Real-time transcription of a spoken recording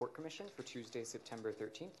Commission for Tuesday, September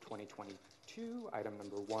 13th, 2022. Item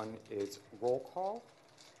number 1 is roll call.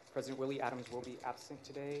 President Willie Adams will be absent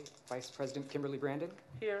today. Vice President Kimberly Brandon.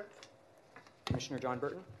 Here. Commissioner John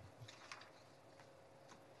Burton.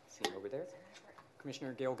 Seen over there.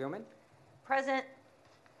 Commissioner Gail Gilman. Present.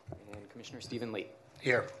 And Commissioner Stephen Lee.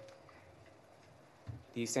 Here.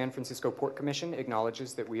 The San Francisco Port Commission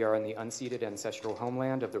acknowledges that we are in the unceded ancestral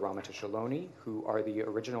homeland of the Ramaytush Ohlone, who are the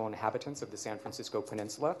original inhabitants of the San Francisco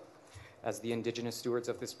Peninsula. As the indigenous stewards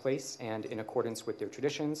of this place, and in accordance with their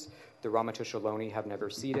traditions, the Ramaytush Ohlone have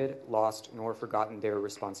never ceded, lost, nor forgotten their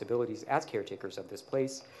responsibilities as caretakers of this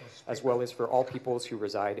place, as well as for all peoples who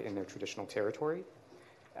reside in their traditional territory.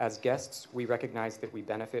 As guests, we recognize that we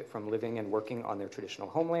benefit from living and working on their traditional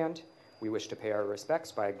homeland. We wish to pay our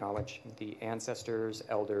respects by acknowledging the ancestors,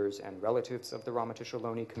 elders, and relatives of the Ramaytush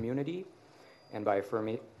Ohlone community, and by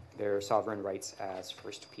affirming their sovereign rights as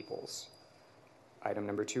First Peoples. Item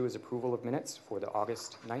number 2 is approval of minutes for the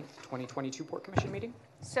August 9th, 2022 Port Commission meeting.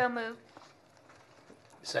 So moved.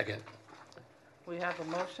 Second. We have a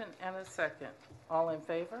motion and a second. All in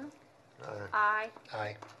favor? Aye.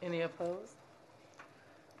 Aye. Any opposed?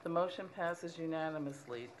 The motion passes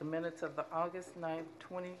unanimously. The minutes of the August 9th,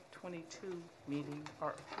 2022 meeting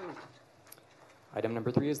are approved. Item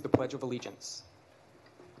number 3 is the Pledge of Allegiance.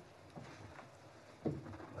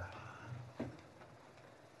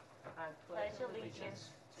 I pledge allegiance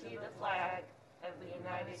to the flag of the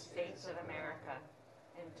United States of America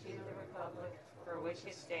and to the republic for which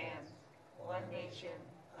it stands, one nation,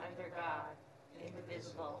 under God,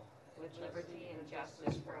 indivisible, with liberty and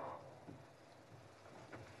justice for all.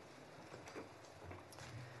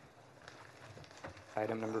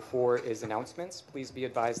 Item number 4 is announcements. Please be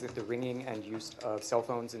advised that the ringing and use of cell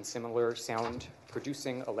phones and similar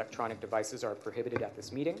sound-producing electronic devices are prohibited at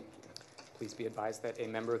this meeting. Please be advised that a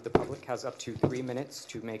member of the public has up to 3 minutes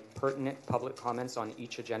to make pertinent public comments on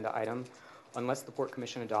each agenda item, unless the Port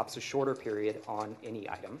Commission adopts a shorter period on any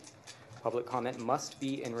item. Public comment must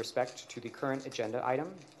be in respect to the current agenda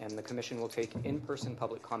item, and the Commission will take in-person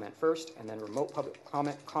public comment first, and then remote public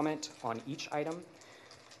comment on each item,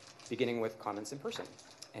 beginning with comments in person.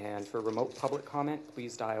 And for remote public comment,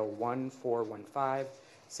 please dial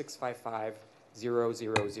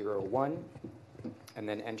 1-415-655-0001 and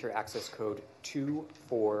then enter access code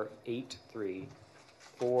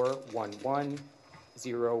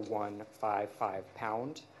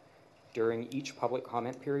 2483-411-0155#. During each public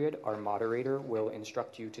comment period, our moderator will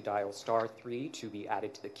instruct you to dial *3 to be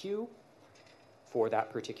added to the queue for that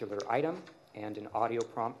particular item, and an audio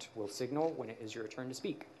prompt will signal when it is your turn to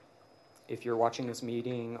speak. If you're watching this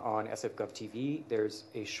meeting on SF Gov TV, there's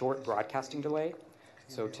a short broadcasting delay.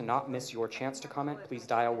 So to not miss your chance to comment, please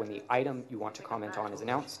dial when the item you want to comment on is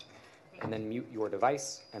announced, and then mute your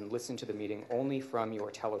device and listen to the meeting only from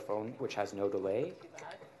your telephone, which has no delay.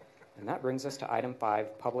 And that brings us to item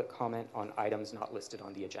 5, public comment on items not listed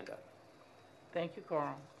on the agenda. Thank you,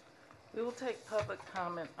 Carl. We will take public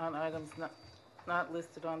comment on items not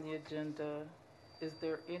listed on the agenda. Is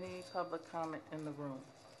there any public comment in the room?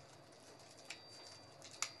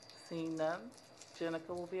 Seeing none, Jenica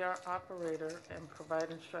will be our operator and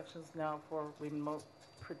provide instructions now for remote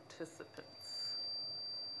participants.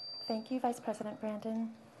 Thank you, Vice President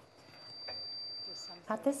Brandon.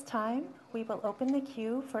 At this time, we will open the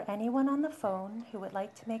queue for anyone on the phone who would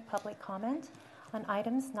like to make public comment on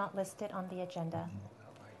items not listed on the agenda.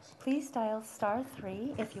 Please dial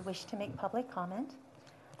 *3 if you wish to make public comment.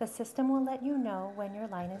 The system will let you know when your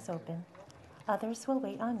line is open. Others will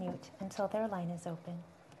wait on mute until their line is open.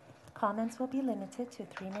 Comments will be limited to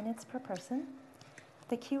 3 minutes per person.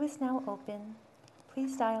 The queue is now open.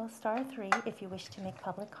 Please dial *3 if you wish to make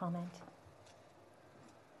public comment.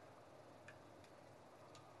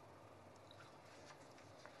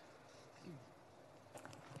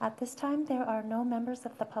 At this time, there are no members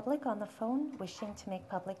of the public on the phone wishing to make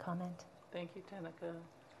public comment. Thank you, Jenica.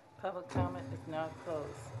 Public comment is now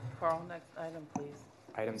closed. Carl, next item, please.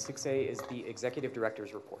 Item 6A is the Executive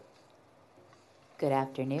Director's Report. Good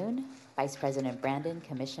afternoon, Vice President Brandon,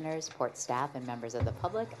 Commissioners, Port staff, and members of the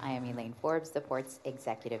public. I am Elaine Forbes, the Port's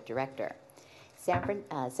Executive Director.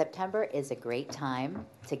 September is a great time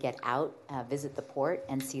to get out, visit the Port,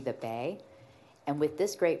 and see the Bay. And with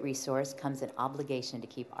this great resource comes an obligation to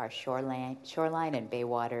keep our shoreline and bay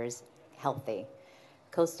waters healthy.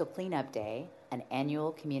 Coastal Cleanup Day, an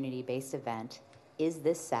annual community-based event, is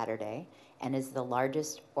this Saturday and is the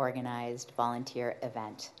largest organized volunteer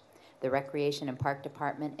event. The Recreation and Park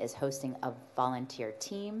Department is hosting a volunteer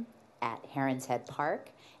team at Herons Head Park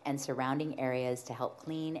and surrounding areas to help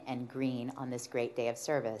clean and green on this great day of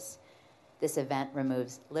service. This event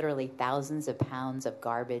removes literally thousands of pounds of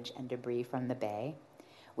garbage and debris from the bay.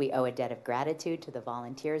 We owe a debt of gratitude to the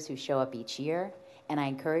volunteers who show up each year, and I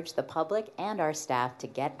encourage the public and our staff to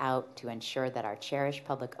get out to ensure that our cherished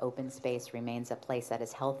public open space remains a place that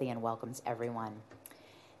is healthy and welcomes everyone.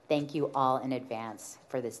 Thank you all in advance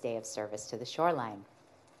for this day of service to the shoreline.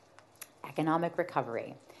 Economic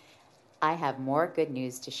recovery. I have more good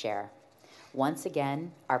news to share. Once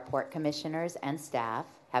again, our port commissioners and staff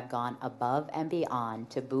have gone above and beyond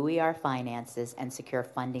to buoy our finances and secure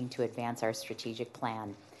funding to advance our strategic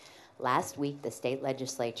plan. Last week, the state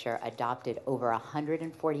legislature adopted over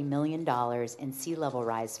 $140 million in sea level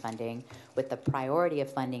rise funding, with the priority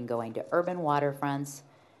of funding going to urban waterfronts,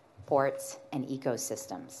 ports, and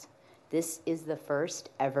ecosystems. This is the first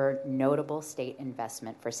ever notable state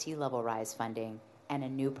investment for sea level rise funding and a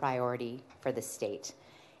new priority for the state.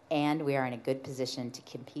 And we are in a good position to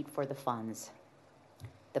compete for the funds.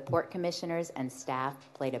 The port commissioners and staff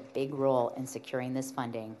played a big role in securing this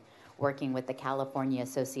funding, working with the California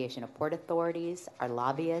Association of Port Authorities, our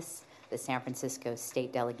lobbyists, the San Francisco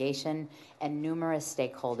State Delegation, and numerous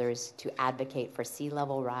stakeholders to advocate for sea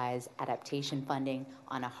level rise adaptation funding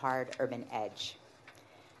on a hard urban edge.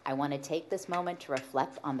 I want to take this moment to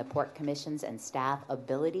reflect on the Port Commission's and staff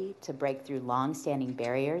ability to break through long-standing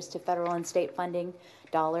barriers to federal and state funding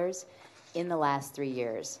dollars in the last 3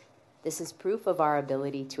 years. This is proof of our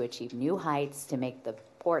ability to achieve new heights to make the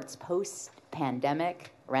port's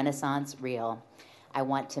post-pandemic renaissance real. I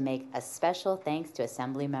want to make a special thanks to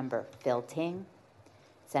Assemblymember Phil Ting,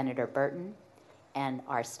 Senator Burton, and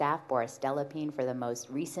our staff, Boris Delapine, for the most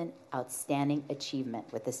recent outstanding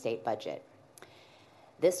achievement with the state budget.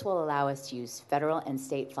 This will allow us to use federal and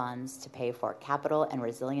state funds to pay for capital and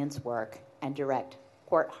resilience work and direct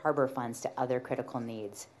port harbor funds to other critical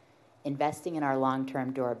needs. Investing in our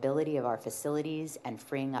long-term durability of our facilities and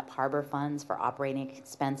freeing up harbor funds for operating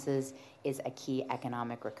expenses is a key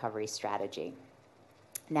economic recovery strategy.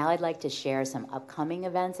 Now I'd like to share some upcoming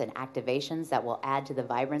events and activations that will add to the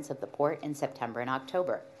vibrance of the port in September and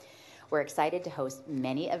October. We're excited to host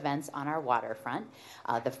many events on our waterfront.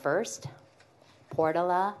 The first,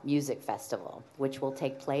 Portola Music Festival, which will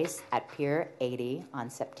take place at Pier 80 on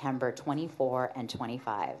September 24 and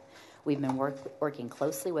 25. We've been working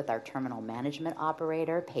closely with our terminal management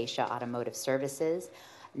operator, Pasha Automotive Services,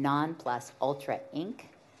 Non Plus Ultra Inc.,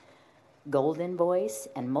 Golden Voice,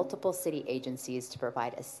 and multiple city agencies to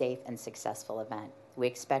provide a safe and successful event. We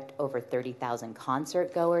expect over 30,000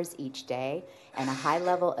 concert goers each day, and a high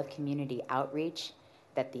level of community outreach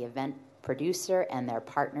that the event producer and their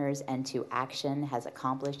partners N2 Action has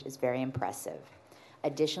accomplished is very impressive.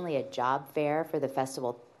 Additionally, a job fair for the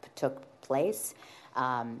festival took place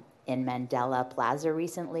in Mandela Plaza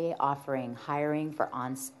recently, offering hiring for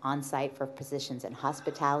on-site for positions in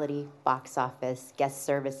hospitality, box office, guest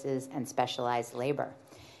services, and specialized labor.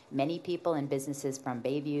 Many people and businesses from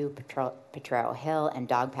Bayview, Potrero Hill, and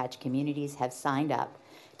Dogpatch communities have signed up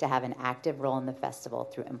to have an active role in the festival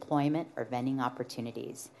through employment or vending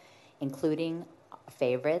opportunities, including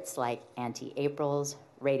favorites like Auntie April's,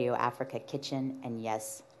 Radio Africa Kitchen, and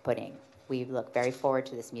Yes Pudding. We look very forward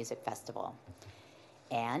to this music festival.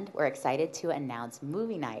 And we're excited to announce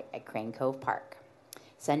movie night at Crane Cove Park.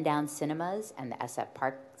 Sundown Cinemas and the SF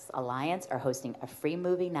Parks Alliance are hosting a free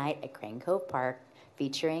movie night at Crane Cove Park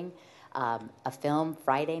featuring a film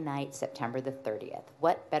Friday night, September the 30th.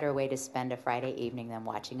 What better way to spend a Friday evening than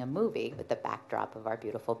watching a movie with the backdrop of our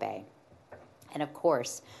beautiful bay? And of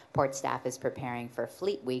course, Port staff is preparing for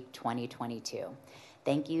Fleet Week 2022.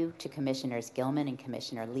 Thank you to Commissioners Gilman and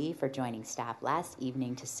Commissioner Lee for joining staff last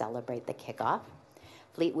evening to celebrate the kickoff.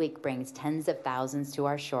 Fleet Week brings tens of thousands to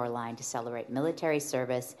our shoreline to celebrate military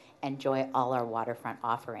service and enjoy all our waterfront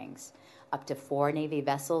offerings. Up to 4 Navy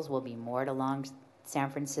vessels will be moored along San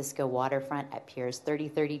Francisco waterfront at Piers 30,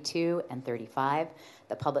 32, and 35.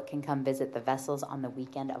 The public can come visit the vessels on the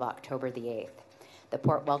weekend of October the 8th. The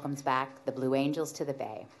port welcomes back the Blue Angels to the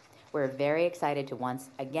bay. We're very excited to once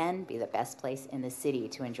again be the best place in the city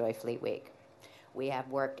to enjoy Fleet Week. We have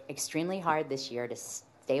worked extremely hard this year to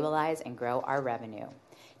stabilize and grow our revenue.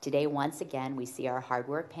 Today, once again, we see our hard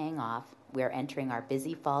work paying off. We are entering our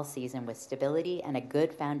busy fall season with stability and a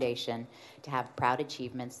good foundation to have proud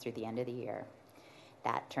achievements through the end of the year.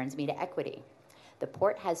 That turns me to equity. The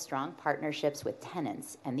port has strong partnerships with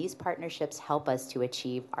tenants, and these partnerships help us to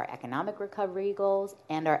achieve our economic recovery goals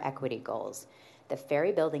and our equity goals. The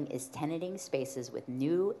Ferry Building is tenanting spaces with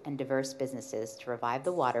new and diverse businesses to revive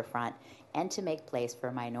the waterfront and to make place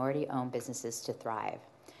for minority-owned businesses to thrive.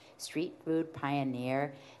 Street food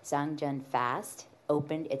pioneer Sangjun Fast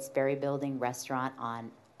opened its Ferry Building restaurant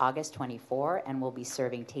on August 24 and will be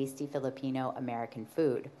serving tasty Filipino American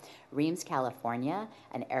food. Reams, California,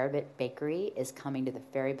 an Arabic bakery, is coming to the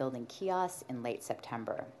Ferry Building kiosk in late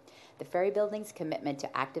September. The Ferry Building's commitment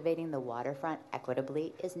to activating the waterfront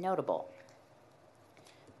equitably is notable.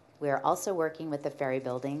 We are also working with the Ferry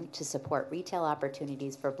Building to support retail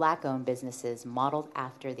opportunities for Black-owned businesses modeled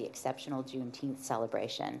after the exceptional Juneteenth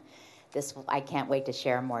celebration. I can't wait to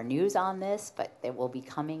share more news on this, but it will be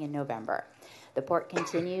coming in November. The Port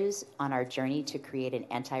continues on our journey to create an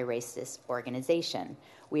anti-racist organization.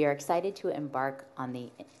 We are excited to embark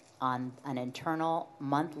on an internal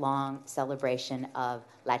month-long celebration of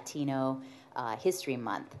Latino History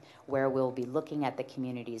Month, where we'll be looking at the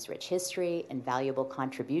community's rich history, invaluable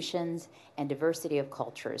contributions, and diversity of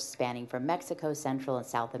cultures spanning from Mexico, Central and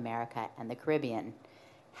South America, and the Caribbean.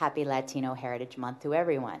 Happy Latino Heritage Month to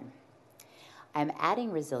everyone. I'm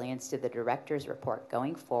adding resilience to the director's report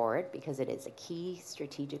going forward because it is a key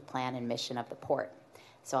strategic plan and mission of the Port.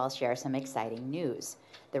 So I'll share some exciting news.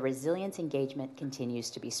 The resilience engagement continues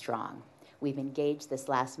to be strong. We've engaged this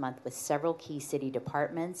last month with several key city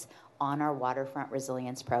departments on our waterfront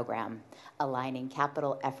resilience program, aligning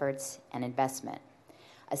capital efforts and investment.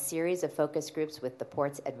 A series of focus groups with the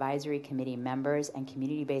Port's advisory committee members and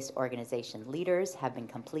community-based organization leaders have been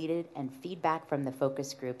completed, and feedback from the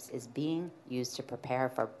focus groups is being used to prepare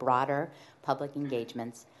for broader public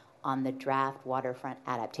engagements on the draft waterfront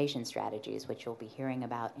adaptation strategies, which you'll be hearing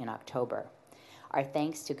about in October. Our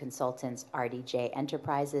thanks to consultants RDJ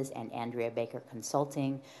Enterprises and Andrea Baker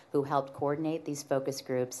Consulting, who helped coordinate these focus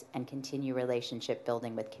groups and continue relationship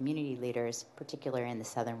building with community leaders, particularly in the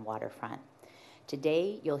southern waterfront.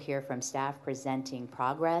 Today, you'll hear from staff presenting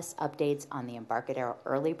progress updates on the Embarcadero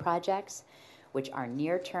Early projects, which are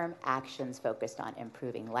near-term actions focused on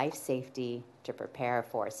improving life safety to prepare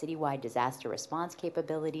for citywide disaster response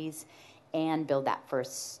capabilities and build that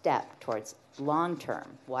first step towards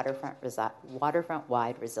long-term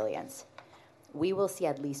waterfront-wide resilience. We will see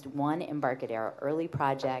at least one Embarcadero Early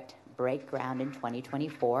project break ground in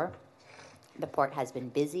 2024. The Port has been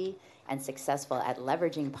busy and successful at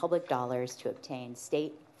leveraging public dollars to obtain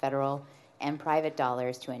state, federal, and private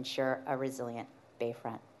dollars to ensure a resilient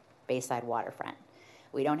bayside waterfront.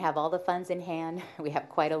 We don't have all the funds in hand. We have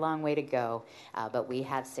quite a long way to go, but we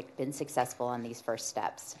have been successful on these first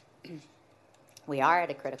steps. We are at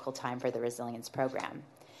a critical time for the resilience program,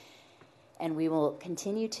 and we will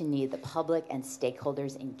continue to need the public and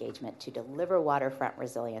stakeholders' engagement to deliver waterfront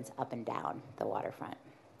resilience up and down the waterfront.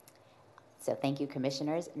 So thank you,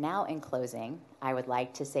 commissioners. Now, in closing, I would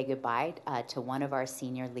like to say goodbye to one of our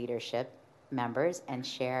senior leadership members and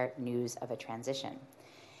share news of a transition.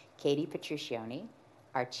 Katie Petruccioni,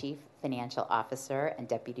 our Chief Financial Officer and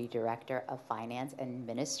Deputy Director of Finance and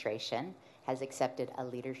Administration, has accepted a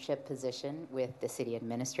leadership position with the City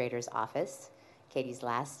Administrator's Office. Katie's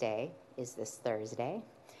last day is this Thursday.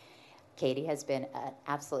 Katie has been an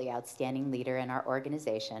absolutely outstanding leader in our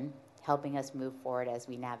organization, helping us move forward as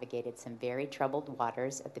we navigated some very troubled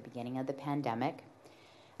waters at the beginning of the pandemic,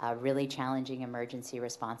 really challenging emergency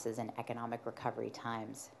responses and economic recovery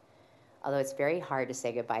times. Although it's very hard to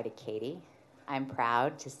say goodbye to Katie, I'm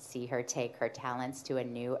proud to see her take her talents to a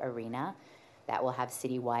new arena that will have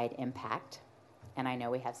citywide impact. And I know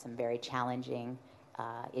we have some very challenging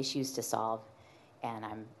issues to solve, and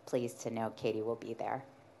I'm pleased to know Katie will be there.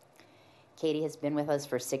 Katie has been with us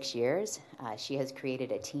for 6 years. She has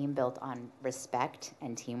created a team built on respect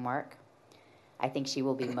and teamwork. I think she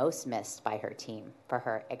will be most missed by her team for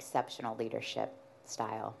her exceptional leadership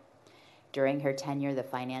style. During her tenure, the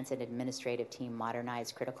finance and administrative team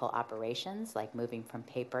modernized critical operations, like moving from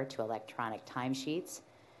paper to electronic timesheets.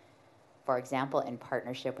 For example, in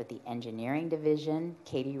partnership with the engineering division,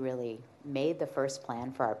 Katie really made the first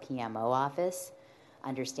plan for our PMO office,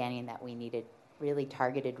 understanding that we needed really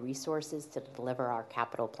targeted resources to deliver our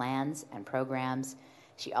capital plans and programs.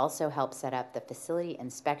 She also helped set up the Facility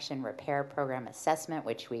Inspection Repair Program Assessment,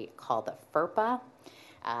 which we call the FERPA.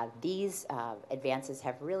 These advances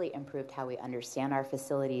have really improved how we understand our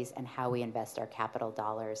facilities and how we invest our capital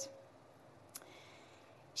dollars.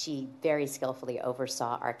 She very skillfully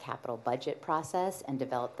oversaw our capital budget process and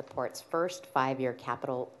developed the Port's first 5-year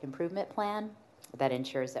capital improvement plan that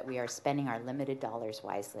ensures that we are spending our limited dollars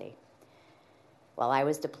wisely. While I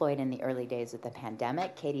was deployed in the early days of the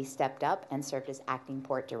pandemic, Katie stepped up and served as acting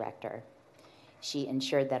port director. She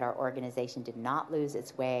ensured that our organization did not lose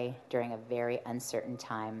its way during a very uncertain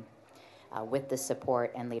time with the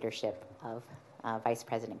support and leadership of Vice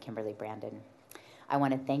President Kimberly Brandon. I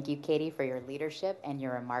want to thank you, Katie, for your leadership and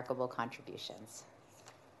your remarkable contributions.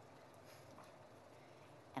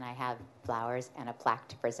 And I have flowers and a plaque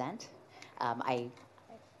to present.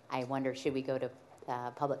 I wonder, should we go to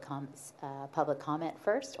public comment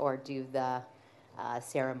first, or do the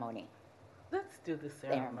ceremony? Let's do the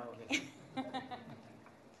ceremony. Go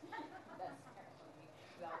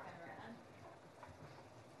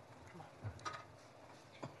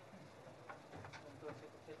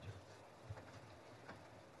take a picture.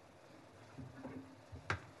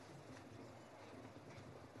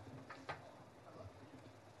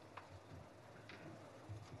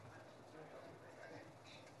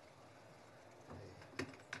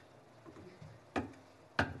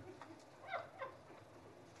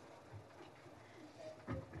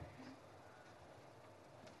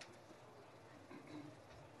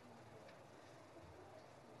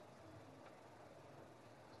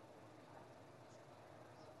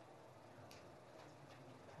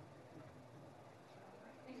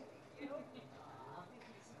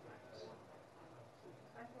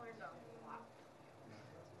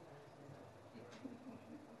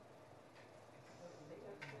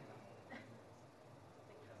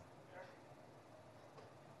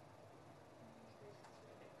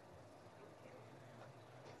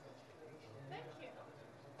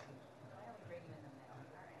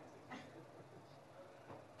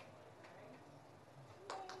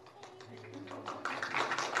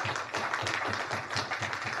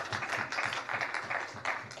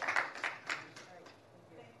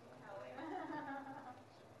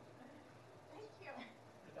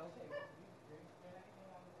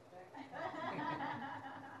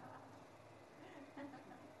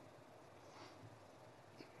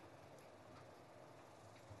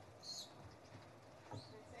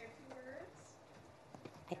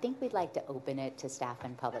 I think we'd like to open it to staff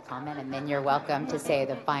and public comment, and then you're welcome to say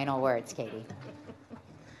the final words, Katie.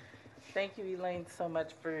 Thank you, Elaine, so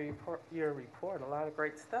much for your report. A lot of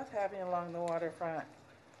great stuff happening along the waterfront.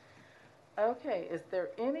 Okay, is there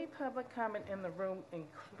any public comment in the room,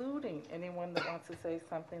 including anyone that wants to say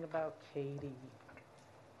something about Katie?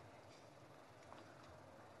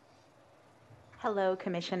 Hello,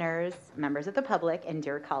 commissioners, members of the public, and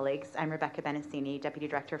dear colleagues. I'm Rebecca Benassini, Deputy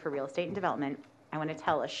Director for Real Estate and Development. I want to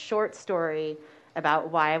tell a short story about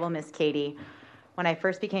why I will miss Katie. When I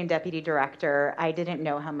first became Deputy Director, I didn't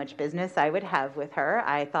know how much business I would have with her.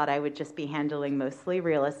 I thought I would just be handling mostly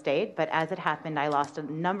real estate, but as it happened, I lost a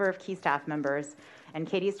number of key staff members, and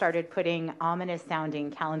Katie started putting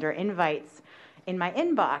ominous-sounding calendar invites in my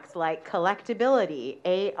inbox, like collectability,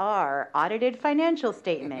 AR, audited financial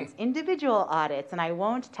statements, individual audits, and I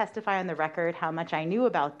won't testify on the record how much I knew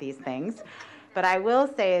about these things, but I will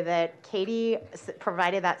say that Katie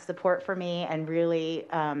provided that support for me and really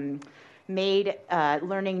made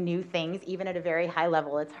learning new things, even at a very high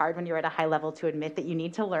level. It's hard when you're at a high level to admit that you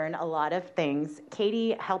need to learn a lot of things.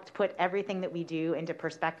 Katie helped put everything that we do into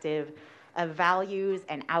perspective of values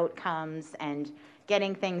and outcomes and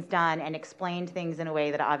getting things done, and explained things in a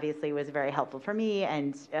way that obviously was very helpful for me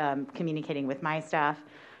and communicating with my staff.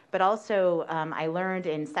 But also, I learned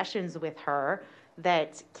in sessions with her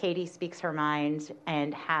that Katie speaks her mind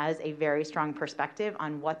and has a very strong perspective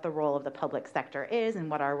on what the role of the public sector is and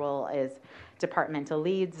what our role as departmental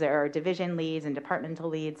leads or division leads and departmental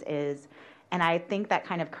leads is. And I think that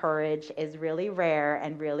kind of courage is really rare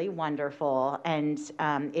and really wonderful, and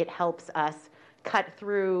it helps us cut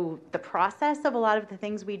through the process of a lot of the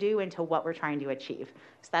things we do into what we're trying to achieve.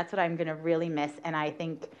 So that's what I'm going to really miss, and I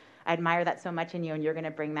think I admire that so much in you, and you're going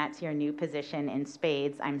to bring that to your new position in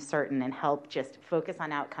spades, I'm certain, and help just focus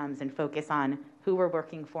on outcomes and focus on who we're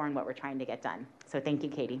working for and what we're trying to get done. So thank you,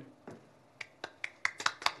 Katie.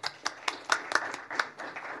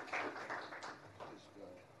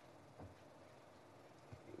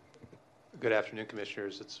 Good afternoon,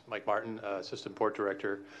 Commissioners. It's Mike Martin, Assistant Port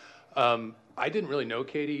Director. I didn't really know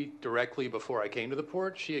Katie directly before I came to the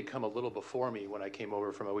port. She had come a little before me when I came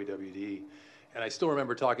over from OEWD. And I still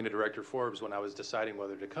remember talking to Director Forbes when I was deciding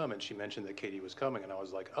whether to come, and she mentioned that Katie was coming, and I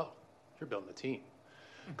was like, oh, you're building a team.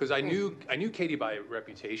 Because I knew Katie by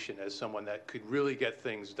reputation as someone that could really get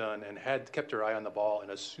things done and had kept her eye on the ball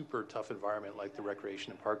in a super tough environment like the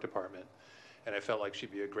Recreation and Park Department. And I felt like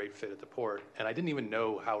she'd be a great fit at the port. And I didn't even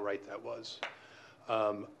know how right that was.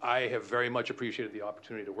 I have very much appreciated the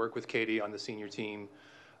opportunity to work with Katie on the senior team.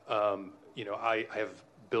 I have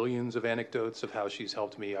billions of anecdotes of how she's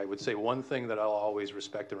helped me. I would say one thing that I'll always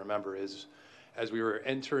respect and remember is, as we were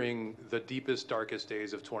entering the deepest, darkest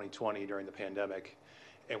days of 2020 during the pandemic,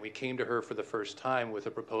 and we came to her for the first time with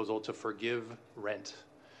a proposal to forgive rent.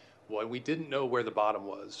 Well, we didn't know where the bottom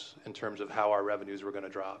was in terms of how our revenues were going to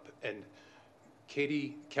drop. And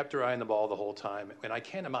Katie kept her eye on the ball the whole time, and I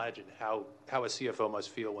can't imagine how a CFO must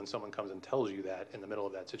feel when someone comes and tells you that in the middle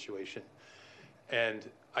of that situation. And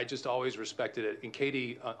I just always respected it. And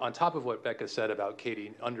Katie, on top of what Becca said about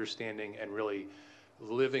Katie understanding and really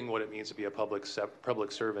living what it means to be a public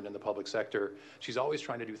servant in the public sector, she's always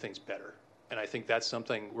trying to do things better. And I think that's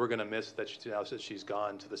something we're going to miss that now that she's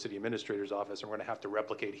gone to the city administrator's office, and we're going to have to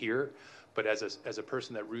replicate here. But as a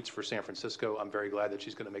person that roots for San Francisco, I'm very glad that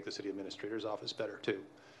she's going to make the city administrator's office better too.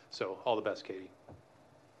 So all the best, Katie.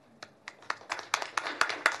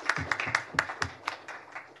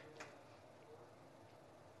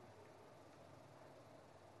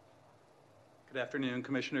 Good afternoon,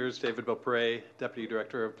 Commissioners. David Beaupre, Deputy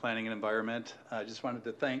Director of Planning and Environment. I just wanted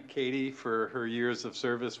to thank Katie for her years of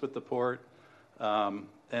service with the Port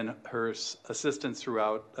and her assistance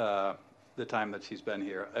throughout the time that she's been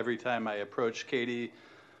here. Every time I approach Katie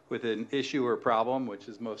with an issue or problem, which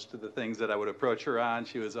is most of the things that I would approach her on,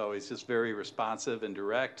 she was always just very responsive and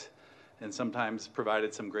direct, and sometimes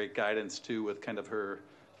provided some great guidance too with kind of her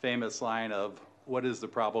famous line of, what is the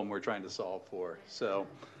problem we're trying to solve for? So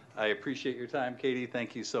I appreciate your time, Katie.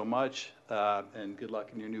 Thank you so much, and good luck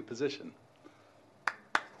in your new position.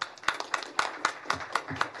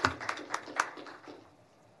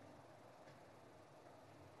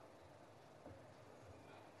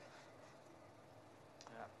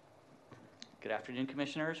 Good afternoon,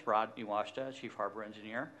 Commissioners. Rod Iwashta, Chief Harbor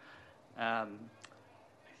Engineer. I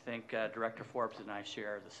think Director Forbes and I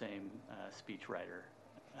share the same speechwriter.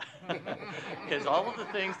 Because all of the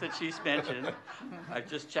things that she's mentioned, I've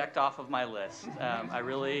just checked off of my list. I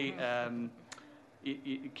really,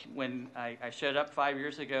 when I showed up 5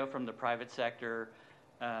 years ago from the private sector,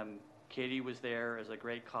 Katie was there as a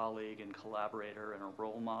great colleague and collaborator and a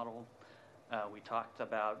role model. We talked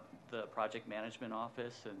about the project management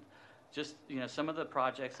office and just, some of the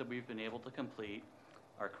projects that we've been able to complete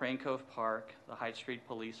are Crane Cove Park, the Hyde Street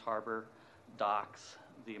Police Harbor docks,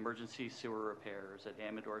 the emergency sewer repairs at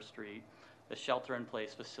Amador Street, the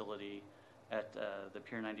shelter-in-place facility at the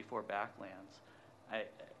Pier 94 backlands. I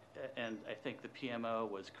think the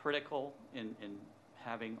PMO was critical in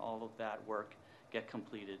having all of that work get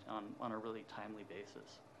completed on a really timely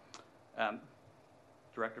basis.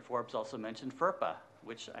 Director Forbes also mentioned FERPA,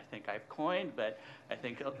 which I think I've coined, but I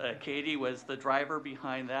think Katie was the driver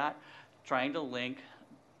behind that, trying to link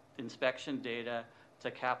inspection data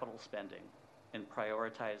to capital spending and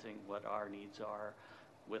prioritizing what our needs are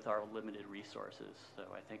with our limited resources. So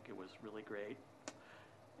I think it was really great.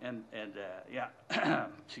 And yeah,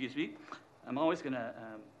 excuse me, I'm always going to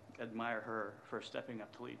admire her for stepping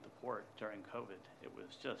up to lead the port during COVID. It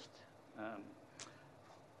was just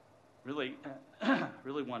really,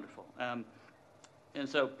 really wonderful. And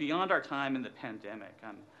so beyond our time in the pandemic,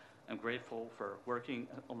 I'm grateful for working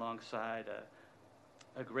alongside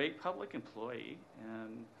a great public employee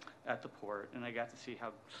at the port, and I got to see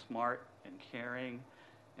how smart and caring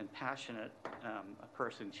and passionate a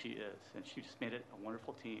person she is, and she just made it a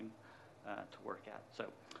wonderful team to work at. So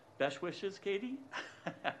best wishes, Katie,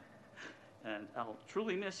 and I'll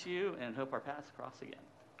truly miss you and hope our paths cross again.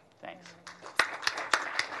 Thanks.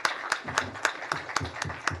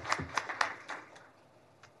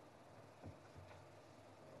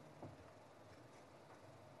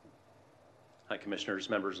 Hi, Commissioners,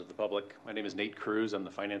 members of the public. My name is Nate Cruz. I'm the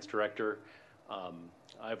Finance Director.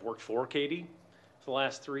 I've worked for Katie for the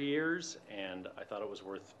last 3 years, and I thought it was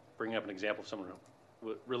worth bringing up an example of someone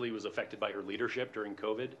who really was affected by her leadership during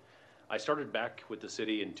COVID. I started back with the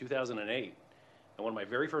city in 2008, and one of my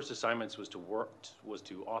very first assignments was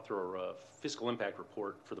to author a fiscal impact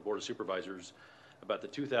report for the Board of Supervisors about the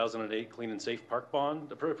 2008 Clean and Safe Park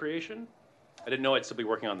Bond appropriation. I didn't know I'd still be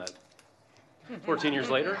working on that 14 years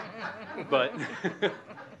later, but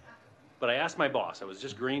I asked my boss, I was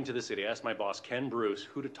just green to the city, I asked my boss, Ken Bruce,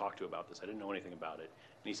 who to talk to about this. I didn't know anything about it.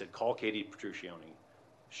 And he said, call Katie Petruccioni.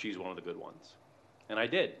 She's one of the good ones. And I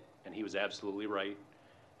did, and he was absolutely right.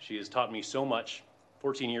 She has taught me so much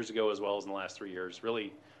 14 years ago as well as in the last 3 years.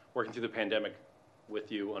 Really, working through the pandemic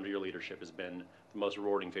with you under your leadership has been the most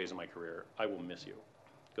rewarding phase of my career. I will miss you.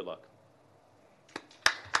 Good luck.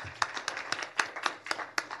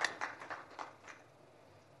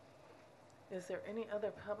 Is there any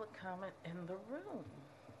other public comment in the room?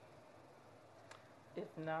 If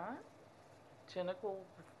not, Jenna will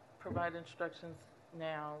provide instructions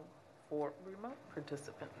now for remote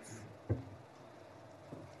participants.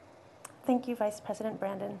 Thank you, Vice President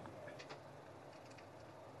Brandon.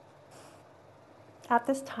 At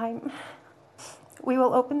this time, we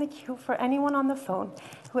will open the queue for anyone on the phone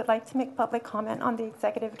who would like to make public comment on the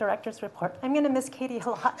Executive Director's report. I'm going to miss Katie a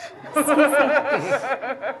lot.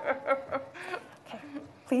 Okay.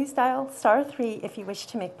 Please dial *3 if you wish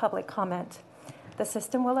to make public comment. The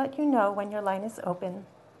system will let you know when your line is open.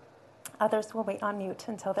 Others will wait on mute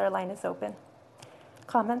until their line is open.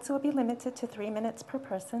 Comments will be limited to 3 minutes per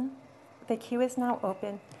person. The queue is now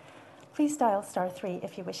open. Please dial *3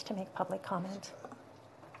 if you wish to make public comment.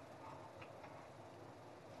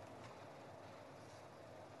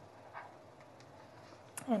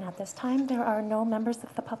 And at this time, there are no members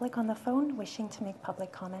of the public on the phone wishing to make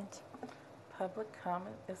public comment. Public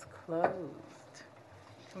comment is closed.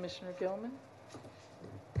 Commissioner Gilman?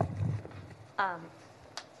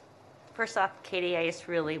 First off, Katie, I just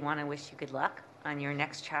really want to wish you good luck on your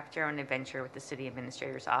next chapter and adventure with the City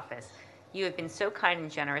Administrator's Office. You have been so kind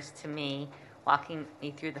and generous to me, walking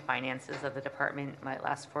me through the finances of the department my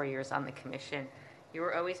last 4 years on the commission. You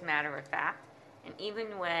were always matter of fact, and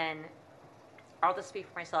even when, I'll just speak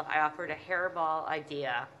for myself, I offered a hairball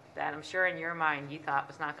idea that I'm sure in your mind you thought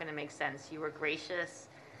was not going to make sense. You were gracious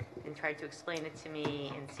and tried to explain it to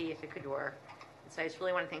me and see if it could work. So I just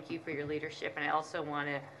really want to thank you for your leadership, and I also want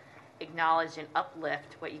to acknowledge and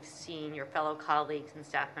uplift what you've seen your fellow colleagues and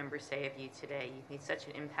staff members say of you today. You've made such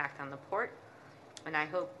an impact on the port, and I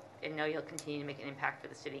hope and know you'll continue to make an impact for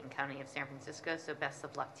the city and county of San Francisco, so best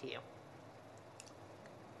of luck to you.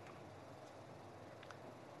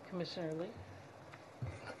 Commissioner Lee?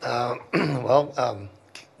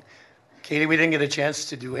 Katie, we didn't get a chance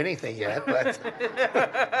to do anything yet, but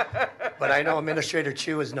but I know Administrator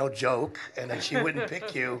Chu is no joke, and that she wouldn't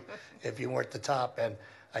pick you if you weren't the top. And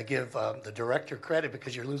I give the director credit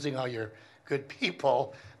because you're losing all your good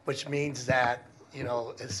people, which means that, you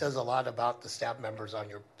know, it says a lot about the staff members on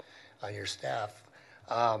your staff.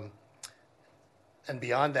 And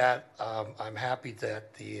beyond that, I'm happy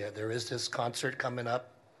that there is this concert coming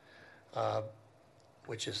up,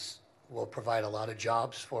 which will provide a lot of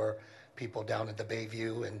jobs for people down at the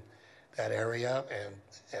Bayview and that area,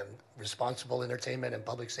 and responsible entertainment and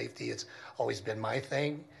public safety. It's always been my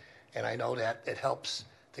thing, and I know that it helps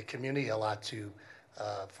the community a lot in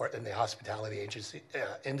the hospitality agency,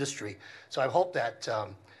 industry. So I hope that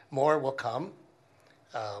more will come,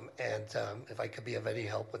 and if I could be of any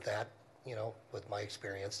help with that, you know, with my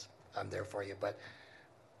experience, I'm there for you. But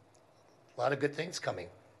a lot of good things coming.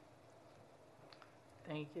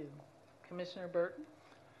 Thank you. Commissioner Burton?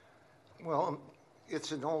 Well,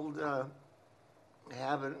 it's an old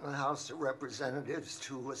habit in the House of Representatives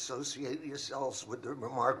to associate yourselves with the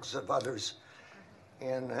remarks of others.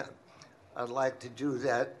 And I'd like to do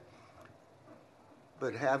that.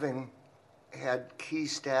 But having had key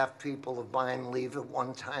staff people of mine leave at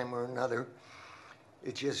one time or another,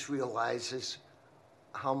 it just realizes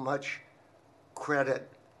how much credit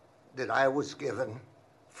that I was given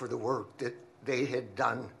for the work that they had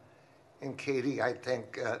done. And Katie, I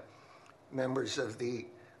think members of the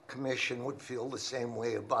commission would feel the same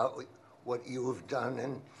way about what you have done,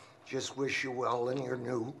 and just wish you well in your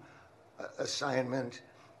new assignment.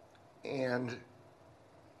 And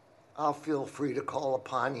I'll feel free to call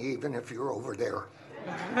upon you even if you're over there.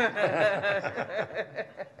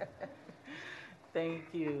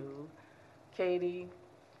 Thank you. Katie,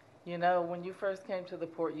 you know, when you first came to the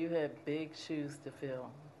port, you had big shoes to fill.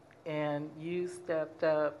 And you stepped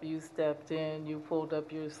up, you stepped in, you pulled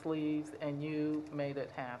up your sleeves, and you made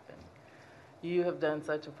it happen. You have done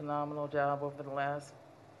such a phenomenal job over the last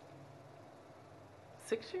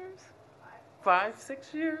 6 years? 5,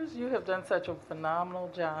 6 years? You have done such a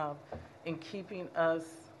phenomenal job in keeping us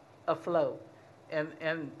afloat. And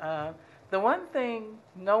the one thing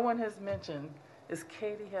no one has mentioned is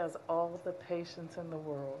Katie has all the patience in the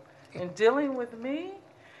world. In dealing with me,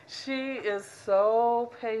 she is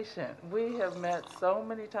so patient. We have met so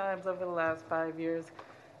many times over the last 5 years,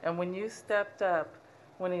 and when you stepped up,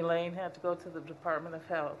 when Elaine had to go to the Department of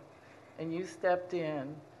Health, and you stepped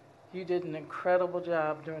in, you did an incredible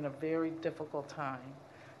job during a very difficult time.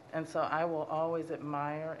 And so I will always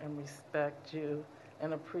admire and respect you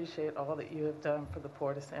and appreciate all that you have done for the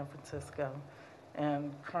Port of San Francisco.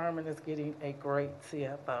 And Carmen is getting a great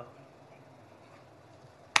CFO.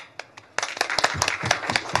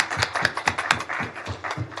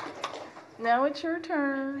 Now it's your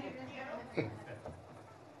turn.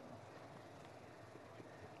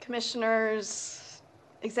 Commissioners,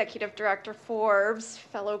 Executive Director Forbes,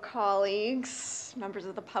 fellow colleagues, members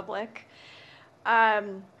of the public.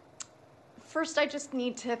 First, I just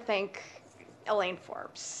need to thank Elaine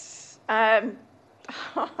Forbes. Okay,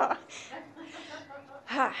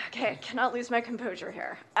 I cannot lose my composure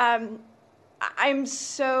here. I'm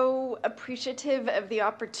so appreciative of the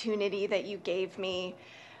opportunity that you gave me.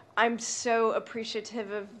 I'm so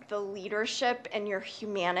appreciative of the leadership and your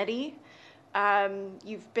humanity.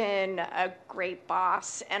 You've been a great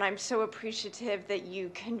boss, and I'm so appreciative that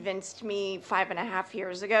you convinced me 5.5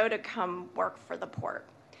 years ago to come work for the port.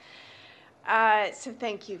 So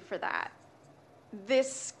thank you for that.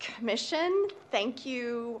 This commission, thank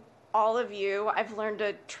you, all of you. I've learned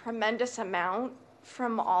a tremendous amount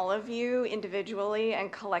from all of you individually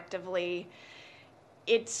and collectively.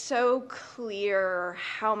 It's so clear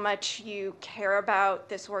how much you care about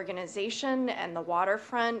this organization and the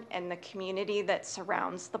waterfront and the community that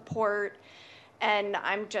surrounds the port. And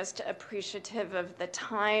I'm just appreciative of the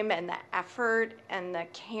time and the effort and the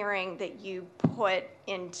caring that you put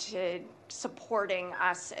into supporting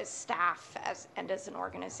us as staff and as an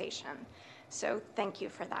organization. So thank you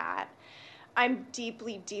for that. I'm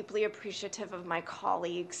deeply, deeply appreciative of my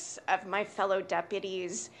colleagues, of my fellow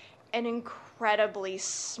deputies, an incredibly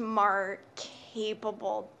smart,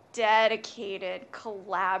 capable, dedicated,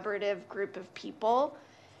 collaborative group of people.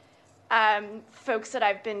 Folks that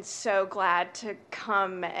I've been so glad to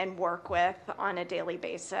come and work with on a daily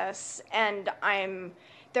basis. And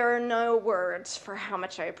there are no words for how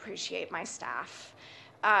much I appreciate my staff.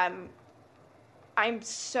 I'm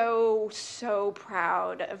so, so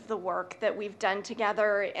proud of the work that we've done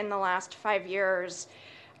together in the last 5 years.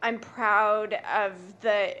 I'm proud of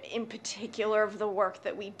in particular of the work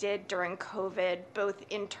that we did during COVID, both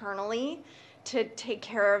internally to take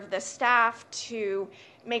care of the staff, to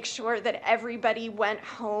make sure that everybody went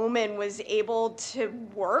home and was able to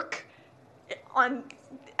work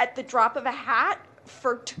at the drop of a hat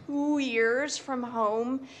for 2 years from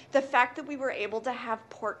home. The fact that we were able to have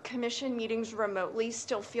Port Commission meetings remotely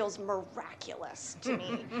still feels miraculous to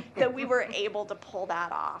me that we were able to pull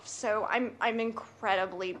that off. So I'm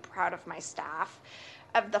incredibly proud of my staff,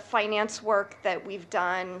 of the finance work that we've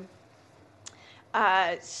done.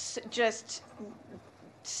 Just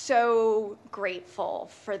so grateful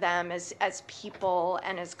for them as people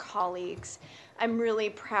and as colleagues. I'm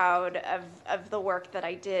really proud of the work that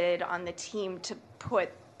I did on the team to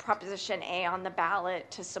put Proposition A on the ballot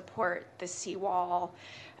to support the seawall,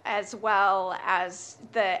 as well as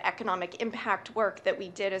the economic impact work that we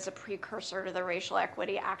did as a precursor to the Racial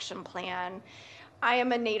Equity Action Plan. I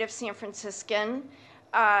am a native San Franciscan.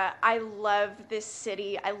 I love this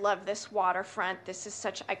city. I love this waterfront. This is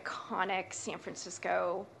such iconic San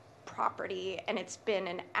Francisco property, and it's been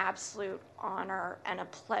an absolute honor and a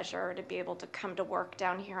pleasure to be able to come to work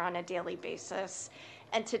down here on a daily basis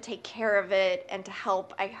and to take care of it and to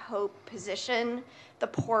help, I hope, position the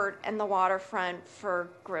port and the waterfront for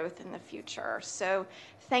growth in the future. So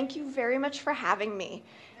thank you very much for having me.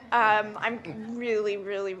 I'm really,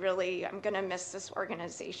 really, really, I'm going to miss this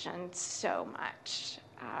organization so much.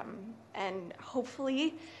 And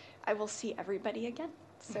hopefully I will see everybody again.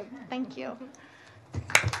 So thank you.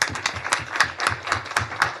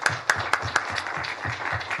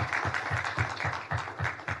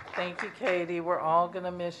 Thank you, Katie. We're all going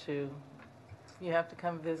to miss you. You have to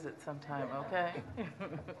come visit sometime, okay?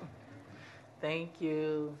 Thank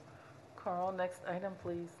you. Carl, next item,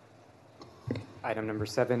 please. Item number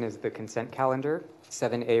 7 is the consent calendar.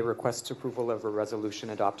 7A requests approval of a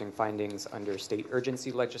resolution adopting findings under state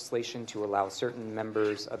urgency legislation to allow certain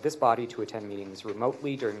members of this body to attend meetings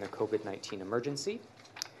remotely during the COVID-19 emergency.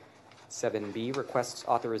 7B requests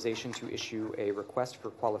authorization to issue a request for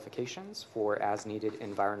qualifications for as-needed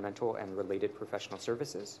environmental and related professional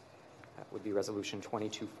services. That would be Resolution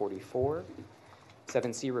 2244.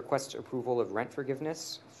 7C requests approval of rent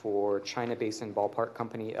forgiveness for China Basin Ballpark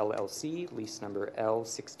Company, LLC, lease number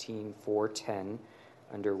L16410,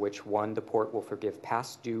 under which 1, the port will forgive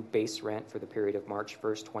past due base rent for the period of March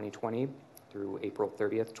 1st, 2020 through April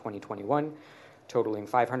 30th, 2021, totaling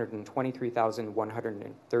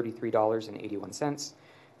 $523,133.81,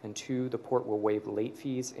 and 2, the port will waive late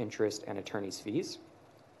fees, interest, and attorney's fees.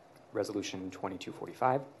 Resolution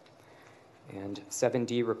 2245. And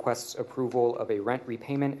 7D requests approval of a rent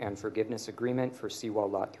repayment and forgiveness agreement for Seawall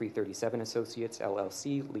Lot 337 Associates,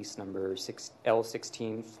 LLC, lease number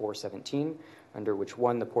L16417, under which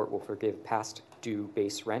 1, the port will forgive past due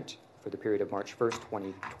base rent for the period of March 1st,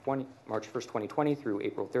 2020 through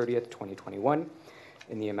April 30th, 2021,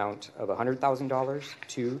 in the amount of $100,000.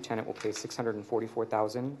 2, tenant will pay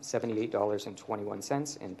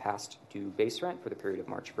 $644,078.21 in past due base rent for the period of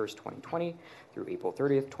March 1st, 2020 through April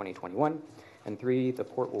 30th, 2021. And 3, the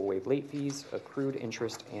port will waive late fees, accrued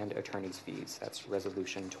interest, and attorney's fees. That's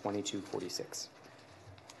Resolution 2246.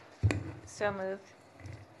 So moved.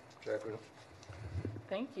 Second.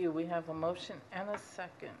 Thank you. We have a motion and a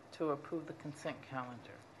second to approve the consent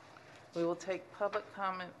calendar. We will take public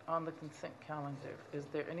comment on the consent calendar. Is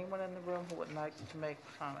there anyone in the room who would like to make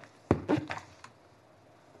comment?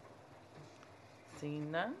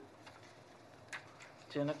 Seeing none,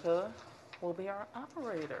 Jenica will be our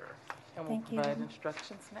operator and will Thank you. provide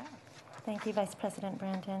instructions now. Thank you, Vice President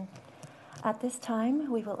Brandon. At this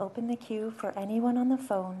time, we will open the queue for anyone on the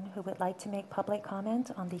phone who would like to make public comment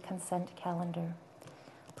on the consent calendar.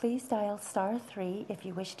 Please dial *3 if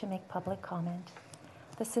you wish to make public comment.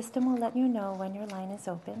 The system will let you know when your line is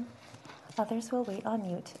open. Others will wait on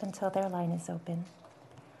mute until their line is open.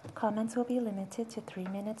 Comments will be limited to 3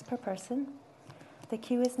 minutes per person. The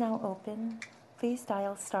queue is now open. Please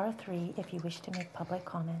dial *3 if you wish to make public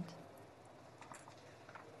comment.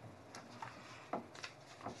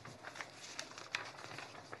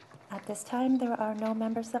 At this time, there are no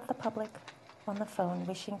members of the public on the phone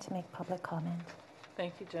wishing to make public comment.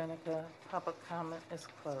 Thank you, Jenica. Public comment is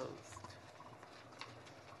closed.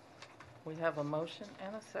 We have a motion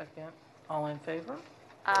and a second. All in favor?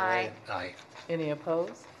 Aye. Aye. Any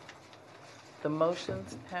opposed? The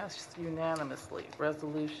motions passed unanimously.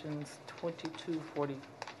 Resolutions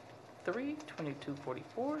 2243,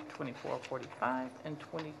 2244, 2445, and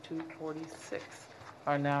 2246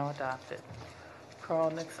 are now adopted.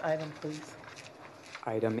 Carl, next item, please.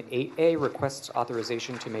 Item 8A requests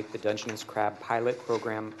authorization to make the Dungeness Crab Pilot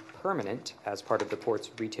Program permanent as part of the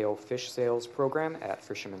port's retail fish sales program at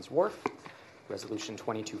Fisherman's Wharf. Resolution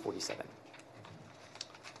 2247.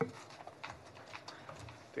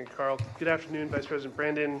 Thank you, Carl. Good afternoon, Vice President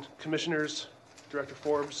Brandon, Commissioners, Director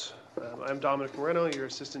Forbes. I'm Dominic Moreno, your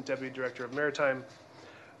Assistant Deputy Director of Maritime.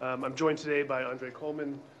 I'm joined today by Andre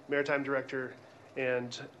Coleman, Maritime Director,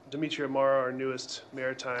 and Demetria Mara, our newest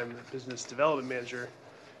Maritime Business Development Manager,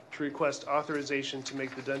 to request authorization to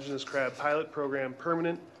make the Dungeness Crab Pilot Program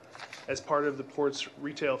permanent as part of the port's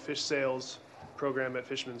retail fish sales program at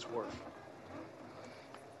Fisherman's Wharf.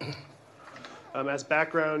 As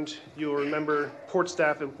background, you'll remember Port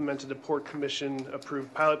staff implemented a Port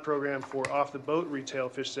Commission-approved pilot program for off-the-boat retail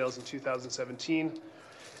fish sales in 2017,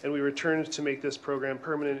 and we returned to make this program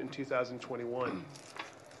permanent in 2021.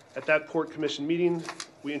 At that Port Commission meeting,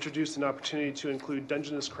 we introduced an opportunity to include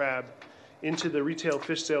Dungeness crab into the retail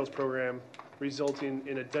fish sales program, resulting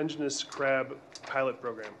in a Dungeness crab pilot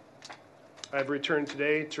program. I've returned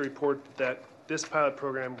today to report that this pilot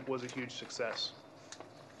program was a huge success.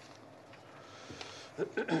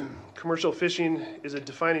 Commercial fishing is a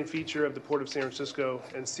defining feature of the Port of San Francisco,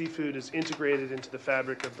 and seafood is integrated into the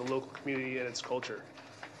fabric of the local community and its culture.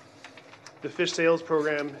 The fish sales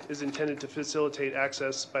program is intended to facilitate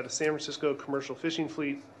access by the San Francisco commercial fishing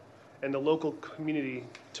fleet and the local community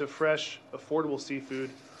to fresh, affordable seafood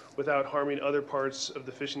without harming other parts of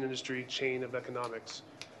the fishing industry chain of economics,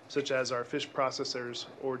 such as our fish processors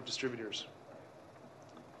or distributors.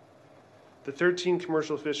 The 13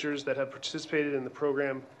 commercial fishers that have participated in the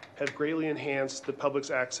program have greatly enhanced the public's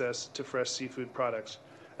access to fresh seafood products,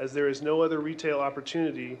 as there is no other retail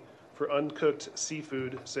opportunity for uncooked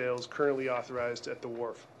seafood sales currently authorized at the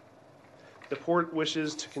wharf. The Port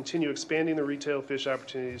wishes to continue expanding the retail fish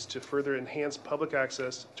opportunities to further enhance public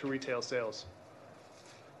access to retail sales.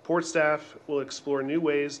 Port staff will explore new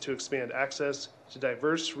ways to expand access to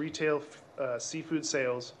diverse retail seafood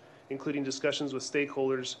sales, including discussions with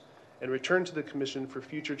stakeholders, and return to the Commission for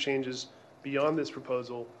future changes beyond this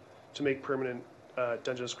proposal to make permanent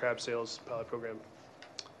Dungeness crab sales pilot program.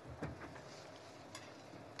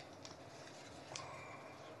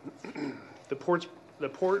 The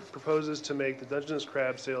Port proposes to make the Dungeness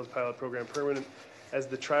crab sales pilot program permanent as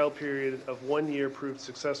the trial period of 1 year proved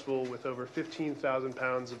successful, with over 15,000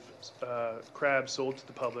 pounds of crab sold to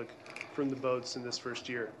the public from the boats in this first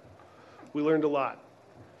year. We learned a lot,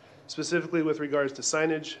 specifically with regards to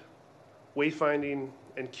signage, wayfinding,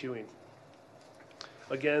 and queuing.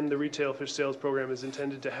 Again, the retail fish sales program is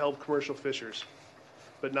intended to help commercial fishers,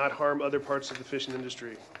 but not harm other parts of the fishing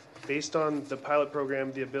industry. Based on the pilot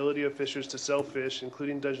program, the ability of fishers to sell fish,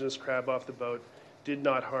 including Dungeness crab off the boat, did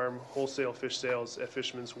not harm wholesale fish sales at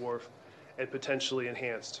Fisherman's Wharf and potentially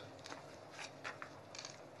enhanced.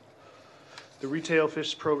 The retail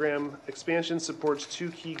fish program expansion supports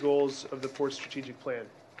two key goals of the Port's strategic plan: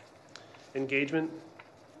 engagement,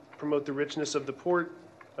 promote the richness of the Port,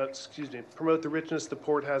 promote the richness the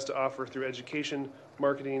Port has to offer through education,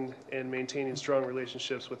 marketing, and maintaining strong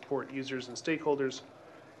relationships with Port users and stakeholders,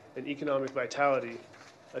 and economic vitality,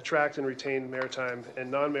 attract and retain maritime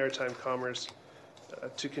and non-maritime commerce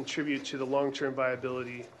to contribute to the long-term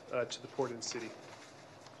viability to the Port and City.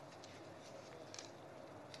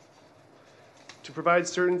 To provide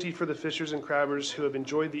certainty for the fishers and crabbers who have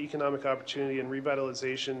enjoyed the economic opportunity and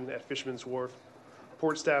revitalization at Fisherman's Wharf,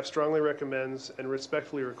 Port staff strongly recommends and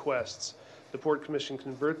respectfully requests the Port Commission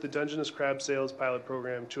convert the Dungeness crab sales pilot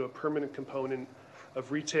program to a permanent component of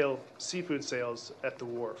retail seafood sales at the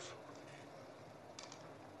wharf.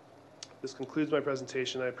 This concludes my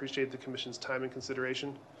presentation. I appreciate the Commission's time and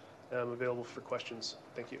consideration. I'm available for questions.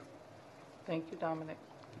 Thank you. Thank you, Dominic.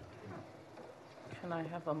 Can I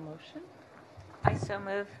have a motion? I so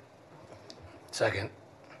move. Second.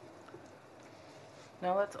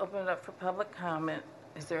 Now let's open it up for public comment.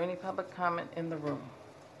 Is there any public comment in the room?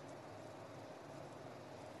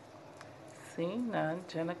 Seeing none,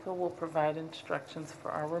 Jenica will provide instructions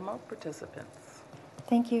for our remote participants.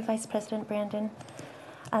 Thank you, Vice President Brandon.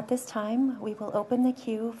 At this time, we will open the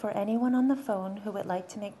queue for anyone on the phone who would like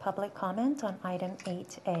to make public comment on item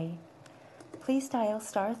 8A. Please dial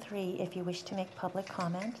 *3 if you wish to make public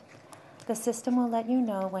comment. The system will let you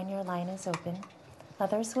know when your line is open.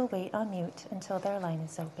 Others will wait on mute until their line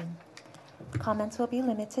is open. Comments will be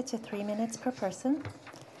limited to 3 minutes per person.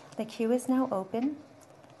 The queue is now open.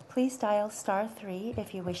 Please dial *3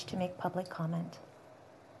 if you wish to make public comment.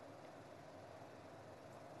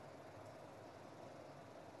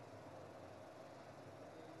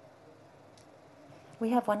 We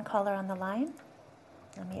have one caller on the line.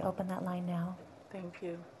 Let me open that line now. Thank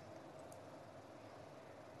you.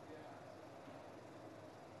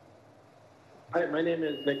 Hi, my name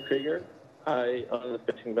is Nick Krieger. I own the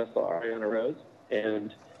fishing vessel Ariana Rose,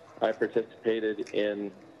 and I participated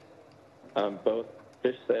in both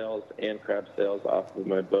fish sales and crab sales off of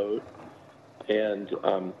my boat. And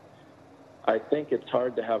I think it's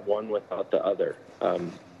hard to have one without the other.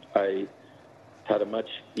 I had a much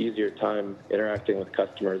easier time interacting with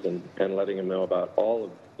customers and letting them know about all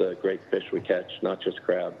of the great fish we catch, not just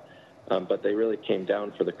crab. But they really came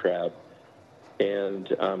down for the crab. And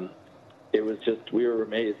it was just, we were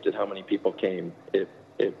amazed at how many people came. It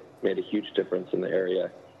made a huge difference in the area.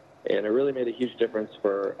 And it really made a huge difference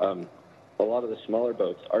for a lot of the smaller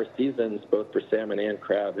boats. Our seasons, both for salmon and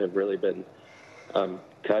crab, have really been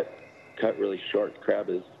cut really short. Crab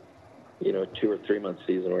is, a 2 or 3 month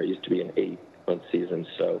season where it used to be an 8 month season.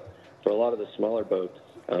 So for a lot of the smaller boats,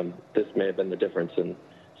 this may have been the difference in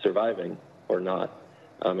surviving or not.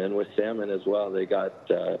 And with salmon as well, they got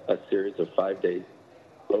a series of 5-day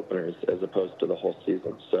openers as opposed to the whole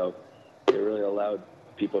season. So it really allowed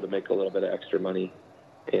people to make a little bit of extra money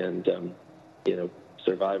and,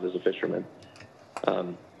 survive as a fisherman.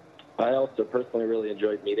 I also personally really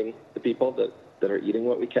enjoyed meeting the people that are eating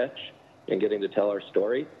what we catch and getting to tell our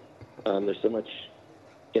story. There's so much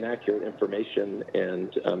inaccurate information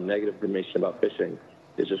and negative information about fishing.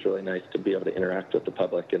 It's just really nice to be able to interact with the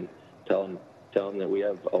public and tell them that we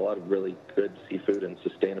have a lot of really good seafood and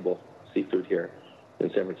sustainable seafood here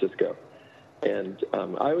in San Francisco. And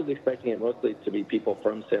I was expecting it mostly to be people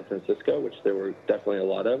from San Francisco, which there were definitely a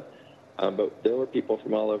lot of, but there were people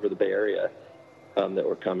from all over the Bay Area that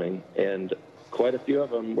were coming. And quite a few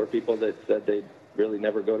of them were people that said they'd really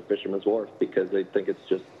never go to Fisherman's Wharf because they think it's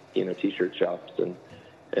just, T-shirt shops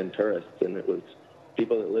and tourists. And it was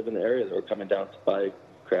people that live in the area that were coming down to buy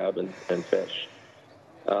crab and fish.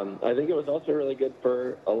 I think it was also really good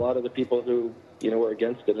for a lot of the people who, were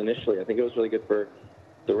against it initially. I think it was really good for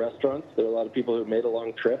the restaurants. There were a lot of people who made a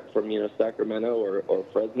long trip from, Sacramento or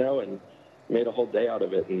Fresno and made a whole day out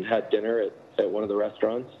of it and had dinner at one of the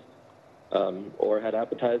restaurants or had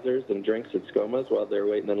appetizers and drinks at SCOMA's while they were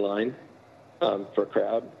waiting in line for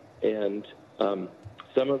crab. And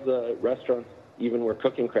some of the restaurants even were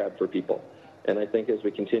cooking crab for people. And I think as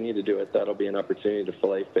we continue to do it, that'll be an opportunity to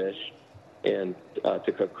fillet fish and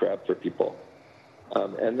to cook crab for people.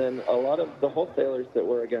 And then a lot of the wholesalers that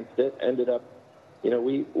were against it ended up,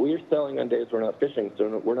 we're selling on days we're not fishing,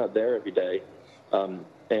 so we're not there every day.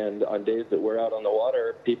 And on days that we're out on the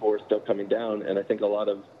water, people were still coming down. And I think a lot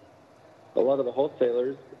of the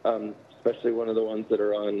wholesalers, especially one of the ones that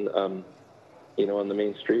are on, on the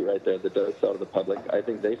main street right there that does sell to the public, I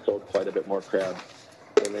think they sold quite a bit more crab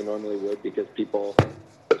than they normally would because people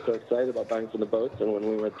were so excited about buying from the boats. And when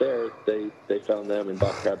we went there, they found them and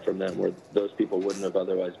bought crab from them where those people wouldn't have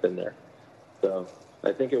otherwise been there. So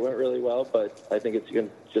I think it went really well, but I think it's going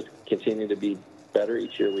to just continue to be better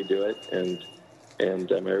each year we do it. And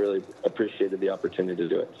I really appreciated the opportunity to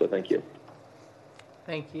do it. So thank you.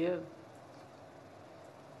 Thank you.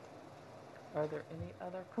 Are there any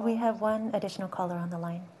other callers? We have one additional caller on the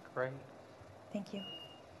line. Great. Thank you.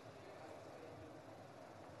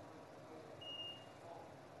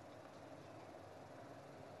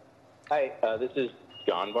 Hi, this is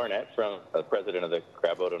John Barnett, from president of the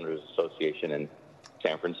Crab Boat Owners Association in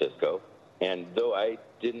San Francisco. And though I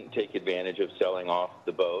didn't take advantage of selling off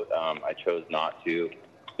the boat, I chose not to,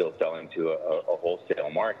 still selling to a wholesale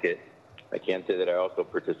market. I can say that I also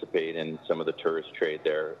participate in some of the tourist trade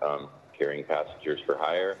there, carrying passengers for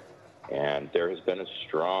hire. And there has been a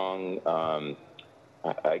strong,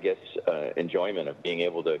 enjoyment of being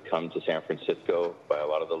able to come to San Francisco by a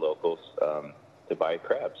lot of the locals to buy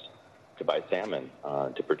crabs. to buy salmon,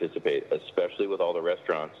 to participate, especially with all the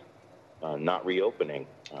restaurants not reopening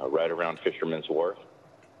right around Fisherman's Wharf.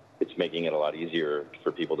 It's making it a lot easier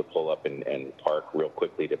for people to pull up and park real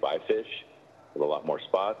quickly to buy fish with a lot more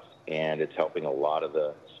spots, and it's helping a lot of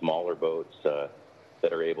the smaller boats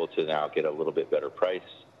that are able to now get a little bit better price,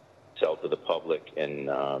 sell to the public, and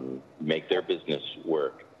make their business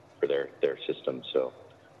work for their system. So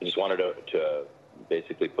I just wanted to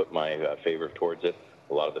basically put my favor towards it.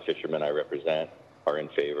 A lot of the fishermen I represent are in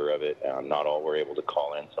favor of it. Not all were able to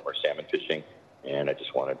call in. Some are salmon fishing, and I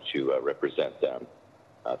just wanted to represent them.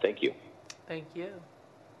 Thank you. Thank you.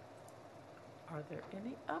 Are there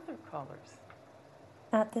any other callers?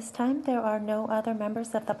 At this time, there are no other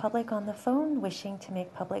members of the public on the phone wishing to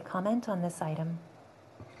make public comment on this item.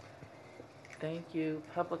 Thank you.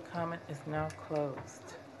 Public comment is now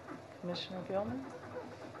closed. Commissioner Gilman?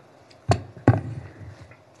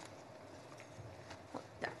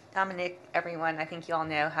 Dominic, everyone, I think you all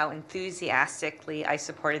know how enthusiastically I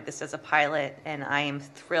supported this as a pilot, and I am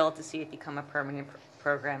thrilled to see it become a permanent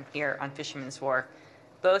program here on Fisherman's Wharf,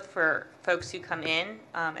 both for folks who come in,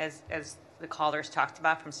 as the callers talked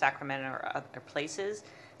about from Sacramento or other places,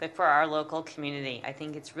 but for our local community. I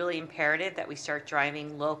think it's really imperative that we start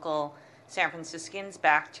driving local San Franciscans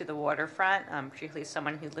back to the waterfront, particularly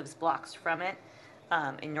someone who lives blocks from it,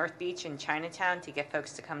 in North Beach and Chinatown, to get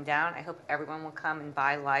folks to come down. I hope everyone will come and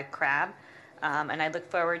buy live crab. And I look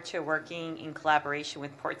forward to working in collaboration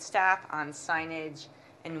with port staff on signage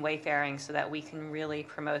and wayfaring so that we can really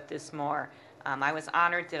promote this more. I was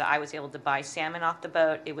honored that I was able to buy salmon off the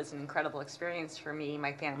boat. It was an incredible experience for me,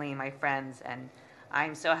 my family, and my friends, and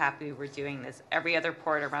I'm so happy we're doing this. Every other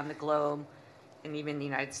port around the globe, and even the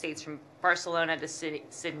United States, from Barcelona to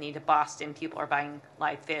Sydney to Boston, people are buying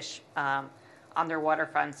live fish on their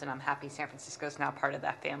waterfronts, and I'm happy San Francisco is now part of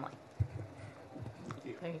that family.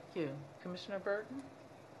 Thank you. Commissioner Burton?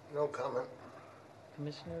 No comment.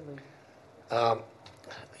 Commissioner Lee?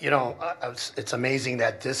 It's amazing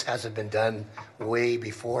that this hasn't been done way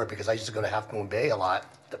before, because I used to go to Half Moon Bay a lot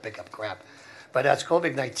to pick up crab. But as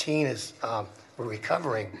COVID-19 is, we're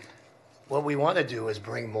recovering, what we want to do is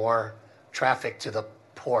bring more traffic to the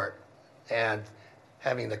port, and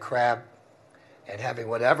having the crab and having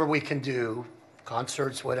whatever we can do,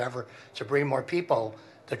 concerts, whatever, to bring more people.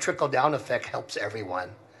 The trickle-down effect helps everyone.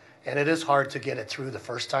 And it is hard to get it through the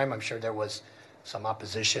first time. I'm sure there was some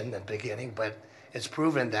opposition in the beginning, but it's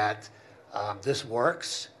proven that this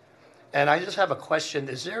works. And I just have a question.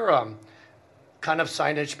 Is there kind of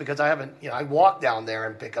signage? Because I haven't, I walk down there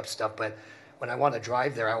and pick up stuff, but when I want to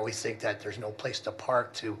drive there, I always think that there's no place to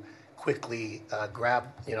park to quickly grab,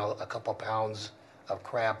 a couple pounds of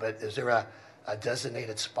crab. But is there a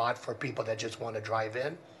designated spot for people that just want to drive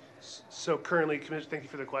in? So currently, thank you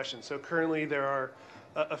for the question. So currently, there are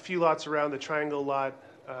a few lots around the Triangle lot.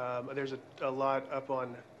 There's a lot up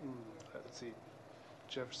on, let's see,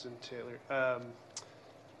 Jefferson Taylor.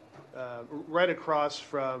 Right across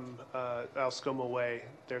from Alscoma Way,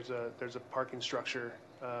 there's a parking structure.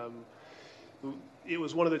 It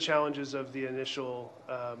was one of the challenges of the initial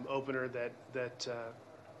opener that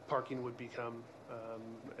parking would become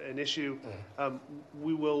an issue. I'll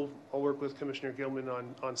work with Commissioner Gilman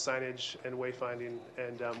on signage and wayfinding,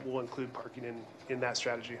 and we'll include parking in that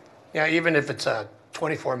strategy. Yeah, even if it's a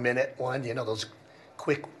 24-minute one, those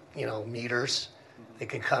quick, meters, they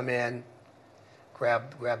can come in,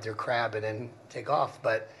 grab their crab, and then take off.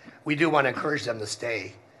 But we do want to encourage them to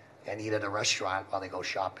stay and eat at a restaurant while they go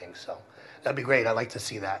shopping. So that'd be great. I'd like to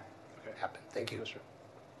see that happen. Thank you.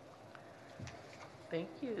 Thank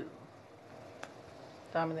you.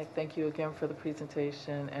 Dominic, thank you again for the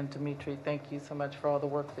presentation, and Dimitri, thank you so much for all the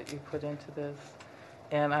work that you put into this.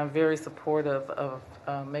 And I'm very supportive of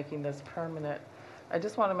making this permanent. I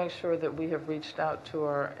just want to make sure that we have reached out to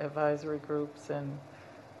our advisory groups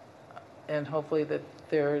and hopefully that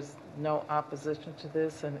there's no opposition to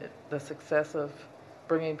this, and the success of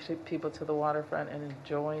bringing people to the waterfront and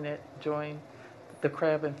enjoying the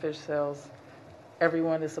crab and fish sales,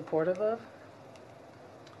 everyone is supportive of.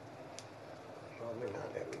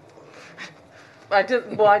 I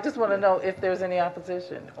just want to know if there's any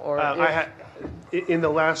opposition, or in the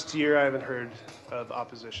last year, I haven't heard of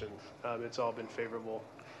opposition. It's all been favorable.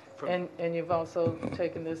 And you've also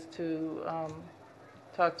taken this to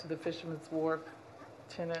talk to the Fisherman's Wharf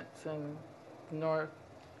tenants and Northern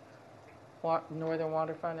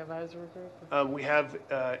Waterfront Advisory Group? We have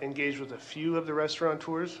engaged with a few of the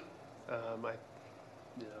restaurateurs.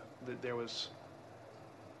 There was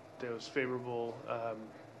favorable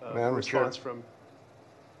response from.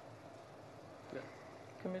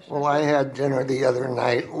 Well, I had dinner the other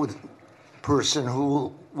night with person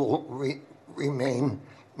who will remain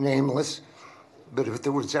nameless, but if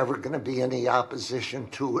there was ever going to be any opposition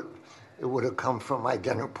to it, it would have come from my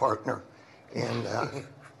dinner partner, and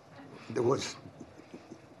there was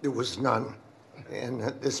none. And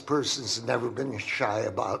this person's never been shy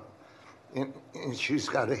about, and she's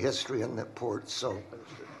got a history in the port, so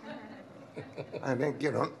I think,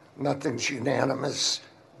 nothing's unanimous,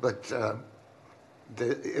 but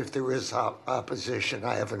if there is opposition,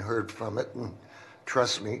 I haven't heard from it, and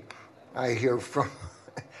trust me, I hear from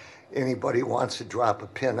anybody who wants to drop a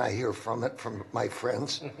pin, I hear from it from my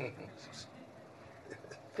friends.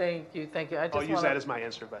 Thank you. I'll use that as my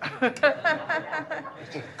answer, but.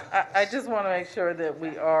 I just want to make sure that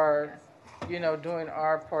we are, doing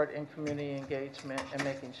our part in community engagement and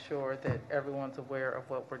making sure that everyone's aware of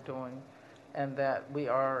what we're doing and that we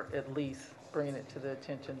are at least bringing it to the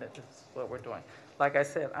attention that this is what we're doing. Like I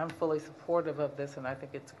said, I'm fully supportive of this and I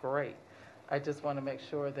think it's great. I just want to make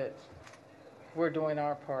sure that we're doing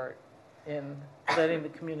our part in letting the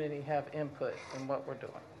community have input in what we're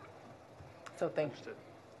doing. So thank you.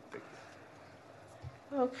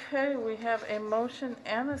 Okay, we have a motion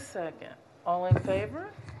and a second. All in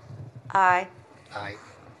favor? Aye. Aye.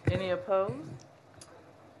 Any opposed?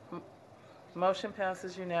 Motion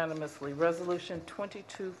passes unanimously. Resolution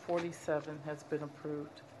 2247 has been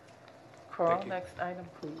approved. Carl, Thank you. next item,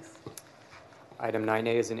 please. Item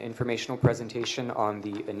 9A is an informational presentation on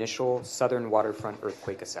the initial Southern Waterfront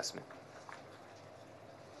Earthquake Assessment.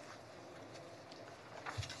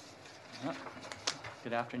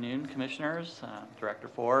 Good afternoon, Commissioners. Director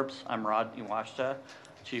Forbes. I'm Rod Iwashta,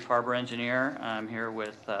 Chief Harbor Engineer. I'm here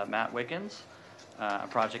with Matt Wickens,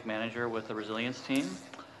 Project Manager with the Resilience Team,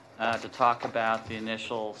 to talk about the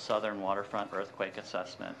initial Southern Waterfront Earthquake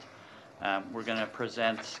Assessment. We're going to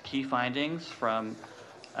present key findings from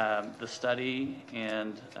the study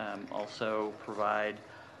and also provide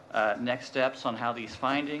next steps on how these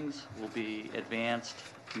findings will be advanced,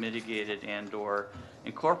 mitigated, and/or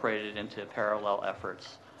incorporated into parallel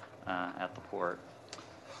efforts at the port.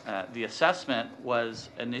 The assessment was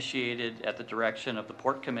initiated at the direction of the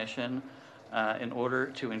Port Commission in order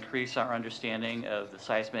to increase our understanding of the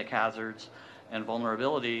seismic hazards and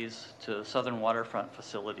vulnerabilities to southern waterfront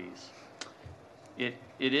facilities. It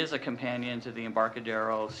is a companion to the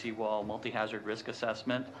Embarcadero Seawall Multi-Hazard Risk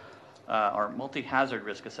Assessment, or Multi-Hazard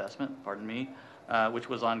Risk Assessment, pardon me, which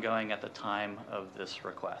was ongoing at the time of this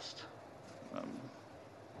request.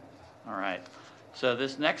 All right, so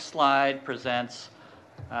this next slide presents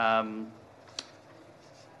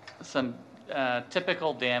some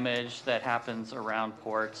typical damage that happens around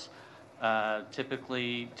ports,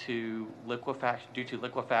 typically due to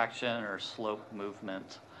liquefaction or slope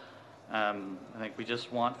movement. I think we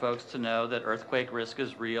just want folks to know that earthquake risk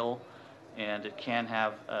is real and it can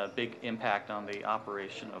have a big impact on the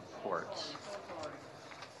operation of ports.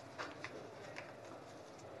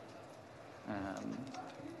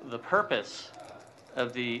 The purpose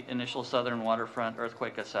of the initial Southern Waterfront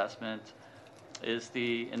Earthquake Assessment is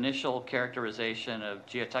the initial characterization of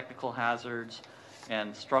geotechnical hazards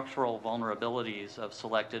and structural vulnerabilities of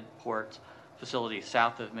selected port facilities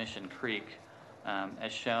south of Mission Creek,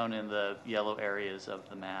 as shown in the yellow areas of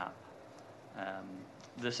the map.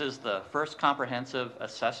 This is the first comprehensive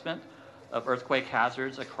assessment of earthquake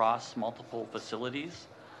hazards across multiple facilities.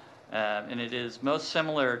 And it is most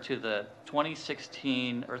similar to the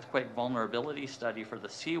 2016 earthquake vulnerability study for the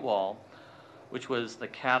seawall, which was the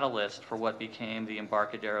catalyst for what became the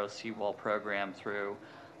Embarcadero Seawall Program through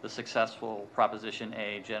the successful Proposition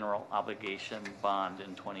A General Obligation Bond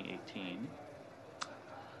in 2018.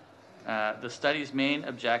 The study's main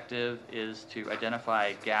objective is to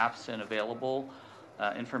identify gaps in available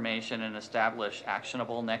information and establish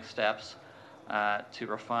actionable next steps to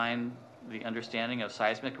refine the understanding of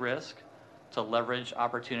seismic risk, to leverage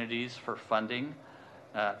opportunities for funding,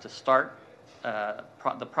 to start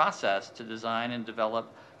the process to design and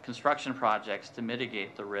develop construction projects to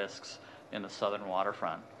mitigate the risks in the southern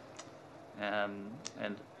waterfront.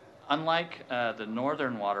 And unlike the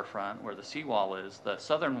northern waterfront, where the seawall is, the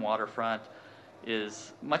southern waterfront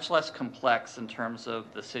is much less complex in terms of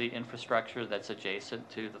the city infrastructure that's adjacent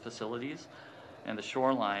to the facilities and the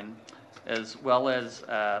shoreline, as well as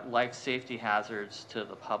life safety hazards to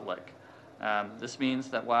the public. This means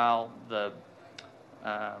that while the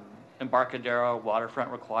Embarcadero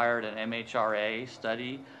waterfront required an MHRA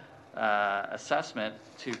study assessment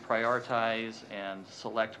to prioritize and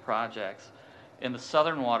select projects, in the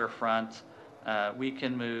southern waterfront, we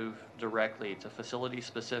can move directly to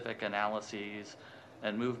facility-specific analyses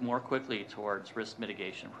and move more quickly towards risk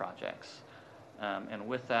mitigation projects. And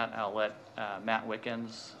with that, I'll let Matt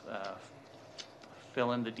Wickens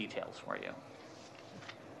fill in the details for you.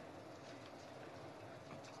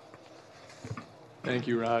 Thank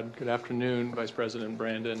you, Rod. Good afternoon, Vice President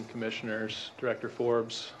Brandon, Commissioners, Director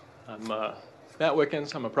Forbes. I'm Matt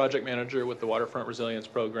Wickens. I'm a project manager with the Waterfront Resilience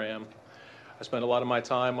Program. I spend a lot of my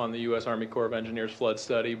time on the U.S. Army Corps of Engineers flood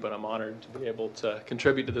study, but I'm honored to be able to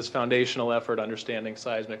contribute to this foundational effort understanding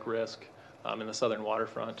seismic risk in the southern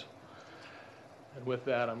waterfront. And with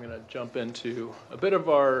that, I'm going to jump into a bit of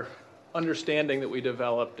our understanding that we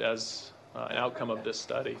developed as an outcome of this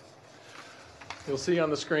study. You'll see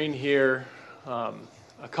on the screen here a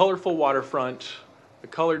colorful waterfront. The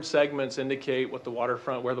colored segments indicate what the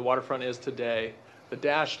waterfront, where the waterfront is today. The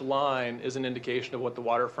dashed line is an indication of what the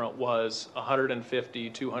waterfront was 150,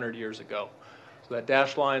 200 years ago. So that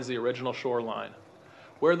dashed line is the original shoreline.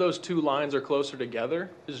 Where those two lines are closer together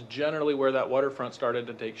is generally where that waterfront started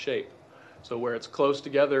to take shape. So where it's close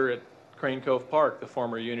together at Crane Cove Park, the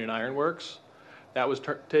former Union Iron Works, that was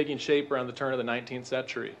taking shape around the turn of the 19th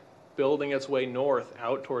century, building its way north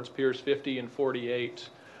out towards Piers 50 and 48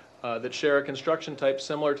 that share a construction type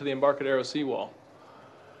similar to the Embarcadero seawall.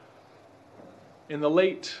 In the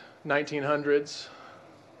late 1900s,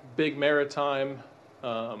 big maritime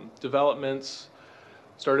developments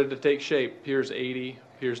started to take shape. Piers 80,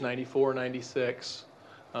 Piers 94, 96.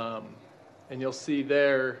 And you'll see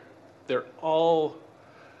there, they're all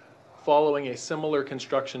following a similar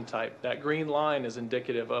construction type. That green line is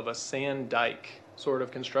indicative of a sand dike sort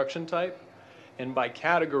of construction type. And by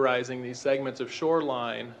categorizing these segments of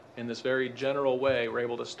shoreline in this very general way, we're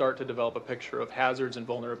able to start to develop a picture of hazards and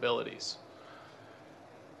vulnerabilities.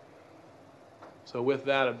 So with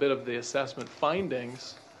that, a bit of the assessment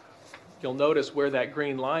findings, you'll notice where that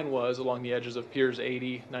green line was along the edges of Piers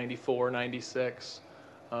 80, 94, 96,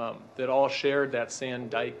 that all shared that sand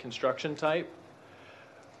dike construction type.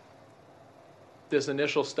 This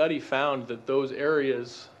initial study found that those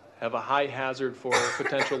areas have a high hazard for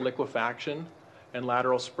potential liquefaction and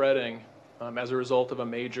lateral spreading as a result of a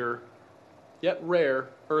major, yet rare,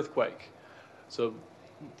 earthquake. So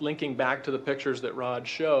linking back to the pictures that Rod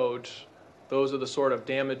showed, those are the sort of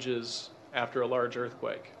damages after a large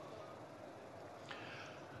earthquake.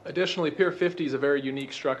 Additionally, Pier 50 is a very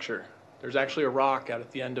unique structure. There's actually a rock out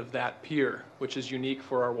at the end of that pier, which is unique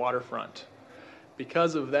for our waterfront.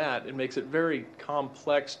 Because of that, it makes it very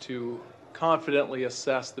complex to confidently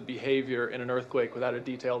assess the behavior in an earthquake without a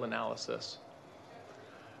detailed analysis.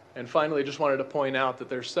 And finally, just wanted to point out that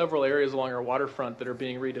there's several areas along our waterfront that are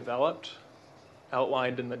being redeveloped,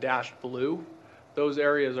 outlined in the dashed blue. Those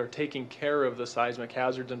areas are taking care of the seismic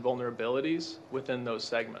hazards and vulnerabilities within those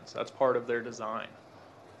segments. That's part of their design.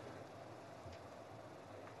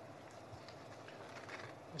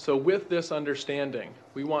 So with this understanding,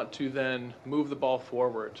 we want to then move the ball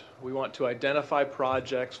forward. We want to identify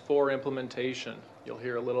projects for implementation. You'll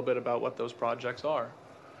hear a little bit about what those projects are.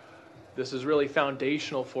 This is really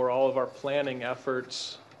foundational for all of our planning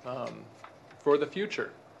efforts for the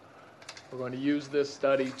future. We're going to use this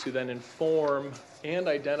study to then inform and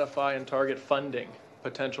identify and target funding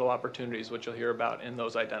potential opportunities, which you'll hear about in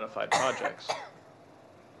those identified projects.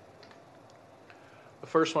 The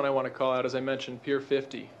first one I want to call out, as I mentioned, Pier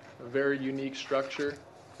 50, a very unique structure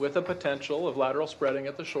with a potential of lateral spreading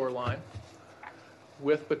at the shoreline,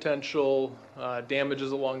 with potential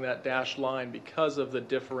damages along that dashed line because of the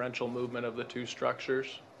differential movement of the two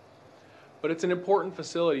structures. But it's an important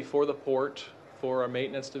facility for the port, for our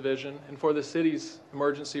maintenance division, and for the city's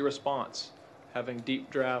emergency response, having deep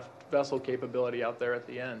draft vessel capability out there at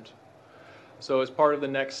the end. So as part of the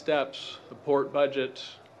next steps, the port budget,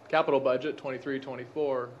 capital budget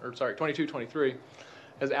 22-23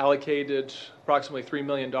 has allocated approximately $3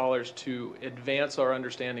 million to advance our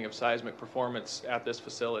understanding of seismic performance at this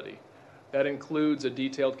facility. That includes a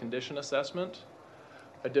detailed condition assessment,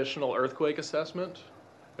 additional earthquake assessment,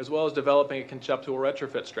 as well as developing a conceptual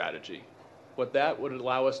retrofit strategy. What that would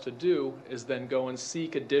allow us to do is then go and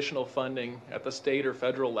seek additional funding at the state or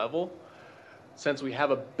federal level, since we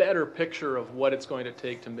have a better picture of what it's going to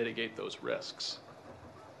take to mitigate those risks.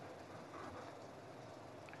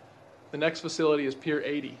 The next facility is Pier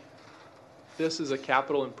 80. This is a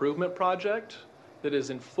capital improvement project that is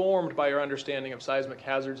informed by our understanding of seismic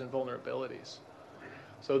hazards and vulnerabilities.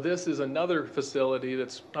 So this is another facility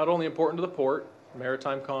that's not only important to the port,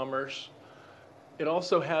 maritime commerce, it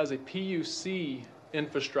also has a PUC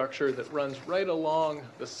infrastructure that runs right along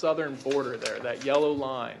the southern border there. That yellow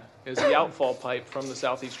line is the outfall pipe from the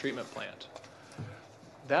Southeast Treatment Plant.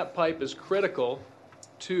 That pipe is critical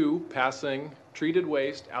to passing treated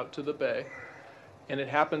waste out to the bay, and it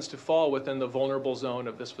happens to fall within the vulnerable zone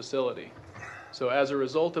of this facility. So as a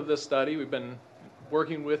result of this study, we've been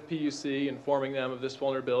working with PUC, informing them of this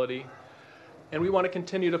vulnerability. And we want to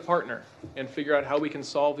continue to partner and figure out how we can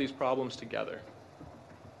solve these problems together.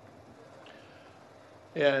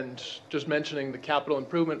 And just mentioning the capital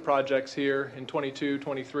improvement projects here in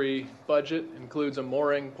 22-23 budget includes a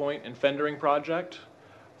mooring point and fendering project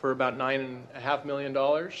for about $9.5 million.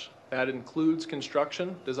 That includes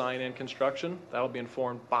construction, design and construction. That'll be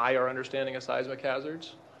informed by our understanding of seismic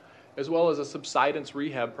hazards, as well as a subsidence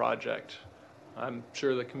rehab project. I'm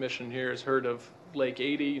sure the commission here has heard of Lake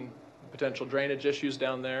 80 and potential drainage issues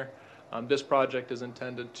down there. This project is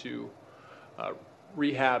intended to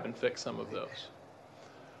rehab and fix some of those.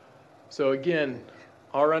 So again,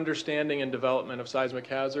 our understanding and development of seismic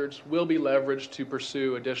hazards will be leveraged to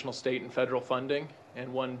pursue additional state and federal funding.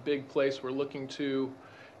 And one big place we're looking to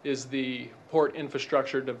is the Port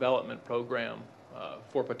Infrastructure Development Program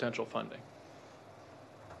for potential funding.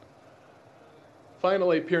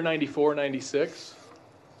 Finally, Pier 94-96.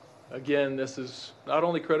 Again, this is not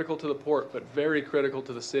only critical to the port, but very critical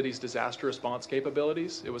to the city's disaster response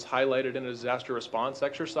capabilities. It was highlighted in a disaster response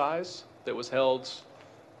exercise that was held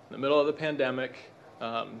in the middle of the pandemic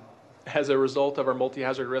as a result of our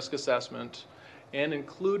multi-hazard risk assessment and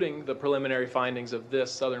including the preliminary findings of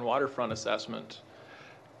this Southern Waterfront assessment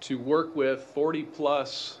to work with 40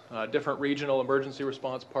 plus different regional emergency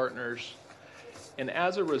response partners. And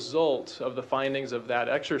as a result of the findings of that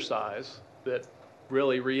exercise that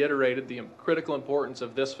really reiterated the critical importance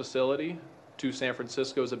of this facility to San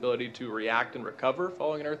Francisco's ability to react and recover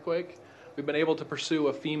following an earthquake, we've been able to pursue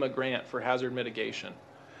a FEMA grant for hazard mitigation.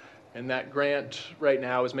 And that grant right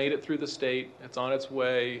now has made it through the state. It's on its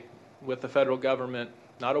way with the federal government,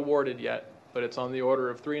 not awarded yet, but it's on the order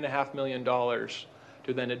of $3.5 million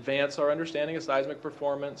to then advance our understanding of seismic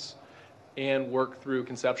performance and work through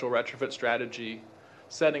conceptual retrofit strategy,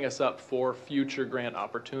 setting us up for future grant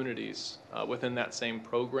opportunities within that same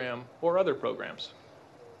program or other programs.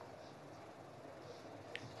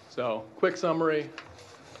 So, quick summary,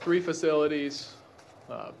 3 facilities,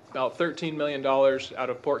 about $13 million out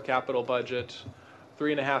of port capital budget,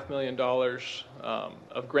 $3.5 million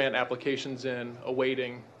of grant applications in,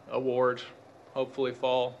 awaiting award, hopefully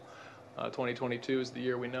fall 2022 is the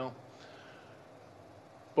year we know.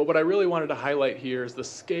 But what I really wanted to highlight here is the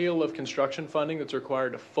scale of construction funding that's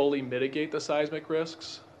required to fully mitigate the seismic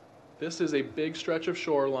risks. This is a big stretch of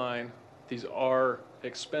shoreline. These are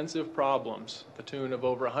expensive problems, to the tune of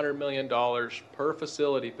over $100 million per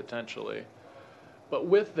facility potentially. But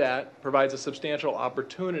with that, provides a substantial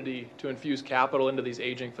opportunity to infuse capital into these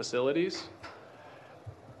aging facilities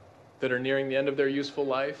that are nearing the end of their useful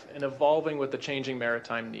life and evolving with the changing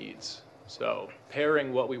maritime needs. So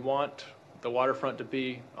pairing what we want the waterfront to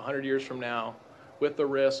be 100 years from now with the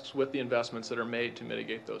risks, with the investments that are made to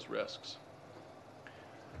mitigate those risks.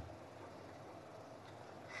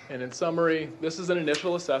 And in summary, this is an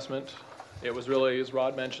initial assessment. It was really, as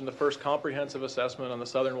Rod mentioned, the first comprehensive assessment on the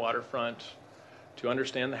southern waterfront to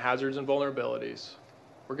understand the hazards and vulnerabilities.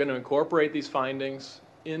 We're going to incorporate these findings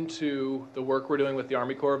into the work we're doing with the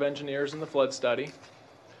Army Corps of Engineers and the flood study,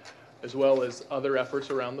 as well as other efforts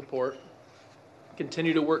around the port.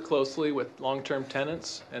 Continue to work closely with long-term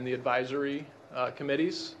tenants and the advisory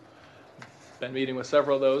committees. Been meeting with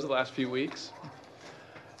several of those the last few weeks.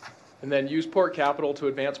 And then use port capital to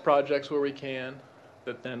advance projects where we can,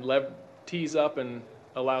 that then tees up and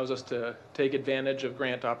allows us to take advantage of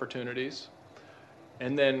grant opportunities.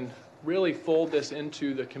 And then really fold this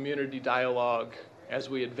into the community dialogue as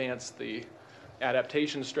we advance the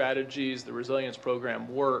adaptation strategies, the resilience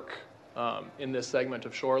program work in this segment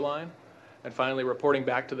of shoreline. And finally, reporting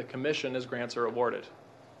back to the commission as grants are awarded.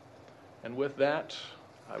 And with that,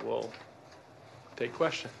 I will take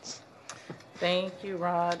questions. Thank you,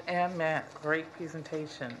 Rod and Matt. Great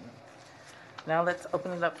presentation. Now let's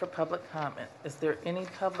open it up for public comment. Is there any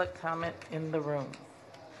public comment in the room?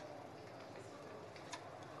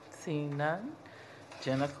 Seeing none,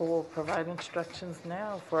 Jenica will provide instructions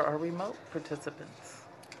now for our remote participants.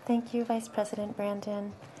 Thank you, Vice President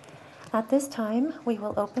Brandon. At this time, we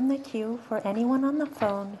will open the queue for anyone on the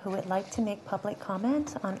phone who would like to make public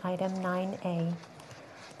comment on item 9A.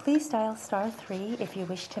 Please dial *3 if you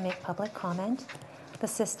wish to make public comment. The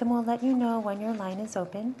system will let you know when your line is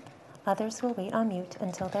open. Others will wait on mute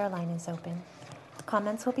until their line is open.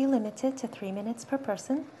 Comments will be limited to 3 minutes per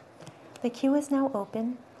person. The queue is now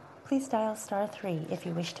open. Please dial *3 if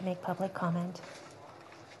you wish to make public comment.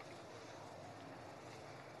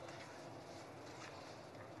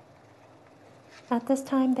 At this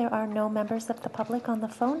time, there are no members of the public on the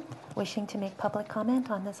phone wishing to make public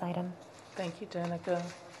comment on this item. Thank you, Jenica.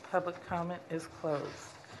 Public comment is closed.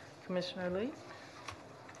 Commissioner Lee?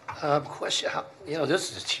 Question,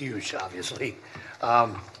 this is huge, obviously.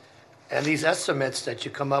 And these estimates that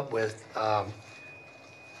you come up with,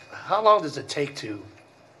 how long does it take to,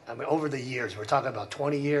 over the years, we're talking about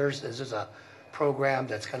 20 years? This is a program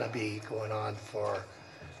that's going to be going on for,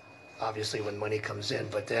 obviously, when money comes in,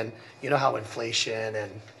 but then, you know how inflation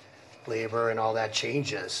and labor and all that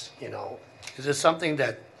changes, Is this something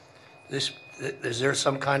that, is there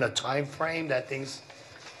some kind of time frame that things,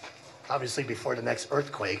 obviously before the next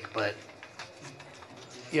earthquake, but,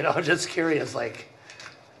 I'm just curious,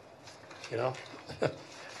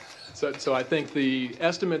 So I think the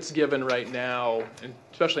estimates given right now, and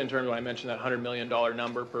especially in terms of when I mentioned that $100 million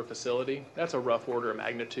number per facility, that's a rough order of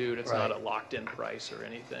magnitude. It's not a locked-in price or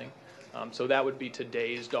anything. So that would be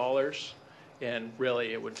today's dollars, and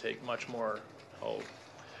really it would take much more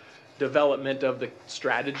development of the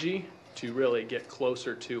strategy to really get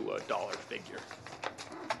closer to a dollar figure.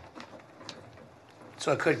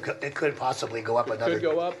 So it could possibly go up another Could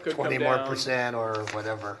go up, could 20 come more down. percent or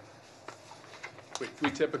whatever.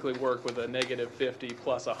 We typically work with a -50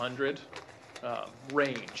 plus 100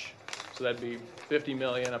 range. So that'd be 50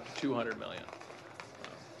 million up to 200 million.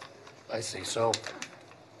 I see. So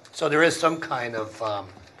there is some kind of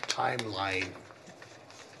timeline.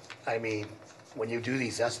 I mean, when you do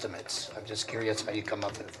these estimates, I'm just curious how you come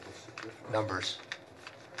up with numbers.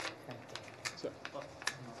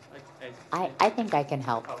 I think I can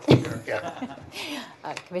help.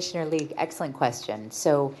 Commissioner Lee, excellent question.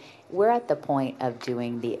 So we're at the point of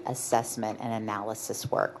doing the assessment and analysis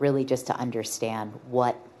work, really just to understand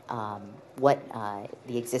what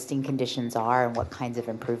the existing conditions are and what kinds of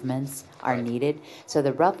improvements are needed. So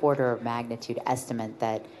the rough order of magnitude estimate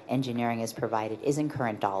that engineering has provided is in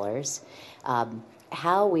current dollars.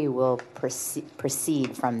 How we will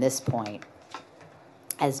proceed from this point,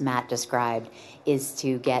 as Matt described, is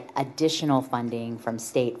to get additional funding from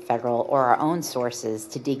state, federal, or our own sources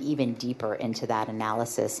to dig even deeper into that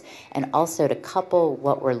analysis, and also to couple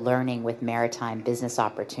what we're learning with maritime business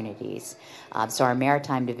opportunities. So our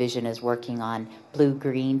maritime division is working on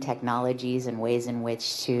blue-green technologies and ways in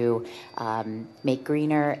which to make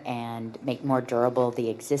greener and make more durable the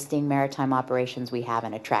existing maritime operations we have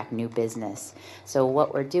and attract new business. So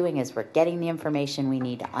what we're doing is we're getting the information we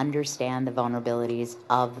need to understand the vulnerabilities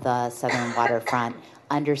of the southern waterfront,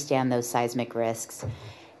 understand those seismic risks,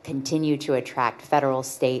 continue to attract federal,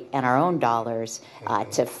 state, and our own dollars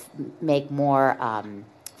to make more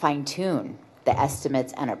fine-tune the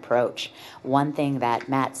estimates and approach. One thing that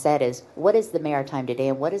Matt said is, what is the maritime today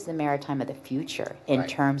and what is the maritime of the future in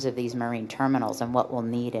terms of these marine terminals and what we'll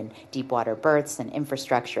need in deep water berths and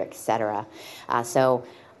infrastructure, et cetera. So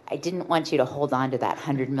I didn't want you to hold on to that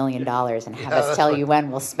 $100 million and have us tell you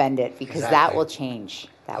when we'll spend it, because that will change.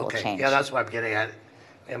 That will change. Yeah, that's what I'm getting at.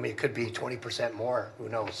 I mean, it could be 20% more. Who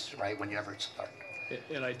knows, right, when you ever start.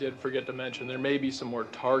 And I did forget to mention, there may be some more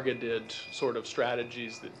targeted sort of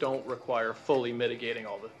strategies that don't require fully mitigating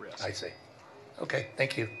all the risks. I see. Okay,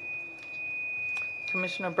 thank you.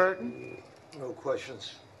 Commissioner Burton? No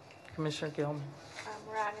questions. Commissioner Gilman?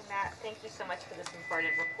 Rod and Matt, thank you so much for this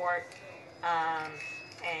important report.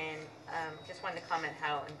 Just wanted to comment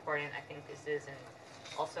how important I think this is, and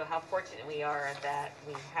also how fortunate we are that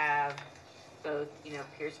we have both,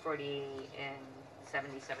 Piers 40 and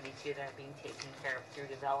 7072 that are being taken care of through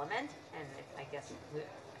development. And I guess it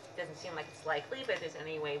doesn't seem like it's likely, but if there's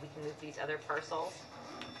any way we can move these other parcels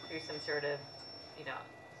through some sort of,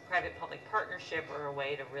 private-public partnership or a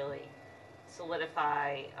way to really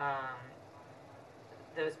solidify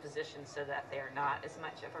those positions so that they're not as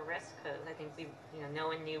much of a risk, because I think no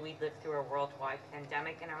one knew we'd live through a worldwide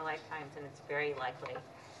pandemic in our lifetimes, and it's very likely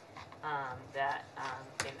that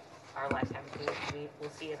in our lifetime we will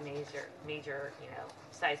see a major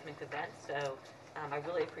seismic event. So I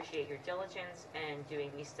really appreciate your diligence in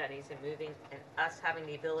doing these studies and moving, and us having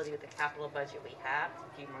the ability with the capital budget we have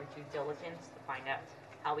to do more due diligence to find out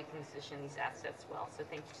how we can position these assets well. So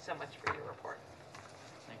thank you so much for your report.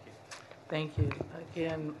 Thank you.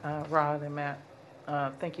 Again, Rod and Matt,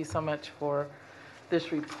 thank you so much for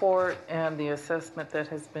this report and the assessment that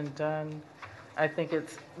has been done. I think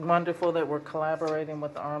it's wonderful that we're collaborating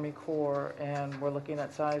with the Army Corps and we're looking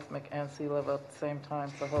at seismic and sea level at the same time.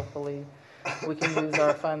 So hopefully we can use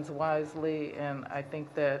our funds wisely. And I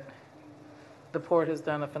think that the port has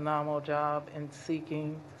done a phenomenal job in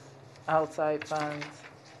seeking outside funds,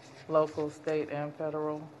 local, state, and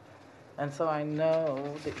federal. And so I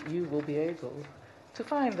know that you will be able to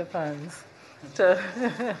find the funds to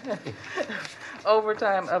over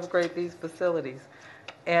time upgrade these facilities.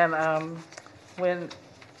 And when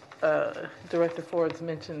Director Forbes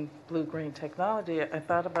mentioned blue-green technology, I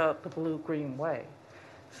thought about the blue-green way.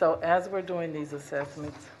 So as we're doing these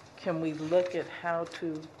assessments, can we look at how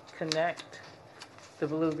to connect the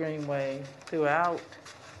Blue Greenway throughout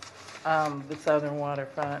the southern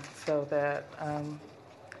waterfront so that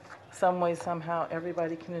some way, somehow,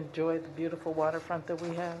 everybody can enjoy the beautiful waterfront that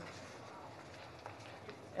we have?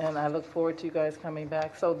 And I look forward to you guys coming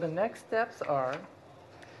back. So the next steps are,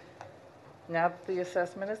 now that the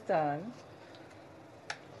assessment is done,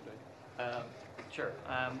 Sure.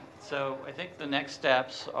 So I think the next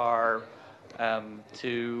steps are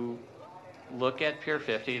to look at Pier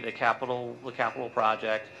 50, the capital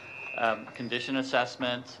project, condition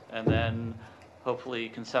assessment, and then hopefully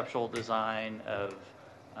conceptual design of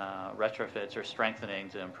retrofits or strengthening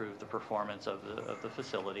to improve the performance of the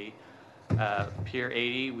facility. Pier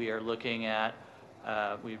 80, we are looking at.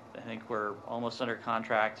 I think we're almost under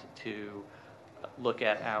contract to look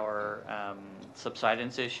at our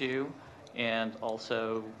subsidence issue. And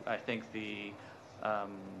also, I think the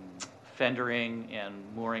fendering and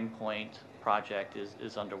mooring point project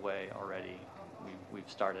is underway already. We've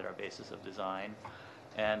started our basis of design.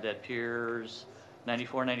 And at Piers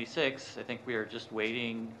 94, 96, I think we are just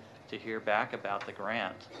waiting to hear back about the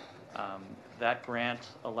grant. That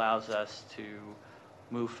grant allows us to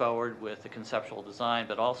move forward with the conceptual design,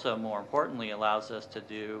 but also, more importantly, allows us to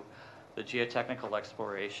do the geotechnical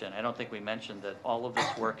exploration. I don't think we mentioned that all of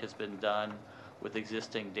this work has been done with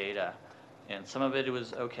existing data. And some of it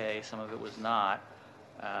was okay, some of it was not.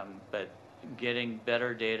 But getting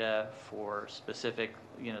better data for specific,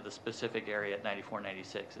 the specific area at 94,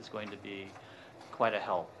 96 is going to be quite a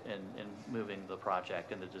help in moving the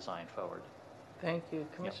project and the design forward. thank you.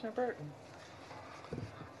 Commissioner Burton.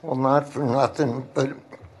 Well, not for nothing, but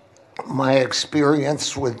my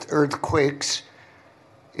experience with earthquakes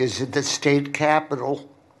is at the state capitol,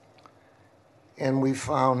 and we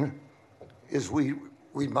found as we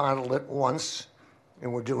remodeled it once,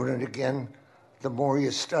 and we're doing it again, the more you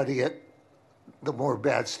study it, the more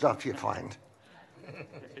bad stuff you find.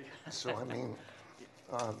 So, I mean,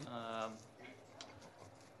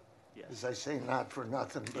 yes. as I say, not for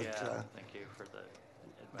nothing, but Thank you for the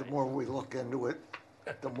the more we look into it,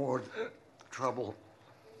 the more trouble,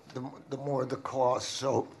 the more the cost.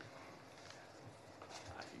 So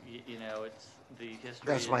it's the history.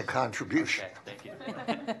 that's my contribution. Okay,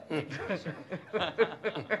 thank you.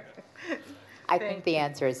 I think the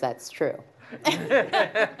answer is that's true.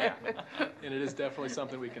 Yeah. And it is definitely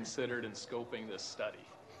something we considered in scoping this study,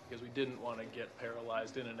 because we didn't want to get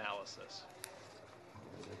paralyzed in analysis.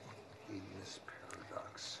 Tedious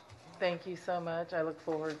paradox. Thank you so much. I look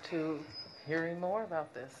forward to hearing more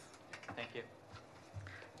about this. Thank you.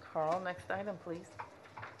 Carl, next item, please.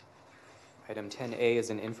 Item 10A is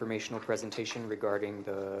an informational presentation regarding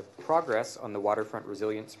the progress on the Waterfront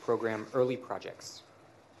Resilience Program early projects.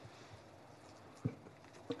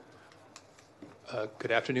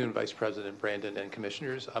 Good afternoon, Vice President Brandon and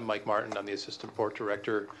Commissioners. I'm Mike Martin. I'm the Assistant Port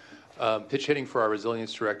Director. Pitch hitting for our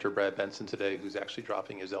Resilience Director, Brad Benson, today, who's actually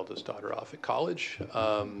dropping his eldest daughter off at college.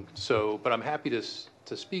 But I'm happy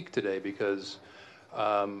to speak today because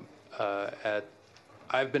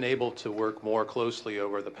I've been able to work more closely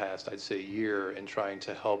over the past, I'd say, year in trying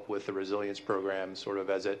to help with the resilience program, sort of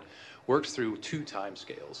as it works through two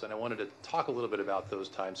timescales. And I wanted to talk a little bit about those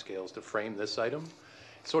timescales to frame this item.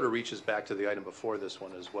 It sort of reaches back to the item before this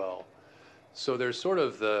one as well. So there's sort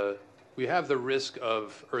of we have the risk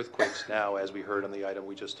of earthquakes now, as we heard on the item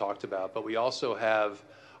we just talked about, but we also have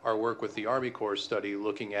our work with the Army Corps study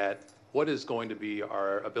looking at what is going to be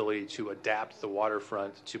our ability to adapt the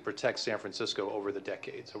waterfront to protect San Francisco over the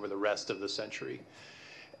decades, over the rest of the century.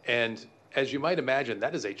 And as you might imagine,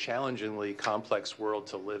 that is a challengingly complex world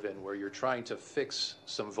to live in, where you're trying to fix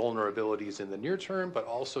some vulnerabilities in the near term, but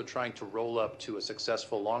also trying to roll up to a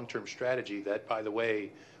successful long-term strategy that, by the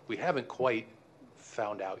way, we haven't quite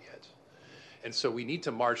found out yet. And so we need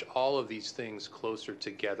to march all of these things closer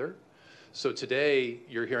together. So today,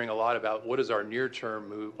 you're hearing a lot about what are our near-term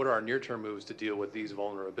moves to deal with these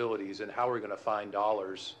vulnerabilities, and how we're going to find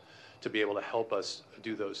dollars to be able to help us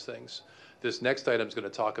do those things. This next item is going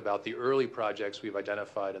to talk about the early projects we've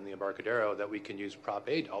identified in the Embarcadero that we can use Prop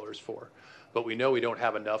A dollars for. But we know we don't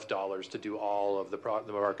have enough dollars to do all of the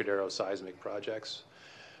Embarcadero seismic projects.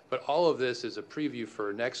 But all of this is a preview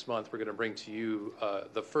for next month. We're going to bring to you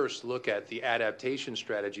the first look at the adaptation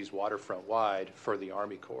strategies waterfront-wide for the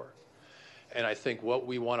Army Corps. And I think what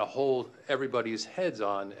we want to hold everybody's heads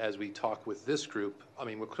on as we talk with this group, I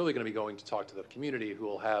mean, we're clearly going to be going to talk to the community, who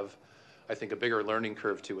will have, I think, a bigger learning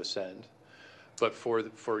curve to ascend. But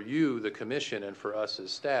for you, the commission, and for us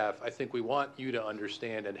as staff, I think we want you to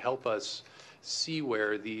understand and help us see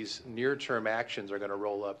where these near-term actions are going to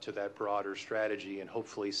roll up to that broader strategy and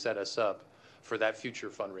hopefully set us up for that future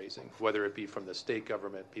fundraising, whether it be from the state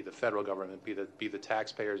government, be the federal government, be the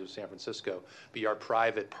taxpayers of San Francisco, be our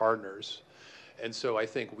private partners. And so I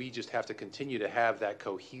think we just have to continue to have that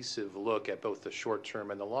cohesive look at both the short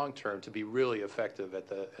term and the long term to be really effective at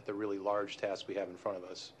the really large task we have in front of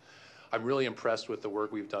us. I'm really impressed with the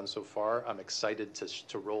work we've done so far. I'm excited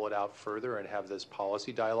to roll it out further and have this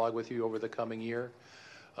policy dialogue with you over the coming year.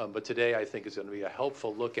 But today I think is going to be a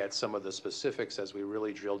helpful look at some of the specifics as we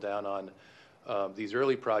really drill down on these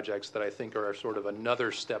early projects that I think are sort of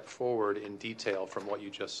another step forward in detail from what you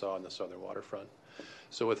just saw on the southern waterfront.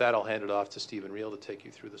 So with that, I'll hand it off to Stephen Reel to take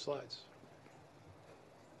you through the slides.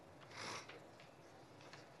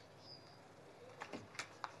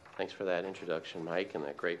 Thanks for that introduction, Mike, and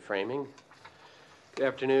that great framing. Good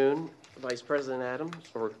afternoon, Vice President Adams,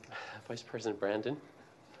 or Vice President Brandon,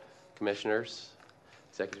 Commissioners,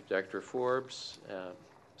 Executive Director Forbes,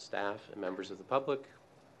 staff, and members of the public.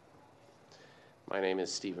 My name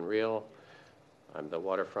is Stephen Reel. I'm the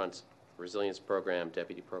Waterfront Resilience Program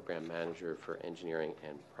Deputy Program Manager for Engineering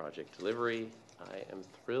and Project Delivery. I am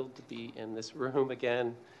thrilled to be in this room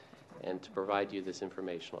again and to provide you this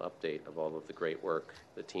informational update of all of the great work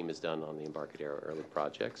the team has done on the Embarcadero early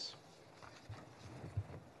projects.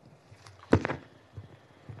 The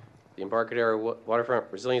Embarcadero Waterfront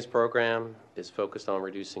Resilience Program is focused on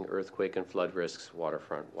reducing earthquake and flood risks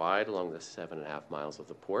waterfront-wide along the 7.5 miles of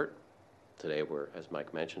the port. Today, as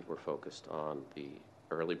Mike mentioned, we're focused on the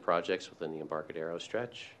early projects within the Embarcadero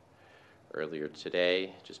stretch. Earlier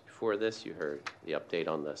today, just before this, you heard the update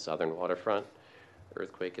on the southern waterfront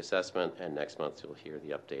earthquake assessment, and next month you'll hear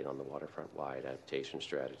the update on the waterfront-wide adaptation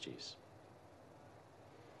strategies.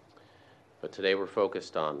 But today we're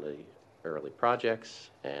focused on the early projects,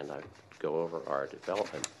 and I'll go over our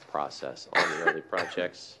development process on the early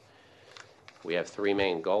projects. We have three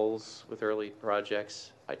main goals with early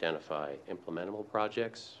projects: identify implementable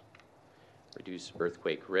projects, reduce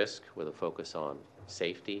earthquake risk with a focus on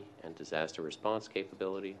safety and disaster response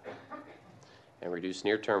capability, and reduce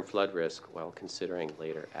near-term flood risk while considering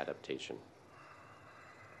later adaptation.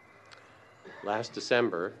 Last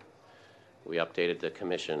December, we updated the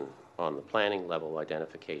Commission on the planning level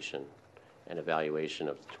identification and evaluation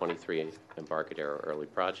of the 23 Embarcadero early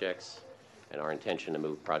projects and our intention to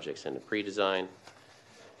move projects into pre-design.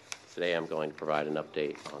 Today I'm going to provide an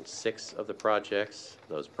update on 6 of the projects.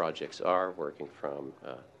 Those projects are, working from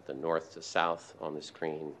the north to south on the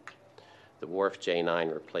screen, the Wharf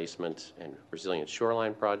J9 Replacement and Resilient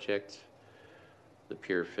Shoreline Project, the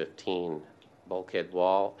Pier 15 Bulkhead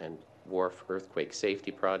Wall and Wharf Earthquake Safety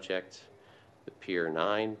Project, the Pier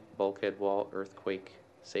 9 Bulkhead Wall Earthquake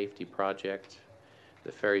Safety Project,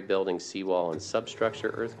 the Ferry Building Seawall and Substructure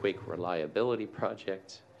Earthquake Reliability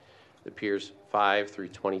Project, the Piers 5 through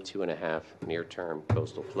 22.5 Near-Term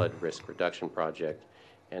Coastal Flood Risk Reduction Project,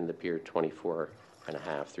 and the Pier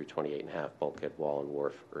 24.5 through 28.5 Bulkhead Wall and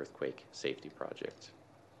Wharf Earthquake Safety Project.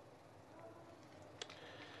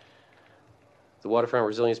 The Waterfront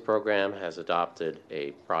Resilience Program has adopted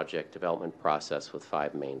a project development process with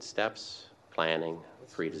 5 main steps: planning,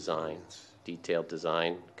 pre-design, detailed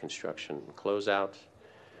design, construction, and closeout.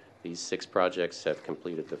 These 6 projects have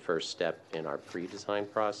completed the first step in our pre-design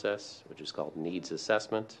process, which is called needs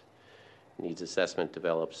assessment. Needs assessment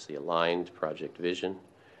develops the aligned project vision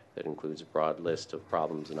that includes a broad list of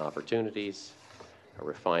problems and opportunities, a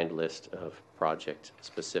refined list of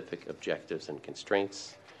project-specific objectives and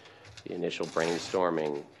constraints, the initial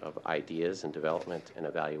brainstorming of ideas and development and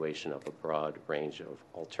evaluation of a broad range of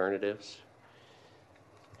alternatives,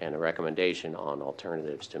 and a recommendation on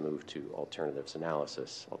alternatives to move to alternatives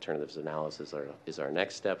analysis. Alternatives analysis is our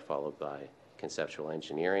next step, followed by conceptual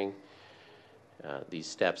engineering. These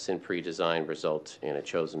steps in pre-design result in a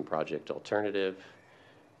chosen project alternative,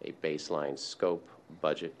 a baseline scope,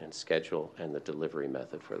 budget, and schedule, and the delivery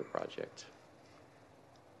method for the project.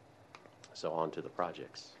 So on to the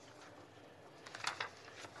projects.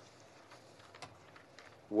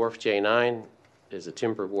 Wharf J9 is a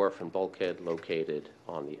timber wharf and bulkhead located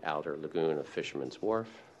on the outer lagoon of Fisherman's Wharf.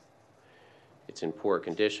 It's in poor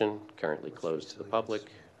condition, currently closed to the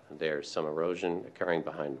public. There's some erosion occurring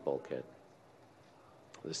behind the bulkhead.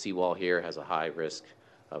 The seawall here has a high risk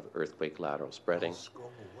of earthquake lateral spreading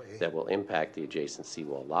that will impact the adjacent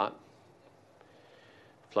seawall lot.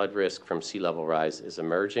 Flood risk from sea level rise is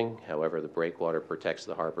emerging. However, the breakwater protects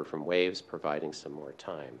the harbor from waves, providing some more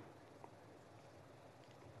time.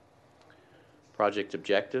 Project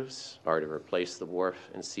objectives are to replace the wharf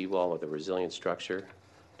and seawall with a resilient structure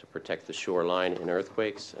to protect the shoreline in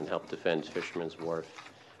earthquakes and help defend Fisherman's Wharf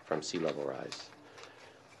from sea level rise.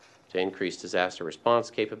 To increase disaster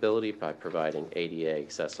response capability by providing ADA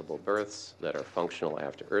accessible berths that are functional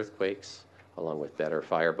after earthquakes, along with better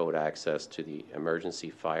fireboat access to the emergency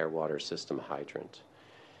fire water system hydrant,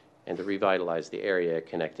 and to revitalize the area,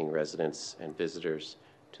 connecting residents and visitors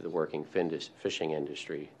to the working fishing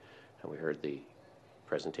industry. And we heard the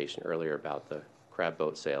presentation earlier about the crab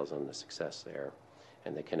boat sales and the success there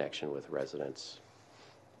and the connection with residents.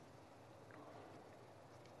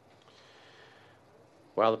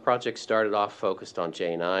 While the project started off focused on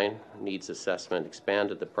J9, needs assessment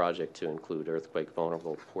expanded the project to include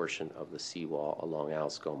earthquake-vulnerable portion of the seawall along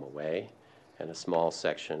Alscoma Way and a small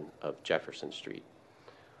section of Jefferson Street.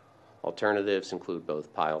 Alternatives include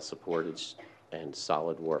both pile-supported and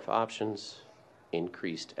solid wharf options,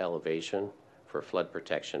 increased elevation for flood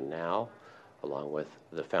protection now, along with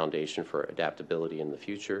the foundation for adaptability in the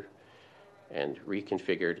future, and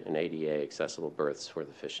reconfigured and ADA accessible berths for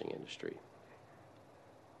the fishing industry.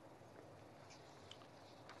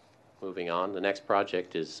 Moving on, the next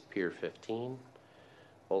project is Pier 15,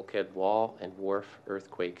 Bulkhead Wall and Wharf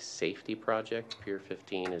Earthquake Safety Project. Pier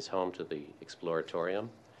 15 is home to the Exploratorium.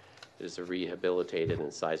 It is a rehabilitated and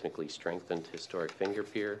seismically strengthened historic finger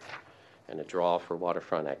pier and a draw for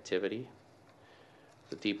waterfront activity.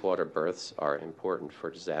 The deep water berths are important for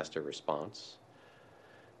disaster response.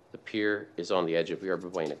 The pier is on the edge of Yerba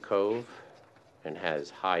Buena Cove and has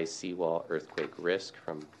high seawall earthquake risk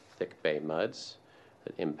from thick bay muds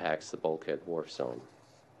that impacts the bulkhead wharf zone.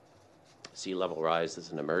 Sea level rise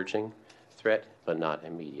is an emerging threat, but not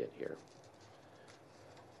immediate here.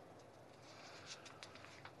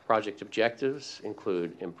 Project objectives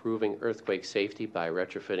include improving earthquake safety by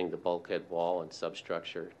retrofitting the bulkhead wall and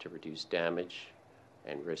substructure to reduce damage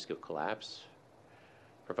and risk of collapse,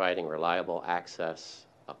 providing reliable access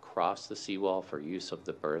across the seawall for use of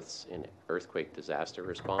the berths in earthquake disaster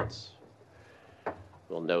response.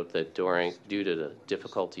 We'll note that due to the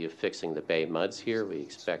difficulty of fixing the bay muds here, we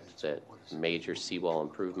expect that major seawall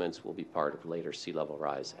improvements will be part of later sea level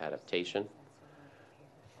rise adaptation.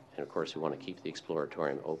 And of course, we want to keep the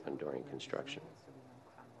Exploratorium open during construction.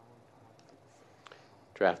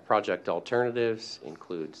 Draft project alternatives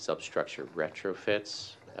include substructure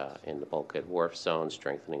retrofits in the bulkhead wharf zone,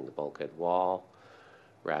 strengthening the bulkhead wall,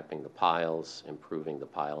 wrapping the piles, improving the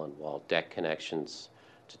pile and wall deck connections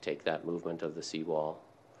to take that movement of the seawall.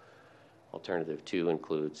 Alternative 2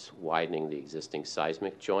 includes widening the existing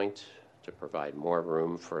seismic joint to provide more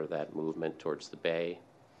room for that movement towards the bay,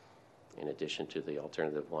 in addition to the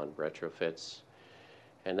alternative 1 retrofits.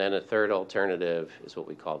 And then a third alternative is what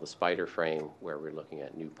we call the spider frame, where we're looking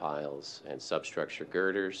at new piles and substructure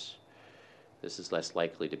girders. This is less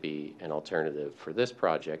likely to be an alternative for this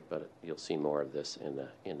project, but you'll see more of this in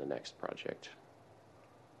the next project.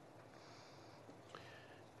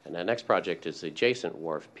 And the next project is the adjacent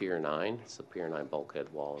wharf, Pier 9. It's the Pier 9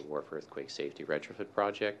 Bulkhead Wall and Wharf Earthquake Safety Retrofit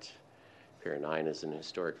Project. Pier 9 is an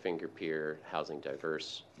historic finger pier housing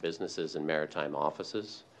diverse businesses and maritime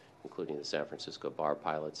offices, including the San Francisco Bar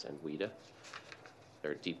Pilots and WIDA.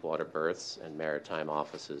 There are deep water berths and maritime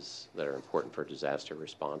offices that are important for disaster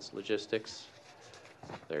response logistics.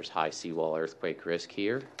 There's high seawall earthquake risk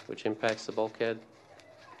here, which impacts the bulkhead.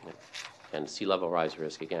 And sea level rise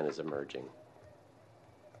risk, again, is emerging.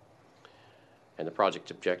 And the project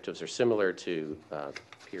objectives are similar to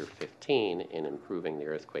Pier 15 in improving the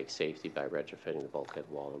earthquake safety by retrofitting the bulkhead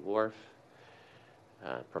wall and wharf,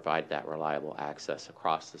 provide that reliable access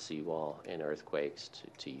across the seawall in earthquakes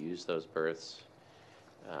to use those berths.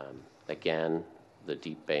 Again, the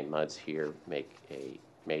deep bay muds here make a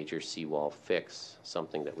major seawall fix,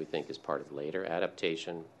 something that we think is part of later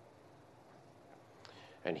adaptation.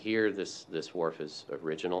 And here, this wharf is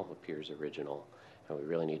original, appears original. And we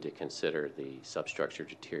really need to consider the substructure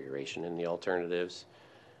deterioration in the alternatives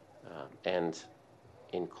and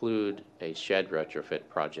include a shed retrofit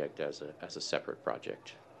project as a separate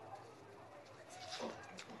project.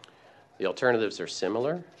 The alternatives are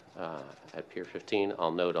similar. At Pier 15,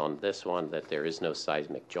 I'll note on this one that there is no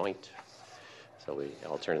seismic joint. So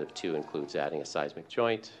alternative 2 includes adding a seismic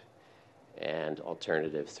joint. And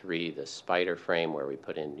alternative 3, the spider frame, where we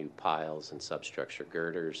put in new piles and substructure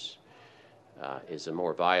girders, is a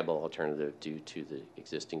more viable alternative due to the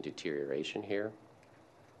existing deterioration here.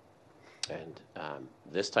 And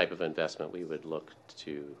this type of investment, we would look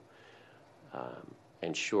to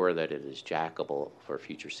ensure that it is jackable for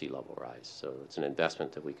future sea level rise. So it's an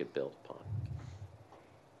investment that we could build upon.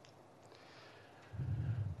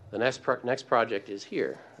 The next project is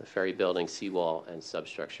here, the Ferry Building Seawall and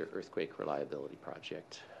Substructure Earthquake Reliability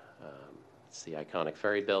Project. It's the iconic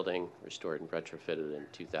ferry building, restored and retrofitted in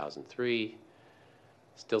 2003.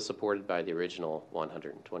 Still supported by the original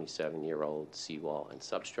 127-year-old seawall and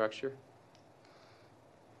substructure.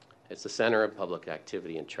 It's the center of public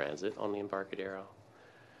activity and transit on the Embarcadero.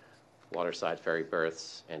 Waterside ferry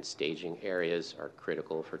berths and staging areas are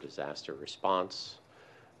critical for disaster response.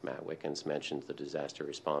 Matt Wickens mentioned the disaster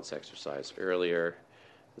response exercise earlier.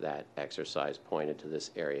 That exercise pointed to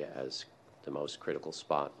this area as the most critical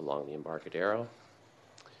spot along the Embarcadero.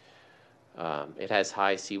 It has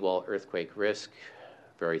high seawall earthquake risk,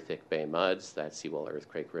 very thick bay muds. That seawall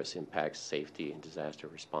earthquake risk impacts safety and disaster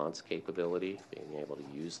response capability, being able to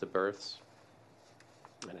use the berths.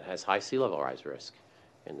 And it has high sea level rise risk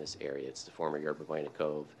in this area. It's the former Yerba Buena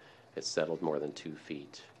Cove. It's settled more than 2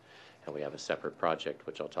 feet. And we have a separate project,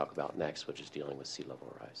 which I'll talk about next, which is dealing with sea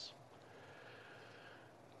level rise.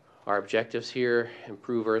 Our objectives here: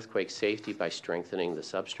 improve earthquake safety by strengthening the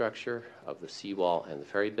substructure of the seawall and the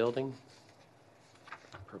ferry building,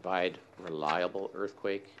 provide reliable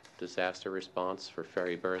earthquake disaster response for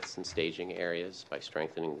ferry berths and staging areas by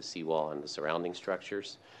strengthening the seawall and the surrounding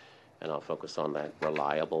structures. And I'll focus on that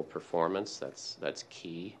reliable performance. That's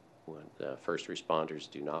key. When the first responders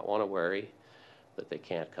do not want to worry that they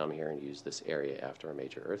can't come here and use this area after a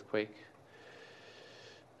major earthquake.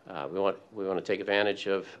 We want to take advantage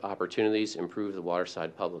of opportunities, improve the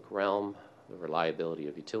waterside public realm, the reliability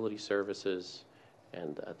of utility services,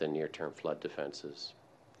 and the near-term flood defenses.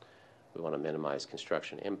 We want to minimize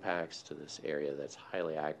construction impacts to this area that's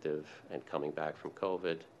highly active and coming back from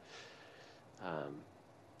COVID.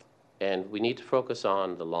 And we need to focus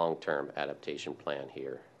on the long-term adaptation plan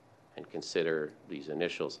here and consider these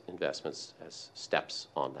initial investments as steps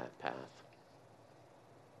on that path.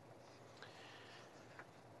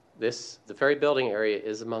 The ferry building area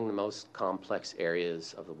is among the most complex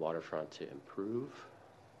areas of the waterfront to improve.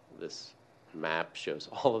 This map shows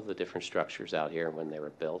all of the different structures out here when they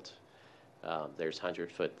were built. There's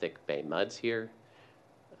 100-foot thick bay muds here.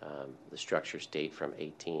 The structures date from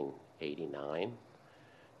 1889.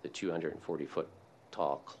 The 240-foot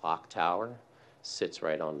tall clock tower sits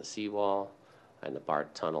right on the seawall, and the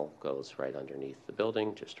BART tunnel goes right underneath the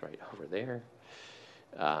building, just right over there.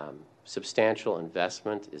 Substantial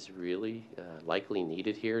investment is really likely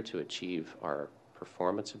needed here to achieve our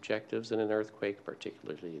performance objectives in an earthquake,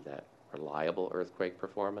 particularly that reliable earthquake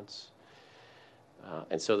performance.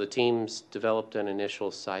 And so the teams developed an initial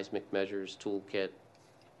seismic measures toolkit.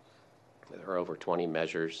 There are over 20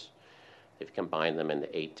 measures. They've combined them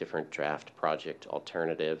into 8 different draft project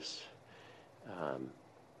alternatives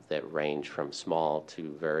that range from small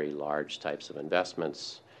to very large types of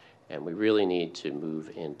investments. And we really need to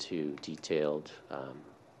move into detailed,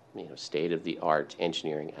 state-of-the-art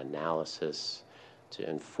engineering analysis to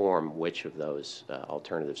inform which of those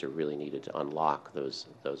alternatives are really needed to unlock those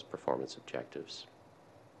performance objectives.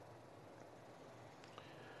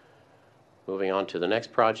 Moving on to the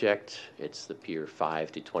next project, it's the Pier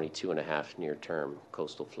 5 to 22.5 near-term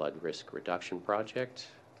coastal flood risk reduction project,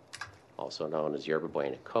 also known as Yerba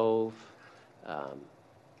Buena Cove.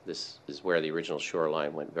 This is where the original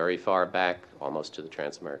shoreline went very far back, almost to the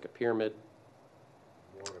Transamerica Pyramid.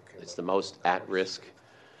 It's the most at-risk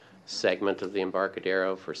segment of the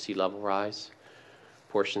Embarcadero for sea level rise.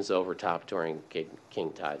 Portions overtopped during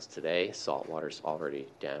king tides today. Salt water's already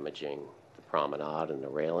damaging the promenade and the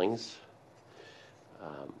railings.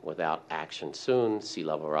 Without action soon, sea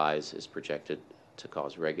level rise is projected to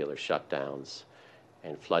cause regular shutdowns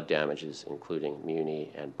and flood damages, including Muni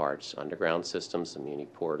and BART's underground systems. The Muni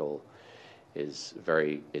portal is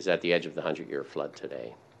at the edge of the 100-year flood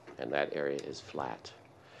today, and that area is flat.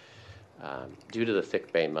 Due to the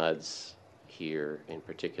thick bay muds here, in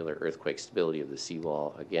particular, earthquake stability of the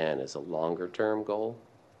seawall, again, is a longer-term goal.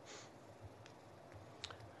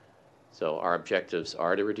 So our objectives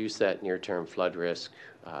are to reduce that near-term flood risk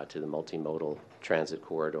to the multimodal transit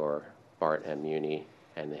corridor, BART and Muni,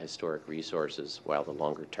 and the historic resources, while the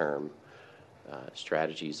longer-term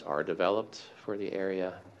strategies are developed for the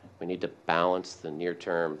area. We need to balance the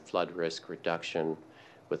near-term flood risk reduction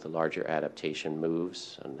with the larger adaptation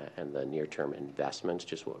moves and the near-term investments,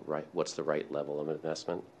 just what's the right level of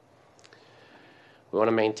investment. We want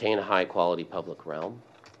to maintain a high-quality public realm.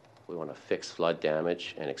 We want to fix flood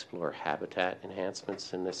damage and explore habitat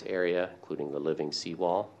enhancements in this area, including the living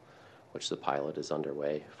seawall, which the pilot is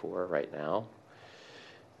underway for right now.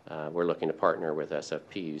 We're looking to partner with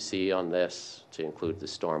SFPUC on this to include the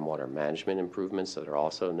stormwater management improvements that are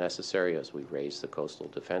also necessary as we raise the coastal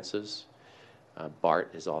defenses.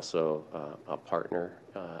 BART is also a partner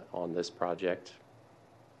on this project.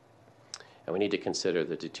 And we need to consider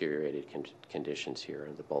the deteriorated conditions here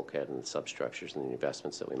of the bulkhead and the substructures and the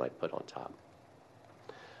investments that we might put on top.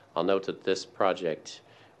 I'll note that this project,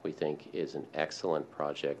 we think, is an excellent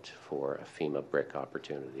project for a FEMA brick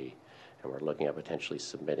opportunity, and we're looking at potentially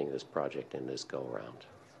submitting this project in this go-around.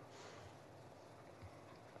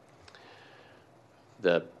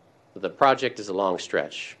 The project is a long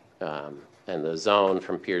stretch, and the zone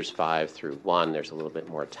from Piers 5 through 1, there's a little bit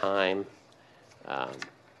more time.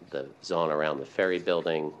 The zone around the ferry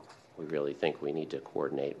building, we really think we need to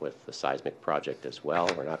coordinate with the seismic project as well.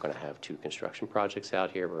 We're not going to have 2 construction projects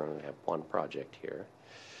out here. We're going to have 1 project here.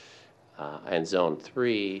 And Zone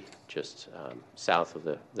 3, just south of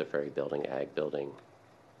the ferry building, ag building,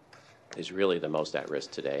 is really the most at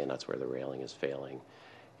risk today, and that's where the railing is failing.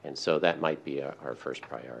 And so that might be our first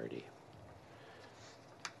priority.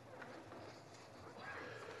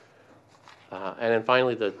 And then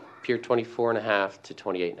finally, the Pier 24.5 to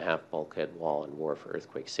 28.5 bulkhead wall and wharf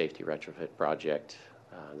earthquake safety retrofit project.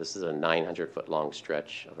 This is a 900-foot long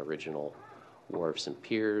stretch of original wharfs and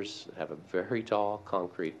piers that have a very tall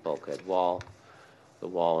concrete bulkhead wall. The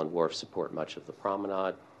wall and wharf support much of the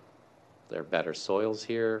promenade. There are better soils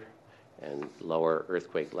here and lower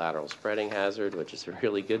earthquake lateral spreading hazard, which is a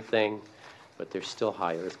really good thing, but there's still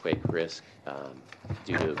high earthquake risk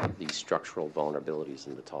due to these structural vulnerabilities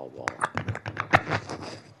in the tall wall.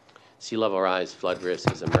 Sea level rise flood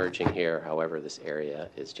risk is emerging here. However, this area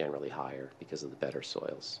is generally higher because of the better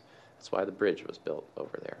soils. That's why the bridge was built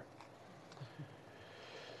over there.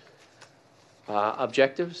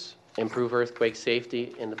 Objectives: improve earthquake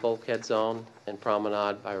safety in the bulkhead zone and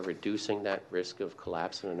promenade by reducing that risk of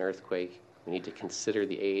collapse in an earthquake. We need to consider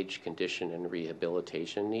the age, condition, and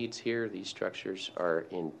rehabilitation needs here. These structures are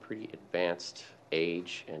in pretty advanced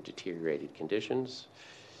age and deteriorated conditions.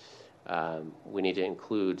 We need to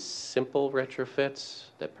include simple retrofits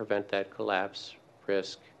that prevent that collapse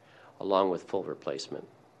risk, along with full replacement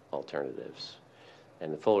alternatives.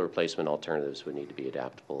 And the full replacement alternatives would need to be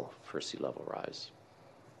adaptable for sea level rise.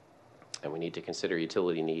 And we need to consider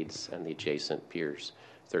utility needs and the adjacent piers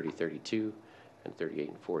 3032 and 38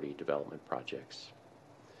 and 40 development projects.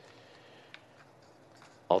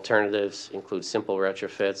 Alternatives include simple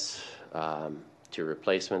retrofits to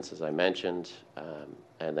replacements, as I mentioned,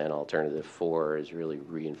 and then alternative 4 is really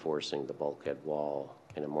reinforcing the bulkhead wall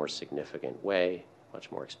in a more significant way,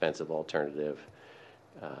 much more expensive alternative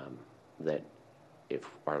that if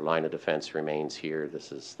our line of defense remains here,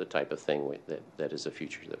 this is the type of thing that is a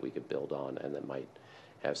future that we could build on and that might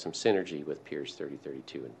have some synergy with Piers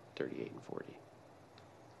 3032 and 38 and 40.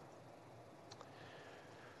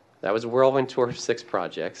 That was a whirlwind tour of 6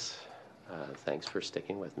 projects. Thanks for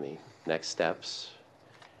sticking with me. Next steps,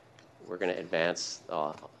 we're going to advance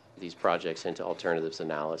these projects into alternatives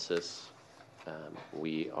analysis.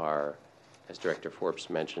 We are, as Director Forbes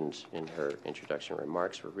mentioned in her introduction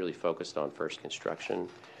remarks, we're really focused on first construction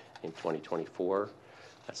in 2024.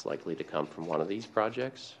 That's likely to come from one of these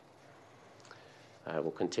projects.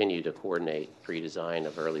 We'll continue to coordinate pre-design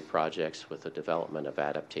of early projects with the development of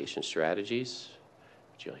adaptation strategies,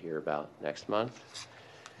 which you'll hear about next month.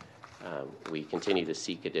 We continue to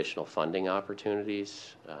seek additional funding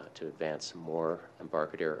opportunities to advance some more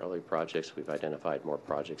Embarcadero early projects. We've identified more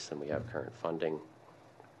projects than we have current funding.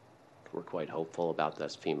 We're quite hopeful about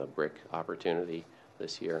this FEMA brick opportunity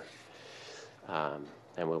this year. And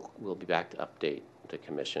we'll be back to update the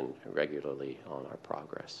Commission regularly on our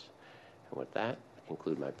progress. And with that, I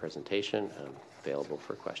conclude my presentation. I'm available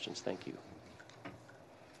for questions. Thank you.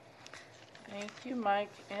 Thank you,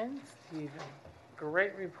 Mike and Stephen.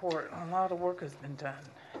 Great report. A lot of work has been done.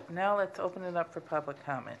 Now let's open it up for public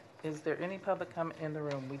comment. Is there any public comment in the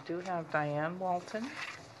room? We do have Diane Walton.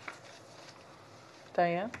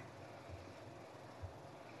 Diane?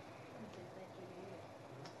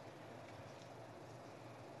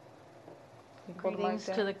 Greetings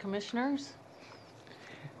to the commissioners.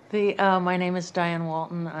 My name is Diane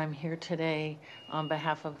Walton. I'm here today on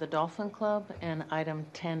behalf of the Dolphin Club and item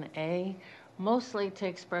 10A, mostly to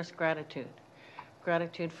express gratitude.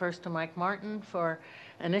 Gratitude first to Mike Martin for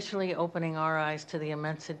initially opening our eyes to the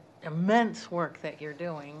immense work that you're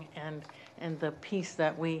doing and the piece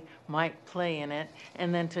that we might play in it,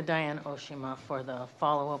 and then to Diane Oshima for the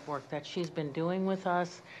follow-up work that she's been doing with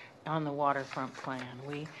us on the waterfront plan.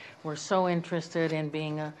 We were so interested in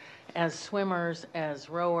being as swimmers, as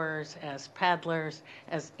rowers, as paddlers,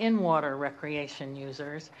 as in-water recreation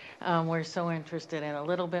users. We're so interested in a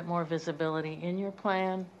little bit more visibility in your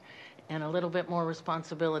plan and a little bit more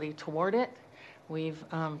responsibility toward it. We've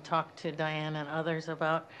talked to Diane and others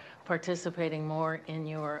about participating more in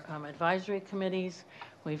your advisory committees.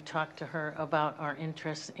 We've talked to her about our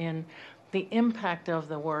interest in the impact of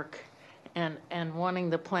the work and wanting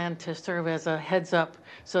the plan to serve as a heads up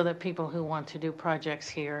so that people who want to do projects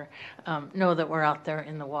here know that we're out there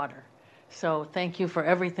in the water. So thank you for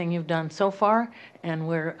everything you've done so far, and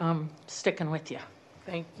we're sticking with you.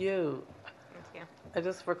 Thank you. Thank you.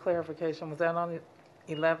 Just for clarification, was that on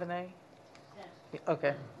 11A? Yes.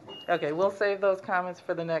 Okay. Okay, we'll save those comments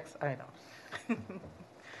for the next item.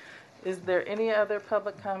 Is there any other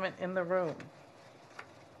public comment in the room?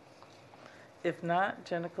 If not,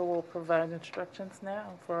 Jenica will provide instructions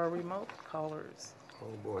now for our remote callers. Oh,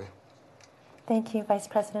 boy. Thank you, Vice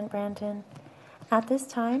President Brandon. At this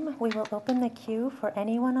time, we will open the queue for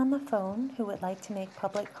anyone on the phone who would like to make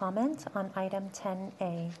public comment on item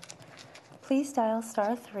 10A. Please dial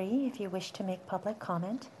 *3 if you wish to make public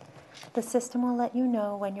comment. The system will let you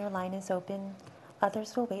know when your line is open.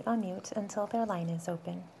 Others will wait on mute until their line is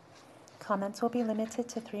open. Comments will be limited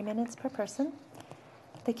to 3 minutes per person.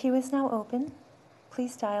 The queue is now open.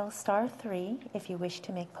 Please dial *3 if you wish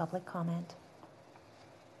to make public comment.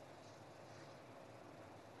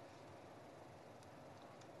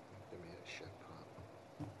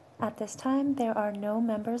 At this time, there are no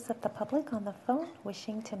members of the public on the phone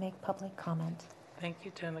wishing to make public comment. Thank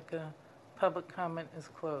you, Jenica. Public comment is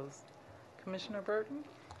closed. Commissioner Burton?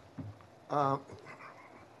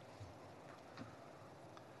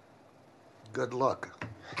 Good luck.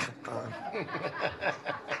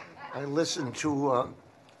 I listened to,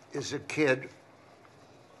 as a kid,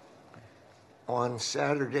 on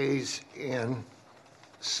Saturdays and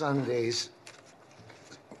Sundays,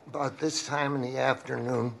 about this time in the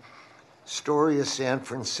afternoon, Story of San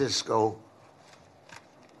Francisco,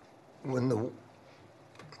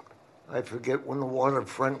 I forget when the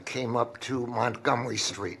waterfront came up to Montgomery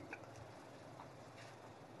Street.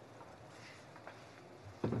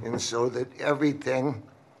 And so that everything,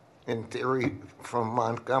 in theory, from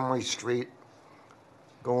Montgomery Street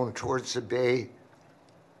going towards the bay,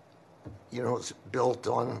 you know, it's built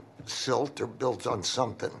on silt or built on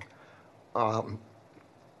something.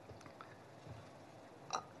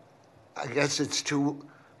 I guess it's too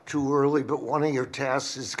early, but one of your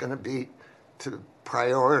tasks is going to be to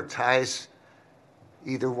prioritize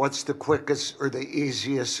either what's the quickest or the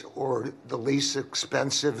easiest or the least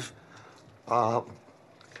expensive. How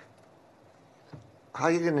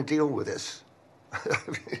are you going to deal with this?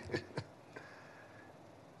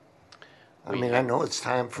 I mean, I know it's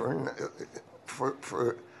time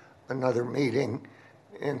for another meeting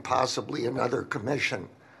and possibly another commission,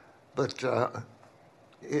 but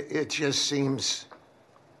it just seems,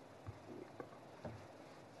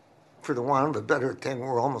 for the want of a better thing,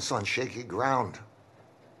 we're almost on shaky ground.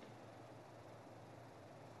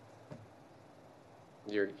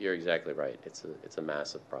 You're exactly right. It's a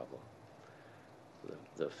massive problem.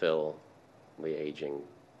 The fill, the aging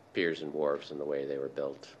piers and wharves and the way they were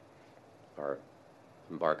built, our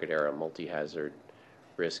Embarcadero multi-hazard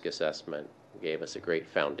risk assessment gave us a great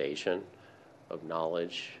foundation of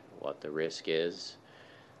knowledge, what the risk is,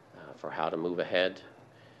 for how to move ahead.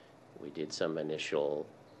 We did some initial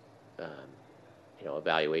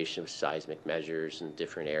evaluation of seismic measures in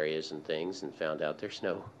different areas and things, and found out there's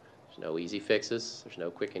no easy fixes. There's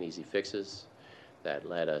no quick and easy fixes. That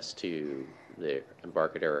led us to the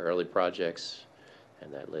Embarcadero early projects,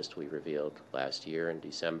 and that list we revealed last year in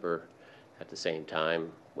December. At the same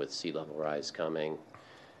time, with sea level rise coming,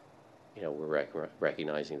 we're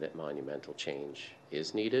recognizing that monumental change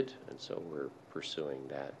is needed, and so we're pursuing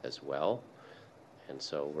that as well. And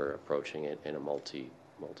so we're approaching it in a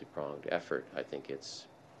multi-pronged effort. I think it's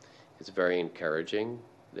very encouraging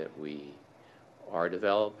that we are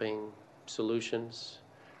developing solutions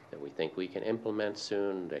that we think we can implement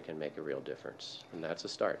soon that can make a real difference, and that's a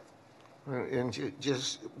start. And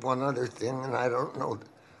just one other thing, and I don't know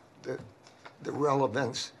the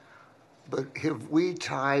relevance, but have we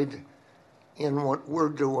tied in what we're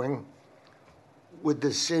doing with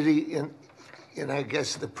the city in I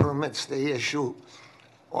guess the permits they issue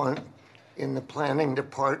in the planning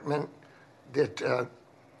department, that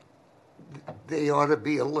they ought to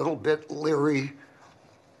be a little bit leery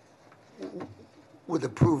with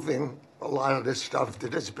approving a lot of the stuff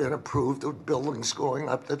that has been approved, with buildings going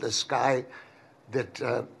up to the sky,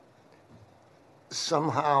 that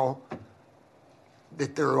somehow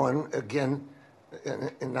that they're on, again,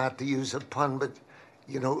 and not to use a pun, but,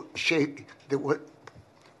 shake, that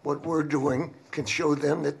what we're doing can show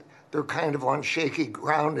them that they're kind of on shaky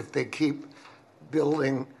ground if they keep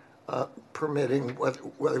building, permitting,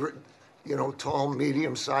 whether tall,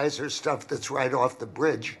 medium size, or stuff that's right off the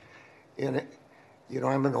bridge. And,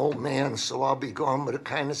 I'm an old man, so I'll be gone, but it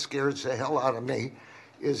kind of scares the hell out of me,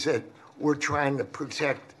 is that we're trying to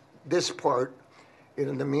protect this part,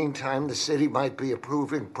 In the meantime, the city might be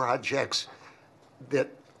approving projects that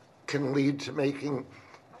can lead to making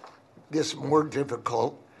this more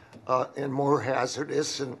difficult and more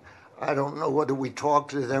hazardous. And I don't know whether we talk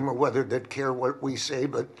to them or whether they'd care what we say,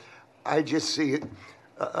 but I just see it,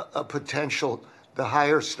 a potential. The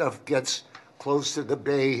higher stuff gets close to the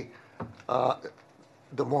bay,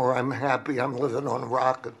 the more I'm happy I'm living on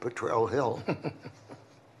rock at Potrero Hill.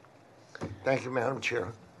 Thank you, Madam Chair.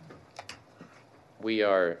 We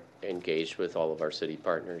are engaged with all of our city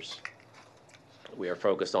partners. We are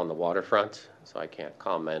focused on the waterfront, so I can't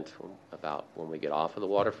comment about when we get off of the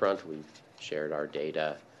waterfront. We've shared our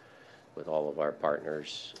data with all of our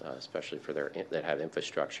partners, especially for that have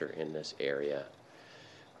infrastructure in this area.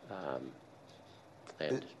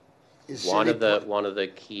 And one of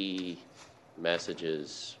the key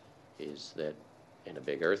messages is that in a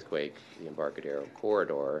big earthquake, the Embarcadero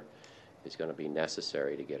corridor is going to be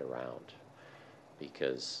necessary to get around,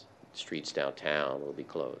 because streets downtown will be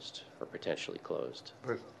closed or potentially closed.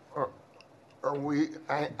 But are we,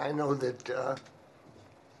 I know that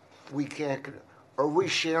we can't, are we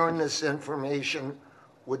sharing this information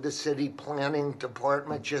with the city planning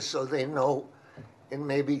department just so they know, and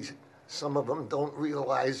maybe some of them don't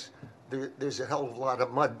realize there's a hell of a lot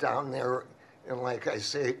of mud down there, and like I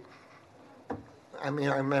say, I mean,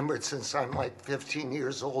 I remember it since I'm like 15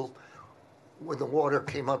 years old when the water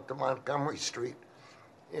came up to Montgomery Street.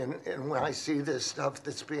 And when I see this stuff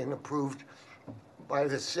that's being approved by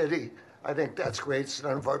the city, I think that's great. It's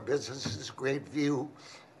none of our business. It's a great view.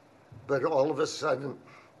 But all of a sudden,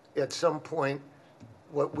 at some point,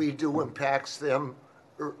 what we do impacts them,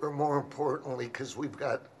 or more importantly, because we've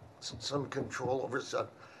got some control over stuff,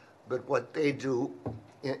 but what they do,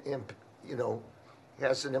 you know,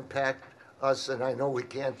 has an impact us. And I know we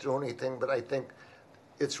can't do anything, but I think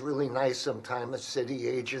it's really nice sometimes as city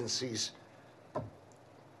agencies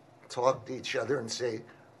talk to each other and say,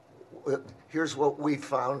 here's what we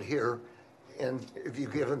found here, and if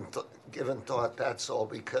you've given thought, that's all,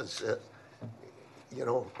 because you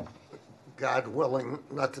know, God willing,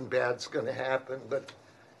 nothing bad's going to happen, but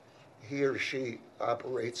he or she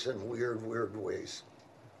operates in weird ways.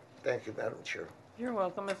 Thank you, Madam Chair. You're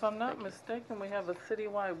welcome. If I'm not mistaken, we have a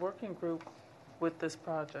citywide working group with this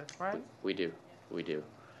project, right? We do.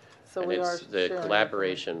 So and we it's are the sharing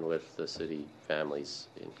collaboration with the city families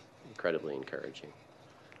incredibly encouraging.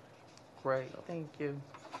 Great, thank you.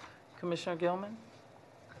 Commissioner Gilman?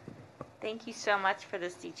 Thank you so much for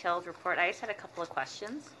this detailed report. I just had a couple of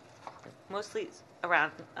questions, mostly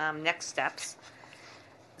around next steps.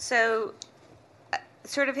 So,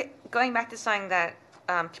 sort of going back to something that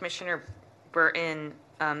Commissioner Burton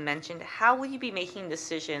mentioned, how will you be making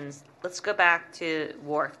decisions? Let's go back to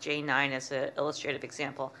Wharf J9 as an illustrative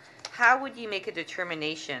example. How would you make a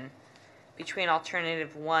determination between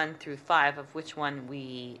alternative 1 through 5 of which one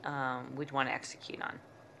we would want to execute on?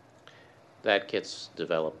 That gets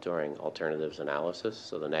developed during alternatives analysis,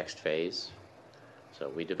 so the next phase. So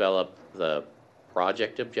we develop the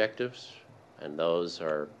project objectives, and those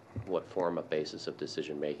are what form a basis of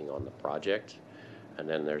decision making on the project. And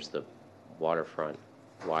then there's the waterfront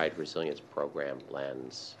wide resilience program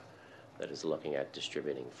lens that is looking at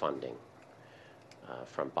distributing funding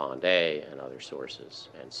from Bond A and other sources.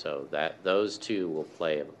 And so that those two will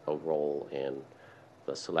play a role in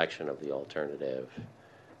the selection of the alternative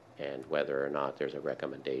and whether or not there's a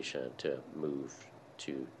recommendation to move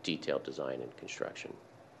to detailed design and construction.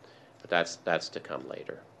 But that's to come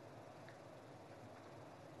later.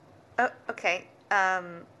 Oh, okay.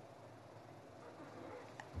 And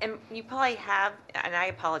you probably have, and I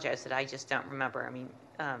apologize that I just don't remember. I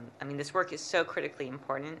mean, this work is so critically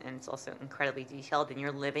important, and it's also incredibly detailed, and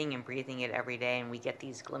you're living and breathing it every day, and we get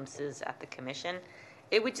these glimpses at the commission.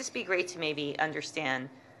 It would just be great to maybe understand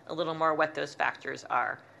a little more what those factors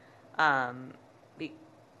are. I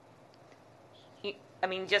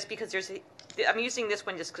mean, just because I'm using this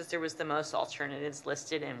one just because there was the most alternatives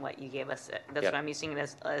listed in what you gave us. That's Yep. why I'm using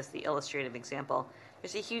it as the illustrative example.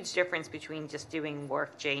 There's a huge difference between just doing Wharf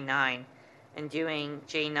J9 and doing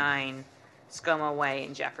J9 Skoma Way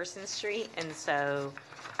and Jefferson Street. And so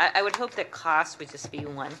I would hope that cost would just be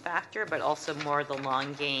one factor, but also more the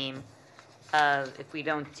long game of if we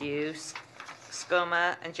don't do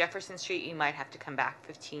Skoma and Jefferson Street, you might have to come back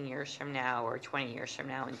 15 years from now or 20 years from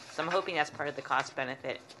now. And so I'm hoping that's part of the cost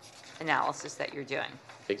benefit analysis that you're doing.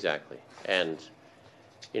 Exactly. And,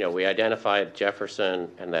 you know, we identified Jefferson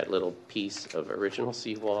and that little piece of original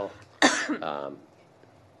seawall.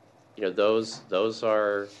 You know, those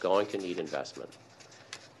are going to need investment.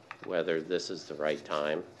 Whether this is the right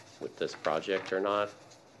time with this project or not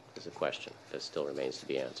is a question that still remains to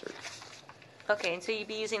be answered. Okay, and so you'd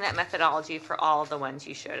be using that methodology for all of the ones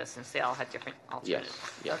you showed us, since they all had different alternatives?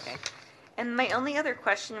 yes. Okay. And my only other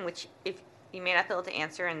question, which if you may not be able to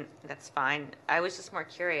answer, and that's fine, I was just more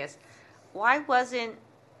curious, why wasn't,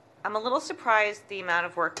 I'm a little surprised the amount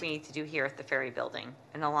of work we need to do here at the Ferry Building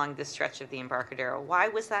and along this stretch of the Embarcadero. Why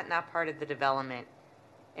was that not part of the development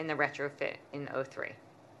in the retrofit in '03?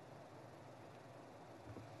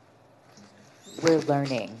 We're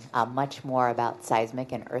learning much more about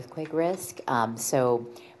seismic and earthquake risk. So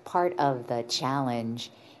part of the challenge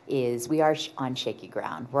is we are on shaky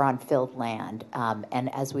ground. We're on filled land.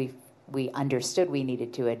 And as we understood we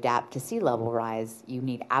needed to adapt to sea level rise, you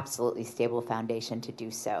need absolutely stable foundation to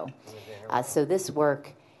do so. So this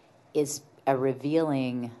work is a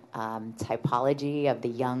revealing typology of the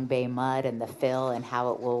Young Bay mud and the fill and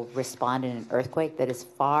how it will respond in an earthquake that is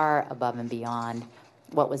far above and beyond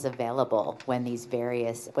what was available when the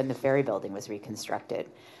Ferry Building was reconstructed.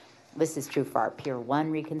 This is true for our Pier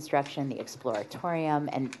 1 reconstruction, the Exploratorium,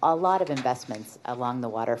 and a lot of investments along the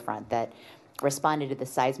waterfront that responded to the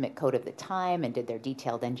seismic code of the time and did their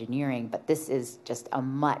detailed engineering, but this is just a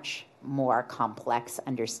much more complex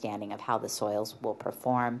understanding of how the soils will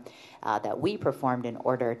perform that we performed in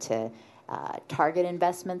order to target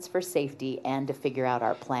investments for safety and to figure out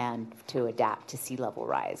our plan to adapt to sea level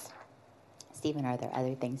rise. Stephen, are there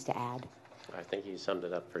other things to add? I think you summed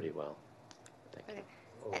it up pretty well.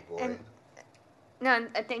 Oh, boy. And, no,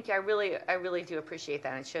 and thank you. I really do appreciate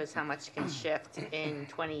that. It shows how much can shift in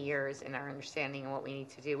 20 years in our understanding of what we need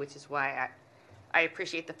to do, which is why I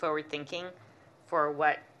appreciate the forward thinking for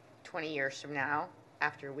what 20 years from now,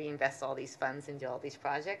 after we invest all these funds and do all these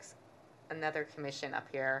projects, another commission up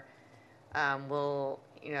here will,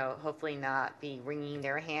 hopefully not be wringing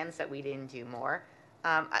their hands that we didn't do more.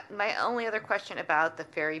 My only other question about the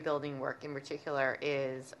Ferry Building work in particular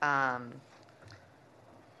is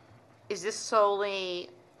this solely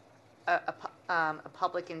a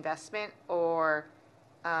public investment, or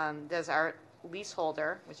does our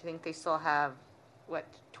leaseholder, which I think they still have,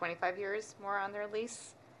 25 years more on their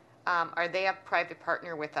lease, are they a private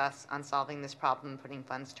partner with us on solving this problem and putting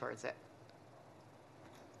funds towards it?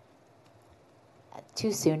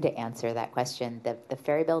 Too soon to answer that question. The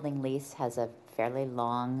Ferry Building lease has a fairly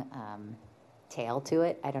long tail to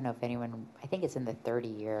it. I don't know if I think it's in the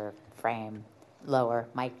 30-year frame. Lower,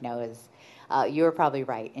 Mike knows. You were probably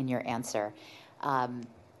right in your answer.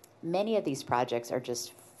 Many of these projects are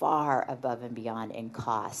just far above and beyond in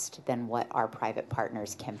cost than what our private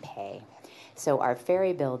partners can pay. So our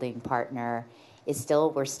Ferry Building partner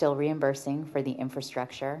we're still reimbursing for the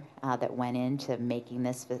infrastructure that went into making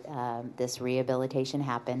this rehabilitation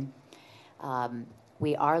happen.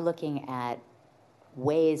 We are looking at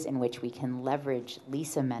ways in which we can leverage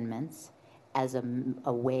lease amendments as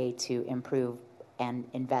a way to improve and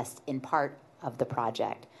invest in part of the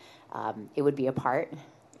project. It would be a part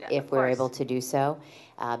if we're able to do so.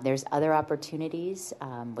 There's other opportunities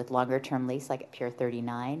with longer term lease like at Pier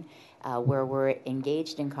 39 where we're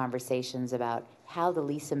engaged in conversations about how the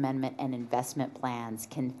lease amendment and investment plans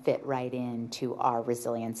can fit right into our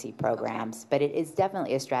resiliency programs. But it is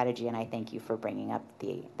definitely a strategy, and I thank you for bringing up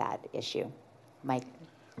that issue. Mike?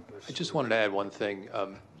 I just wanted to add one thing,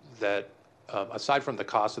 that aside from the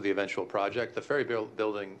cost of the eventual project, the Ferry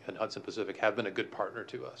Building and Hudson Pacific have been a good partner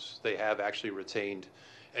to us. They have actually retained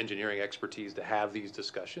engineering expertise to have these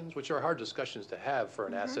discussions, which are hard discussions to have for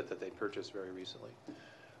an asset that they purchased very recently.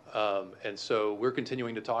 And so we're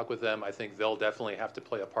continuing to talk with them. I think they'll definitely have to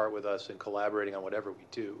play a part with us in collaborating on whatever we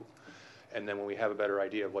do. And then when we have a better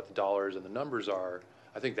idea of what the dollars and the numbers are,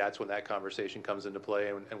 I think that's when that conversation comes into play,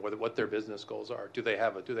 and what their business goals are. Do they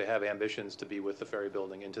have ambitions to be with the Ferry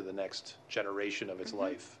Building into the next generation of its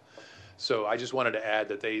life? So I just wanted to add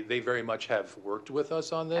that they very much have worked with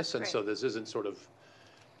us on this, and so this isn't sort of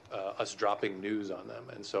us dropping news on them.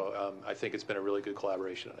 And so I think it's been a really good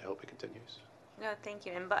collaboration, and I hope it continues. No, thank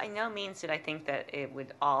you. And by no means did I think that it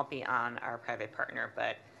would all be on our private partner,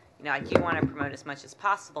 but I do want to promote as much as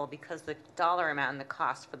possible, because the dollar amount and the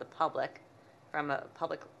cost for the public, from a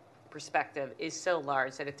public perspective, is so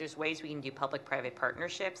large that if there's ways we can do public-private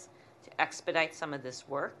partnerships to expedite some of this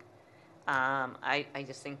work, I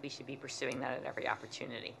just think we should be pursuing that at every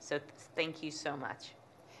opportunity. So thank you so much.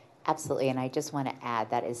 Absolutely, and I just want to add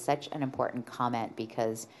that is such an important comment,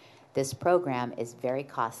 because this program is very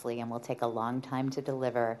costly and will take a long time to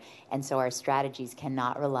deliver, and so our strategies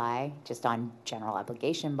cannot rely just on general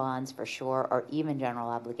obligation bonds, for sure, or even general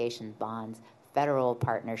obligation bonds, federal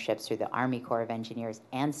partnerships through the Army Corps of Engineers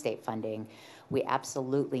and state funding. We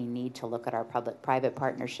absolutely need to look at our public-private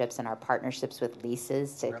partnerships and our partnerships with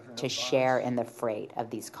leases to share in the freight of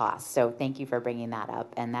these costs. So thank you for bringing that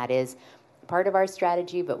up, and that is part of our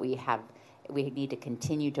strategy, but we need to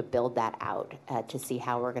continue to build that out to see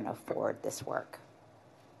how we're going to afford this work.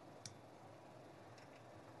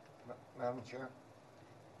 Madam Chair?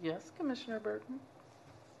 Yes, Commissioner Burton?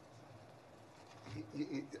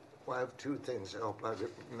 Well, I have two things. I hope I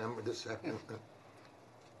remember the second.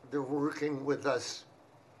 They're working with us,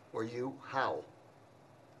 or you, how?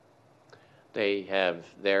 They have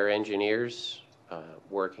their engineers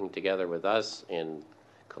working together with us in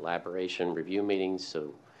collaboration review meetings,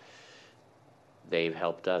 so they've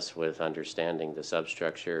helped us with understanding the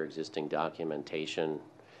substructure, existing documentation.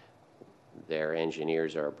 Their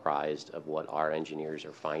engineers are apprised of what our engineers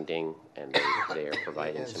are finding, and they are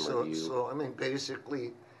providing some review. So, I mean,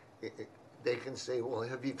 basically, they can say, well,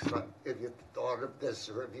 have you thought of this,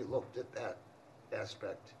 or have you looked at that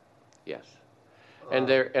aspect? Yes. And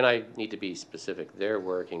I need to be specific, they're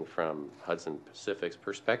working from Hudson Pacific's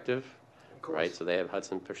perspective, right? So they have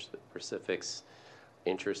Hudson Pacific's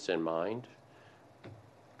interests in mind.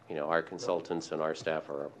 You know, our consultants and our staff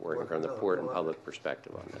are working from the port and public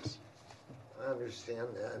perspective on this. I understand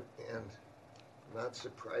that, and not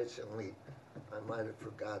surprisingly, I might have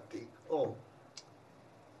forgot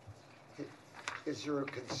is there a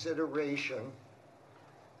consideration,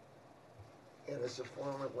 and as a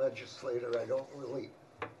former legislator, I don't really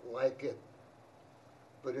like it,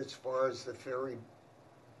 but as far as the ferry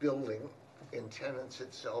building and tenants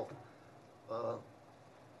itself,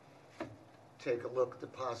 take a look at the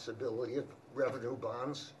possibility of revenue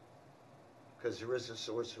bonds, because there is a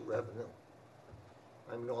source of revenue.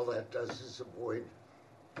 I mean, all that does is avoid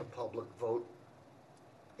a public vote.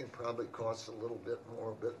 It probably costs a little bit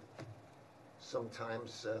more, but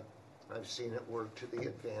sometimes I've seen it work to the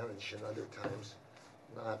advantage and other times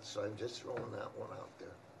not, so I'm just throwing that one out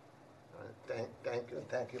there.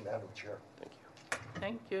 Thank you, Madam Chair. Thank you.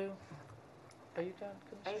 Thank you. Are you done,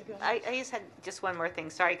 Commissioner? I just had just one more thing,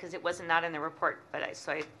 sorry, because it wasn't not in the report, but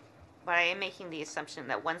I am making the assumption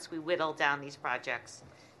that once we whittle down these projects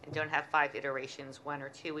and don't have 5 iterations, 1 or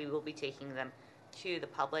 2, we will be taking them to the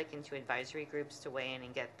public and to advisory groups to weigh in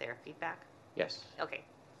and get their feedback? Yes. Okay.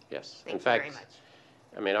 Yes. Thank In you fact, very much.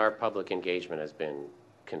 I mean, our public engagement has been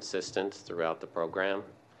consistent throughout the program.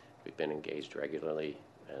 We've been engaged regularly.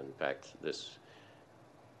 And in fact,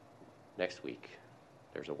 next week,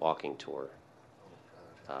 there's a walking tour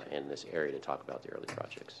in this area to talk about the early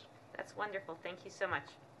projects. That's wonderful. Thank you so much.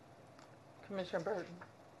 Commissioner Burton,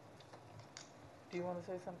 do you want to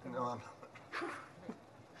say something? No, I'm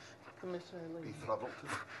Commissioner Lee. befuddled.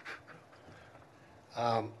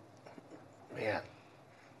 Man,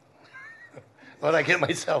 what did I get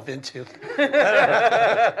myself into?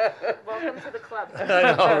 Welcome to the club. I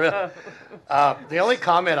know, really. The only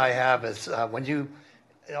comment I have is when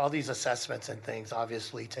all these assessments and things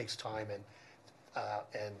obviously takes time, and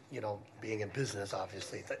you know, being in business,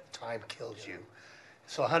 obviously, that time kills you.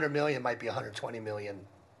 So 100 million might be 120 million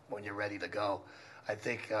when you're ready to go. I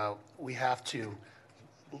think we have to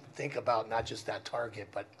think about not just that target,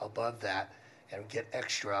 but above that, and get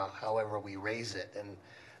extra however we raise it. And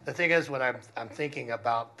the thing is, when I'm thinking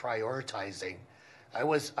about prioritizing, I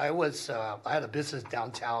had a business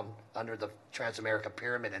downtown under the Transamerica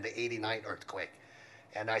Pyramid in the '89 earthquake,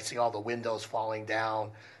 and I see all the windows falling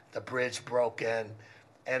down, the bridge broken,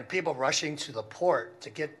 and people rushing to the port to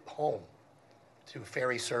get home, to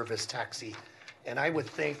ferry service, taxi. And I would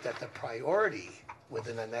think that the priority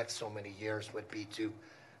within the next so many years would be to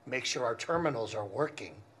make sure our terminals are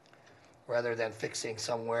working, rather than fixing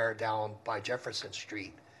somewhere down by Jefferson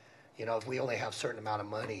Street. You know, if we only have a certain amount of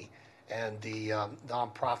money, and the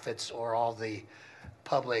nonprofits or all the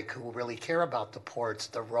public who really care about the ports,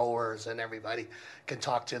 the rowers and everybody, can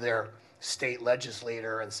talk to their state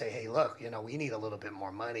legislator and say, hey, look, you know, we need a little bit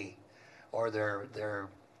more money, or their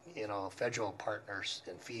you know, federal partners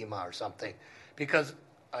in FEMA or something. Because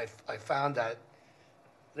I found that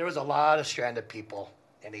there was a lot of stranded people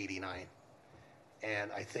in '89.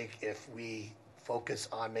 And I think if we focus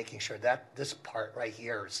on making sure that this part right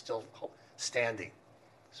here is still standing,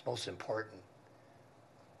 it's most important.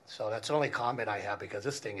 So that's the only comment I have, because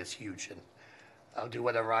this thing is huge, and I'll do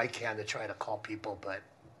whatever I can to try to call people, but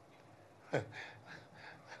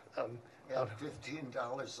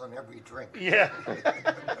 $15 on every drink. Yeah.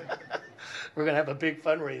 We're gonna have a big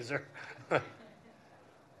fundraiser.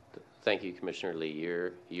 Thank you, Commissioner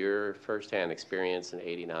Lee. Your firsthand experience in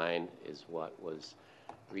 '89 is what was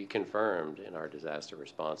reconfirmed in our disaster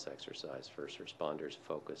response exercise. First responders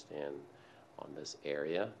focused in on this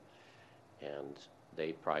area, and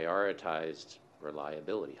they prioritized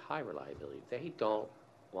reliability, high reliability. They don't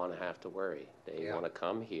want to have to worry. They want to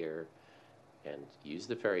come here and use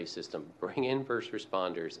the ferry system, bring in first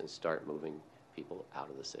responders, and start moving people out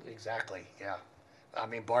of the city. Exactly, yeah. I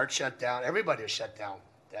mean, BART shut down, everybody was shut down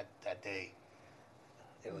that day.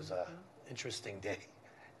 It was a interesting day.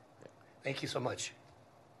 Thank you so much.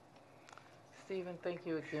 Stephen, thank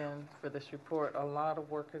you again for this report. A lot of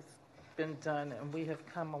work has been done, and we have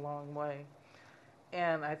come a long way.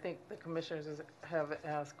 And I think the commissioners have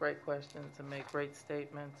asked great questions and made great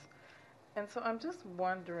statements. And so I'm just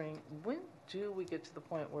wondering, when do we get to the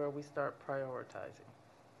point where we start prioritizing?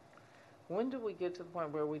 When do we get to the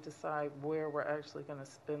point where we decide where we're actually going to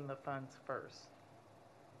spend the funds first?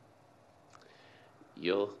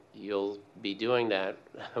 You'll be doing that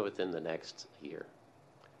within the next year.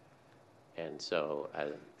 And so,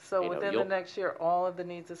 So within the next year, all of the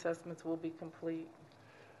needs assessments will be complete?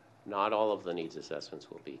 Not all of the needs assessments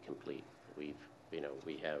will be complete. We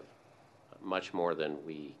have much more than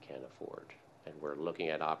we can afford, and we're looking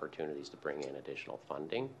at opportunities to bring in additional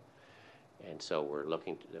funding. And so we're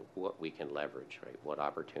looking to what we can leverage, right? What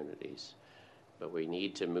opportunities. But we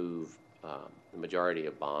need to move the majority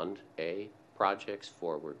of Bond A projects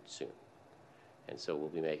forward soon. And so we'll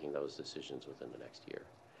be making those decisions within the next year.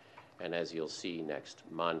 And as you'll see next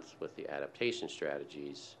month with the adaptation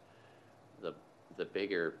strategies, the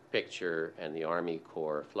bigger picture and the Army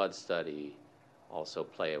Corps flood study also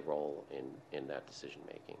play a role in that decision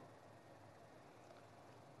making.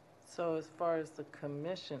 So as far as the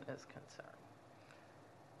commission is concerned,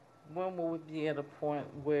 when will we be at a point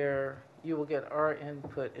where you will get our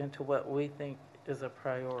input into what we think is a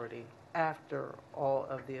priority after all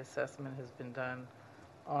of the assessment has been done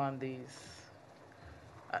on these?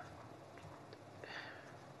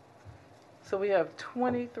 So we have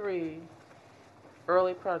 23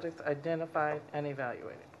 early projects identified and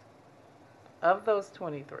evaluated. Of those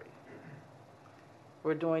 23,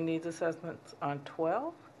 we're doing needs assessments on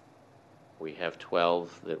 12? We have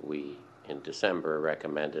 12 that we, in December,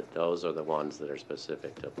 recommended. Those are the ones that are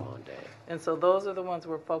specific to Bond A. And so those are the ones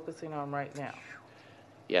we're focusing on right now?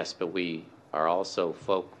 Yes, but we are also,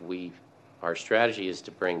 our strategy is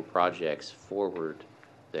to bring projects forward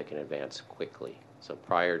that can advance quickly. So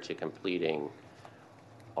prior to completing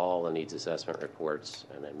all the needs assessment reports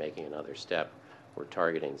and then making another step, we're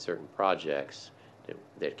targeting certain projects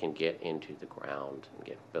that can get into the ground and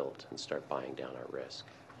get built and start buying down our risk.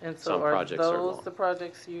 And so Some are projects are those long. the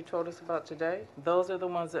projects you told us about today? Those are the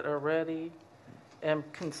ones that are ready and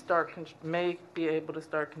can start, may be able to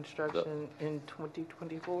start construction in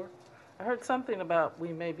 2024? I heard something about we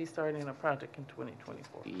may be starting a project in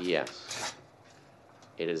 2024. Yes.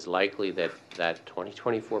 It is likely that that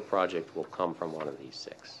 2024 project will come from one of these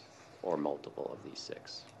 6 or multiple of these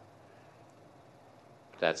 6.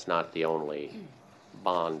 That's not the only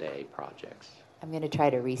Bond A projects. I'm going to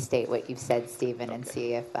try to restate what you've said, Stephen, and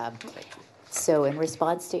see if. So, in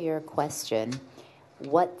response to your question,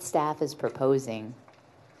 what staff is proposing,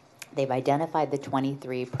 they've identified the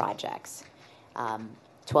 23 projects,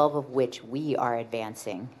 12 of which we are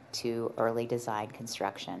advancing to early design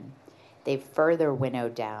construction. They've further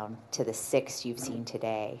winnowed down to the 6 you've seen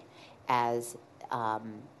today as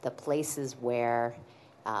the places where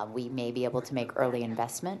we may be able to make early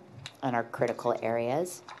investment in our critical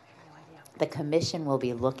areas. The commission will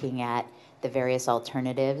be looking at the various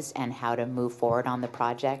alternatives and how to move forward on the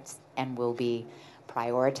projects, and will be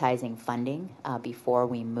prioritizing funding before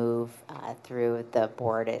we move through the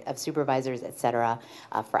board of supervisors, et cetera,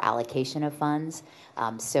 for allocation of funds.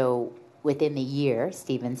 So within the year,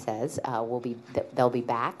 Stephen says, they'll be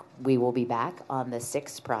back. We will be back on the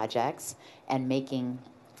 6 projects and making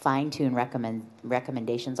fine-tune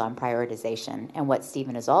recommendations on prioritization. And what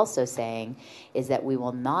Stephen is also saying is that we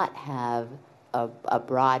will not have a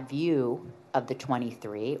broad view of the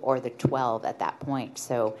 23 or the 12 at that point.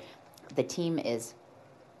 So the team is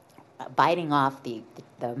biting off the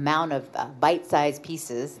amount of bite-sized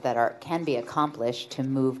pieces that can be accomplished to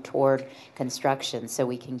move toward construction, so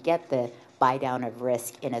we can get the buy down of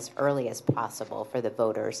risk in as early as possible for the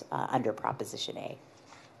voters under Proposition A.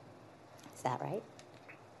 Is that right?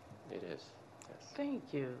 It is. Yes. Thank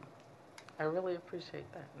you. I really appreciate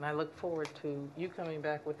that. And I look forward to you coming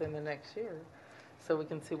back within the next year so we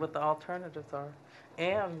can see what the alternatives are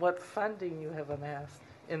and what funding you have amassed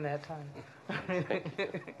in that time.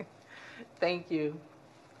 Thank you.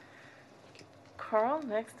 Carl,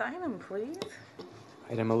 next item, please.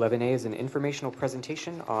 Item 11A is an informational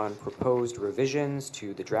presentation on proposed revisions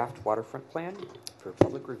to the draft waterfront plan for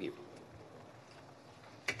public review.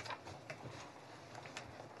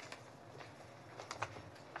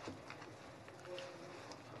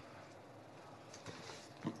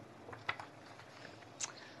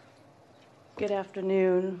 Good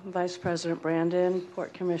afternoon, Vice President Brandon,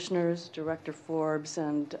 Port Commissioners, Director Forbes,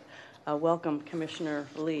 and welcome, Commissioner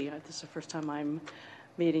Lee. This is the first time I'm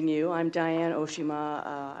meeting you. I'm Diane Oshima.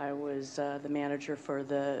 I was the manager for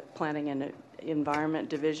the Planning and Environment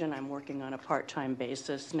Division. I'm working on a part-time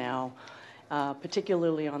basis now,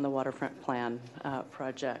 particularly on the waterfront plan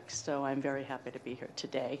project. So I'm very happy to be here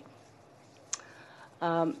today.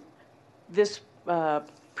 This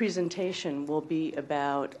presentation will be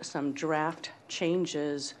about some draft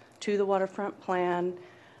changes to the waterfront plan,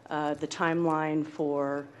 the timeline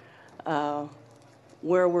for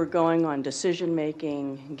where we're going on decision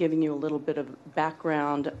making, giving you a little bit of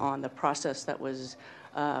background on the process that was,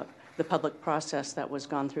 the public process that was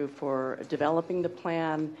gone through for developing the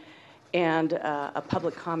plan, and a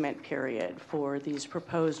public comment period for these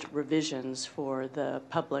proposed revisions for the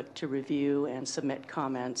public to review and submit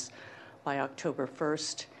comments by October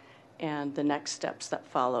 1st, and the next steps that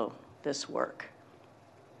follow this work.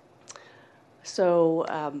 So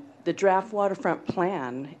the draft waterfront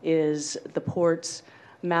plan is the port's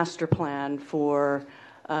master plan for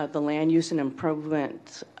the land use and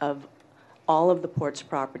improvement of all of the port's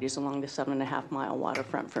properties along the 7.5-mile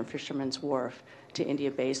waterfront from Fisherman's Wharf to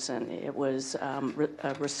India Basin. It was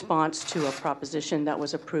a response to a proposition that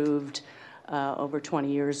was approved over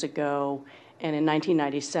 20 years ago. And in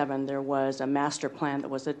 1997, there was a master plan that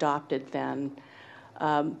was adopted then.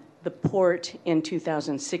 The port in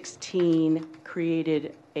 2016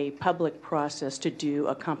 created a public process to do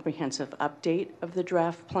a comprehensive update of the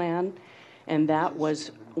draft plan, and that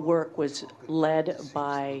work was led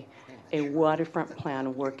by a waterfront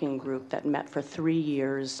plan working group that met for 3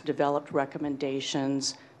 years, developed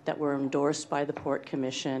recommendations that were endorsed by the Port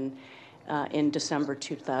Commission in December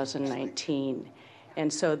 2019.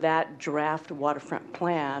 And so that draft waterfront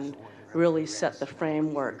plan really set the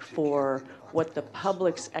framework for what the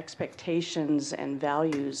public's expectations and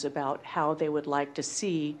values about how they would like to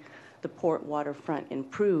see the port waterfront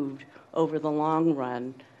improved over the long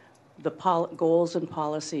run. The goals and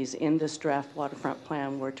policies in this draft waterfront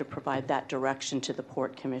plan were to provide that direction to the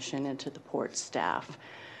Port Commission and to the port staff.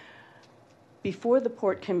 Before the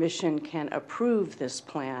Port Commission can approve this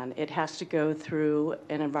plan, it has to go through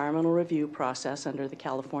an environmental review process under the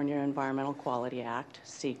California Environmental Quality Act,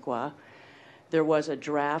 CEQA. There was a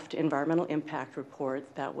draft environmental impact report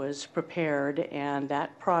that was prepared, and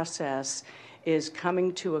that process is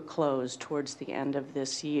coming to a close towards the end of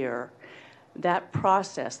this year. That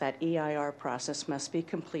process, that EIR process, must be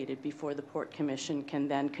completed before the Port Commission can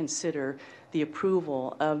then consider the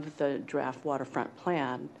approval of the draft waterfront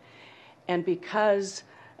plan. And because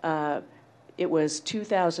it was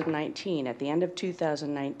 2019, at the end of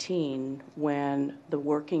 2019, when the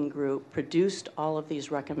working group produced all of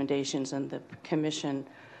these recommendations and the Commission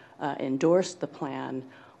endorsed the plan,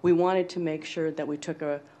 we wanted to make sure that we took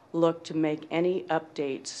a look to make any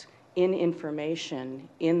updates in information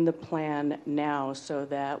in the plan now so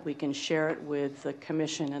that we can share it with the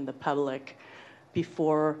Commission and the public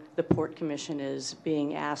before the Port Commission is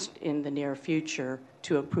being asked in the near future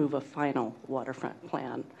to approve a final waterfront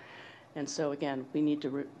plan. And so again, we need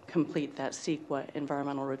to complete that CEQA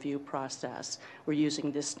environmental review process. We're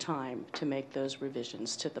using this time to make those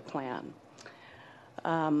revisions to the plan.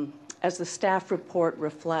 As the staff report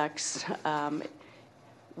reflects,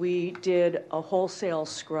 we did a wholesale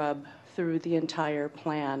scrub through the entire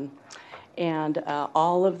plan, and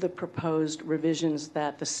all of the proposed revisions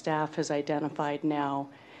that the staff has identified now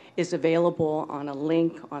is available on a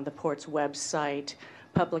link on the port's website.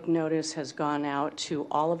 Public notice has gone out to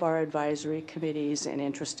all of our advisory committees and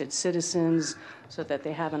interested citizens so that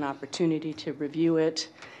they have an opportunity to review it.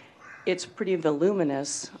 It's pretty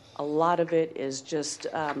voluminous. A lot of it is just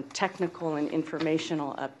technical and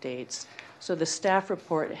informational updates. So the staff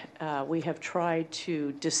report, we have tried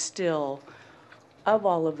to distill of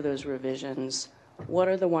all of those revisions, what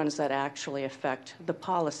are the ones that actually affect the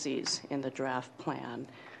policies in the draft plan?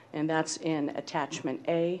 And that's in attachment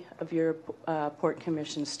A of your Port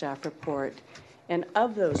Commission staff report. And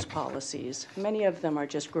of those policies, many of them are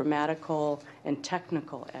just grammatical and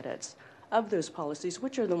technical edits. Of those policies,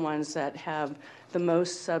 which are the ones that have the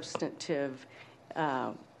most substantive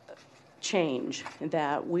change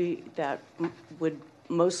that would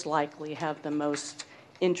most likely have the most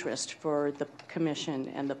interest for the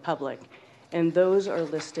Commission and the public? And those are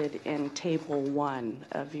listed in Table 1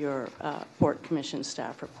 of your Port Commission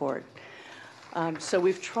staff report. So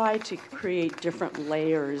we've tried to create different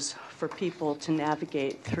layers for people to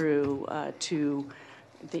navigate through to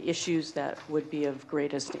the issues that would be of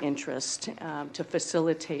greatest interest to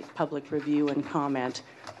facilitate public review and comment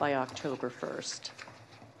by October 1st.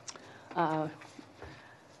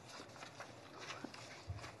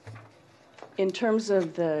 In terms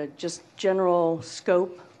of the just general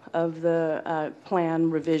scope of the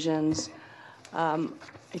plan revisions, I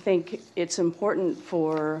think it's important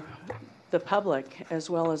for the public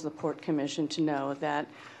as well as the Port Commission to know that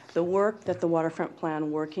the work that the Waterfront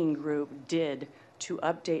Plan Working Group did to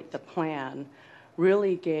update the plan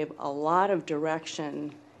really gave a lot of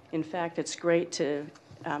direction. In fact, it's great to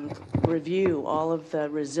review all of the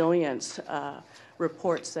resilience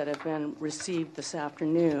reports that have been received this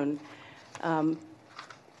afternoon. From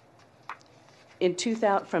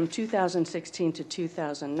 2016 to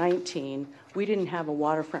 2019, we didn't have a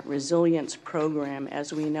waterfront resilience program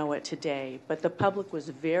as we know it today, but the public was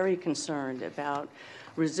very concerned about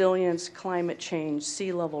resilience, climate change,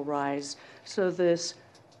 sea level rise. So this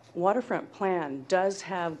waterfront plan does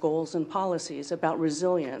have goals and policies about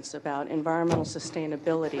resilience, about environmental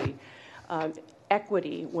sustainability.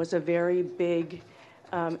 Equity was a very big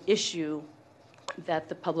issue that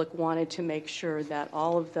the public wanted to make sure that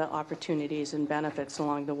all of the opportunities and benefits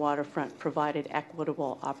along the waterfront provided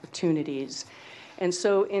equitable opportunities. And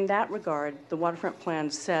so in that regard, the waterfront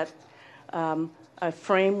plan set a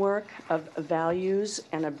framework of values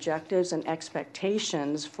and objectives and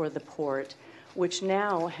expectations for the port, which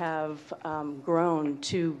now have grown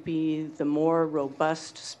to be the more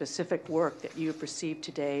robust, specific work that you have received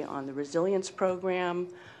today on the resilience program,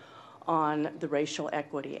 on the racial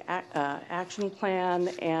equity action plan,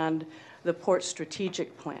 and the port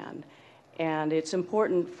strategic plan. And it's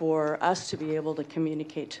important for us to be able to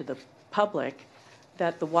communicate to the public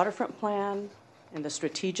that the waterfront plan and the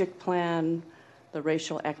strategic plan, the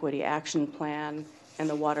racial equity action plan, and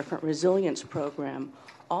the waterfront resilience program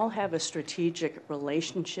all have a strategic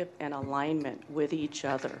relationship and alignment with each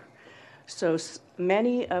other. So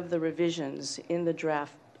many of the revisions in the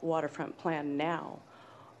draft waterfront plan now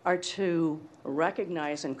are to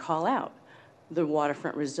recognize and call out the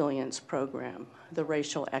waterfront resilience program, the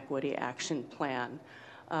racial equity action plan,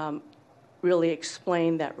 really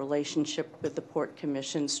explain that relationship with the Port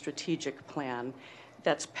Commission's strategic plan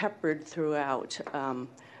that's peppered throughout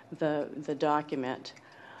the document.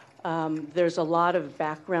 There's a lot of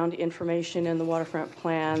background information in the waterfront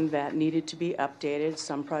plan that needed to be updated.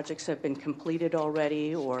 Some projects have been completed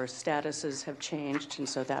already or statuses have changed, and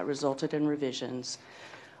so that resulted in revisions.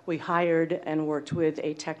 We hired and worked with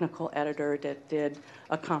a technical editor that did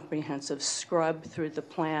a comprehensive scrub through the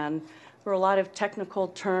plan. There were a lot of technical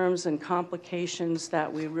terms and complications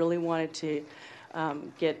that we really wanted to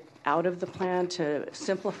get out of the plan, to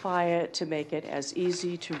simplify it, to make it as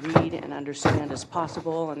easy to read and understand as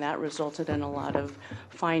possible, and that resulted in a lot of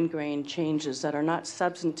fine-grained changes that are not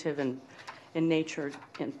substantive in nature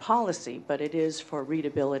in policy, but it is for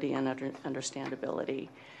readability and understandability.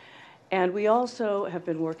 And we also have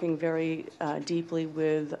been working very deeply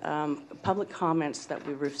with public comments that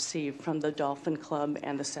we received from the Dolphin Club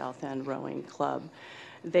and the South End Rowing Club.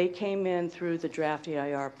 They came in through the draft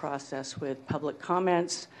EIR process with public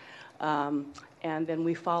comments, and then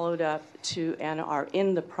we followed up to and are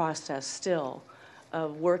in the process still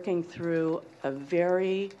of working through a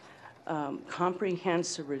very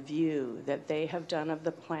comprehensive review that they have done of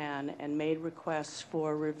the plan and made requests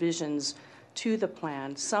for revisions to the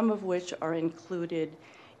plan, some of which are included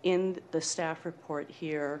in the staff report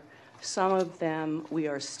here. Some of them we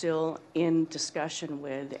are still in discussion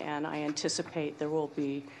with, and I anticipate there will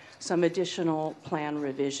be some additional plan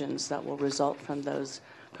revisions that will result from those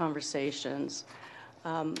conversations.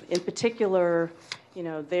 In particular, you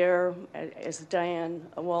know, there, as Diane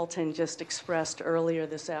Walton just expressed earlier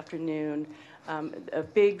this afternoon, a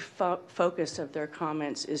big focus of their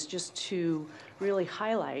comments is just to really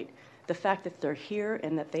highlight the fact that they're here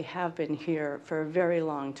and that they have been here for a very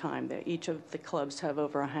long time. That each of the clubs have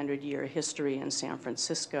over 100-year history in San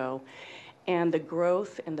Francisco, and the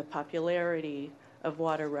growth and the popularity of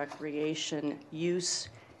water recreation use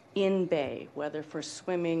in Bay, whether for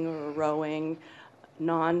swimming or rowing,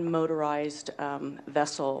 non-motorized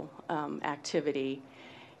vessel activity,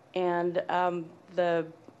 and the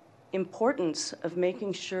importance of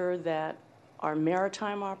making sure that our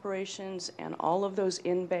maritime operations and all of those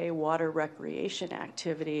in-bay water recreation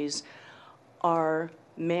activities are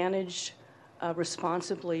managed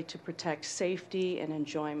responsibly to protect safety and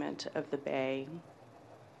enjoyment of the Bay,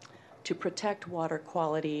 to protect water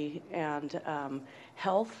quality and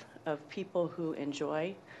health of people who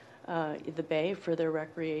enjoy the Bay for their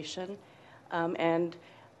recreation, and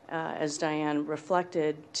as Diane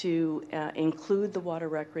reflected, to include the water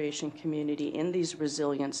recreation community in these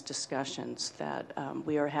resilience discussions that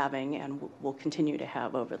we are having and will continue to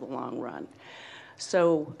have over the long run.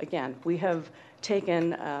 So again, we have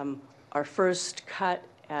taken our first cut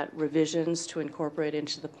at revisions to incorporate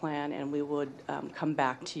into the plan, and we would come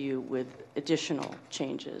back to you with additional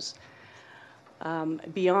changes.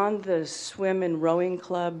 Beyond the swim and rowing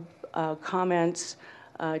club comments,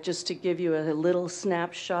 just to give you a little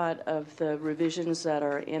snapshot of the revisions that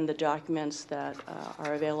are in the documents that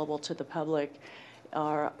are available to the public,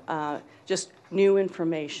 are just new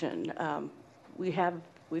information. We've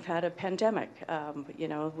had a pandemic.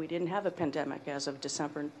 We didn't have a pandemic as of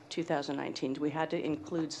December 2019. We had to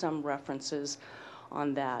include some references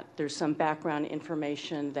on that. There's some background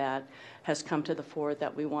information that has come to the fore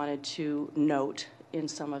that we wanted to note in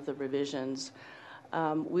some of the revisions.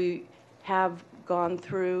 We have gone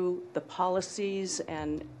through the policies,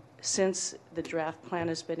 and since the draft plan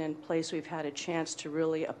has been in place, we've had a chance to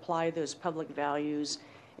really apply those public values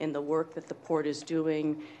in the work that the Port is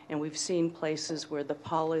doing, and we've seen places where the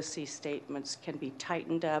policy statements can be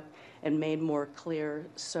tightened up and made more clear,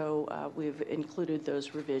 so we've included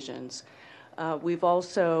those revisions. We've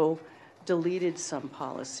also deleted some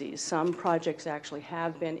policies. Some projects actually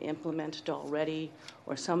have been implemented already,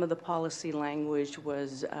 or some of the policy language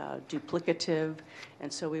was duplicative,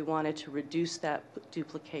 and so we wanted to reduce that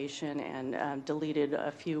duplication and deleted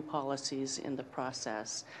a few policies in the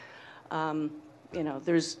process.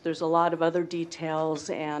 There's a lot of other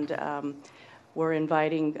details, and we're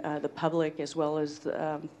inviting the public as well as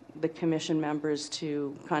the commission members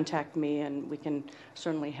to contact me, and we can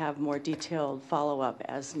certainly have more detailed follow-up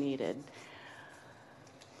as needed.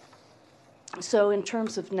 So in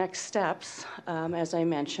terms of next steps, as I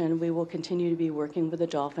mentioned, we will continue to be working with the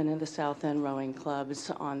Dolphin and the South End Rowing Clubs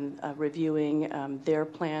on reviewing their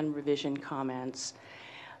plan revision comments.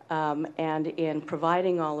 And in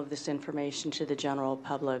providing all of this information to the general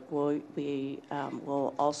public, we'll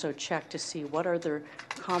also check to see what other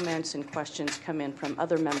comments and questions come in from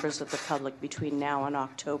other members of the public between now and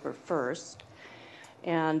October 1st.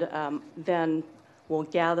 And then we'll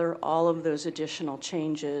gather all of those additional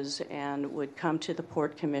changes and would come to the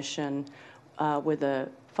Port Commission with a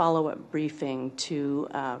follow-up briefing to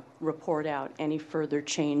report out any further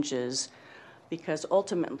changes, because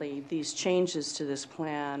ultimately these changes to this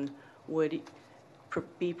plan would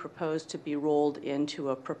be proposed to be rolled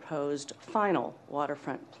into a proposed final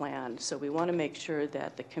waterfront plan. So we want to make sure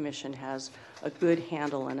that the Commission has a good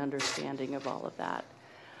handle and understanding of all of that.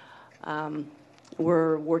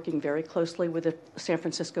 We're working very closely with the San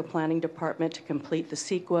Francisco Planning Department to complete the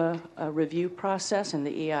CEQA review process and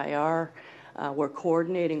the EIR. We're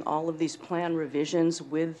coordinating all of these plan revisions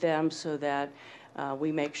with them so that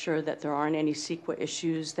we make sure that there aren't any CEQA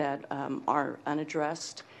issues that are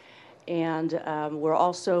unaddressed. And we're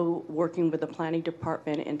also working with the Planning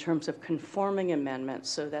Department in terms of conforming amendments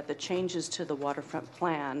so that the changes to the waterfront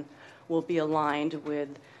plan will be aligned with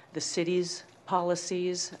the city's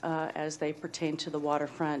policies as they pertain to the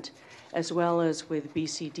waterfront, as well as with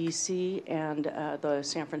BCDC and the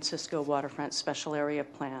San Francisco Waterfront Special Area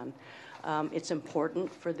Plan. It's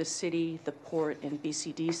important for the city, the port, and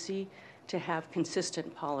BCDC to have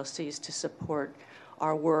consistent policies to support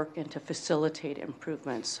our work and to facilitate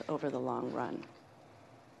improvements over the long run.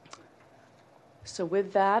 So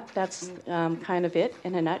with that, that's kind of it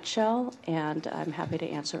in a nutshell, and I'm happy to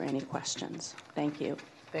answer any questions. Thank you.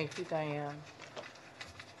 Thank you, Diane.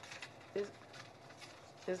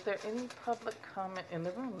 Is there any public comment in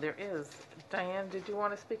the room? There is. Diane, did you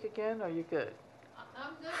want to speak again, or are you good?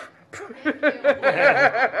 I'm good.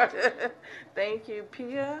 Thank you. Thank you.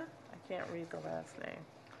 Pia? I can't read the last name.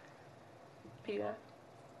 Pia?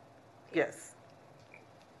 Yes.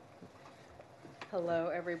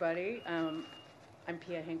 Hello, everybody. I'm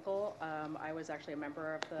Pia Hinkle. I was actually a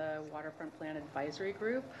member of the Waterfront Plan Advisory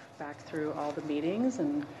Group back through all the meetings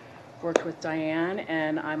and worked with Diane,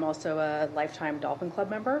 and I'm also a lifetime Dolphin Club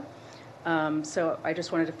member. So I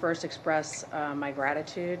just wanted to first express my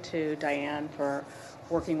gratitude to Diane for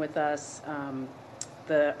working with us,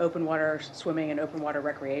 the open water swimming and open water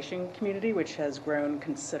recreation community, which has grown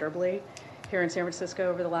considerably here in San Francisco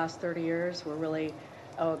over the last 30 years. We're really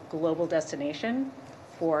a global destination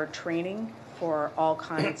for training for all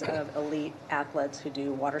kinds of elite athletes who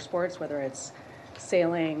do water sports, whether it's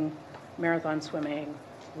sailing, marathon swimming,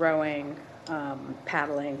 rowing,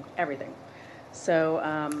 paddling, everything.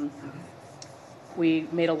 So we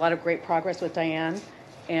made a lot of great progress with Diane,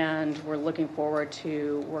 and we're looking forward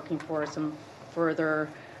to working for some further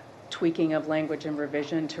tweaking of language and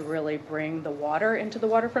revision to really bring the water into the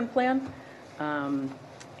waterfront plan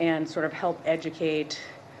and sort of help educate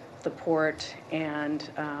the port and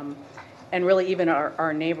really even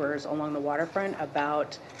our neighbors along the waterfront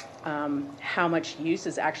about how much use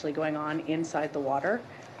is actually going on inside the water,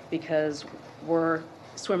 because we're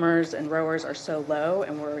swimmers and rowers are so low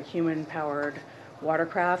and we're a human-powered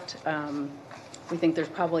watercraft, we think there's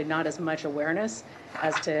probably not as much awareness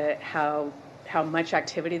as to how much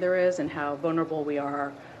activity there is and how vulnerable we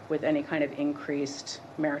are with any kind of increased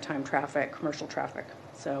maritime traffic, commercial traffic.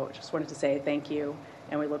 So I just wanted to say thank you,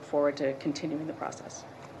 and we look forward to continuing the process.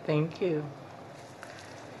 Thank you.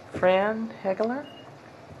 Fran Hegler?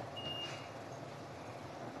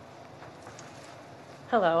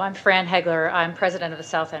 Hello, I'm Fran Hegler. I'm president of the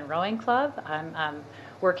South End Rowing Club. I'm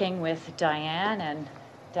working with Diane and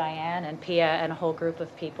Pia and a whole group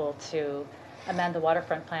of people to amend the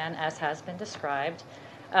waterfront plan as has been described.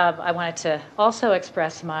 I wanted to also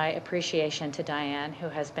express my appreciation to Diane, who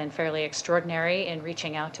has been fairly extraordinary in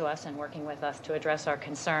reaching out to us and working with us to address our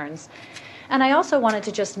concerns. And I also wanted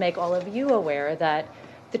to just make all of you aware that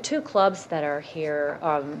the two clubs that are here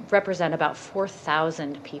represent about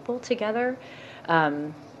 4,000 people together.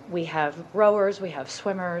 We have rowers, we have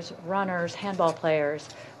swimmers, runners, handball players,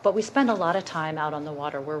 but we spend a lot of time out on the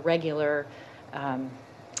water. We're regularly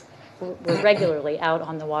out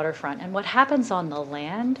on the waterfront. And what happens on the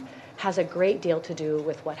land has a great deal to do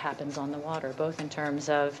with what happens on the water, both in terms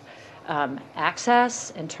of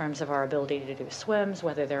access, in terms of our ability to do swims,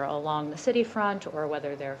 whether they're along the city front or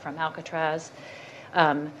whether they're from Alcatraz.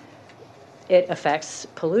 It affects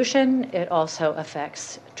pollution. It also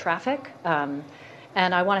affects traffic.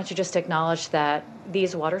 And I wanted to just acknowledge that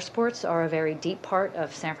these water sports are a very deep part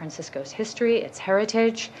of San Francisco's history, its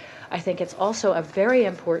heritage. I think it's also a very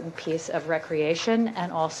important piece of recreation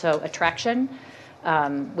and also attraction.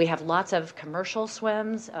 We have lots of commercial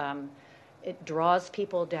swims. It draws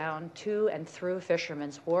people down to and through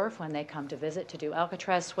Fisherman's Wharf when they come to visit to do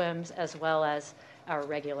Alcatraz swims, as well as our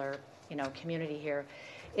regular, community here.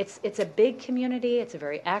 It's a big community, it's a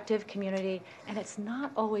very active community, and it's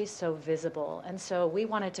not always so visible. And so we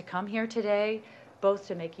wanted to come here today, both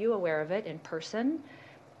to make you aware of it in person,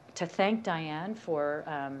 to thank Diane for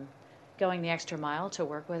going the extra mile to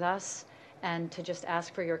work with us, and to just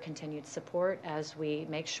ask for your continued support as we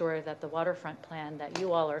make sure that the waterfront plan that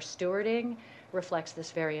you all are stewarding reflects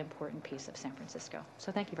this very important piece of San Francisco.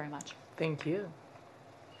 So thank you very much. Thank you.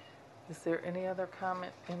 Is there any other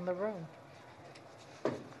comment in the room?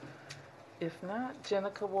 If not,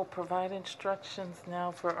 Jenica will provide instructions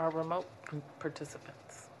now for our remote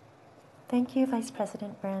participants. Thank you, Vice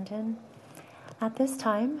President Brandon. At this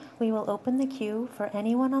time, we will open the queue for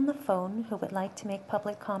anyone on the phone who would like to make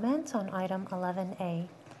public comment on item 11A.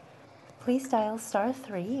 Please dial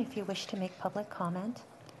 *3 if you wish to make public comment.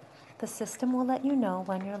 The system will let you know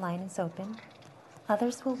when your line is open.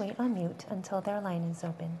 Others will wait on mute until their line is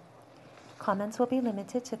open. Comments will be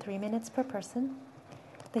limited to 3 minutes per person.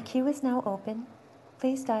 The queue is now open.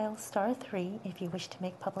 Please dial *3 if you wish to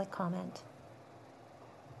make public comment.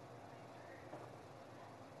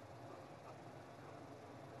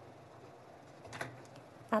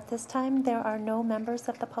 At this time, there are no members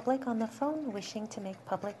of the public on the phone wishing to make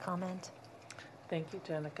public comment. Thank you,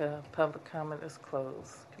 Jenica. Public comment is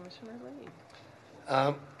closed. Commissioner Lee.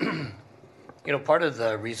 Part of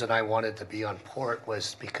the reason I wanted to be on port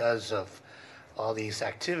was because of all these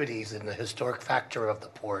activities and the historic factor of the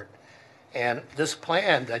port. And this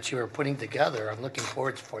plan that you are putting together, I'm looking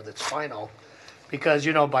forward for its final, because,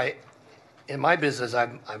 in my business,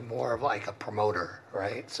 I'm more of like a promoter,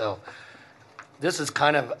 right? So this is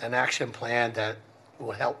kind of an action plan that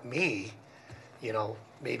will help me,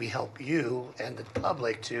 maybe help you and the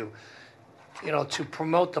public to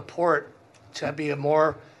promote the port to be a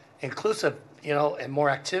more inclusive, and more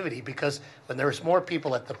activity, because when there's more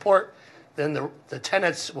people at the port, then the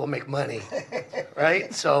tenants will make money,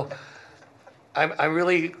 right? So I'm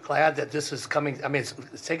really glad that this is coming. I mean,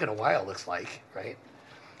 it's taken a while, looks like, right?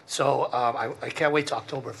 So I can't wait till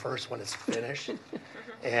October 1st when it's finished,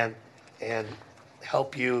 and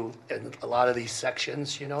help you in a lot of these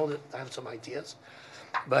sections, that I have some ideas.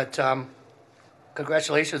 But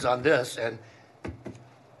congratulations on this, and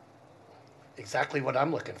exactly what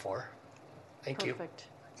I'm looking for. Thank you. Perfect.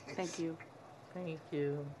 Thank you. Thank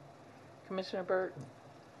you. Commissioner Burton.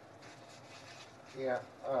 Yeah,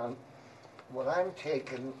 what I'm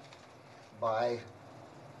taken by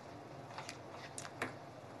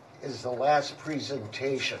is the last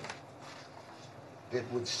presentation. It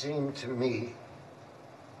would seem to me,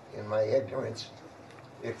 in my ignorance,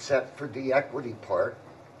 except for the equity part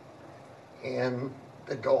and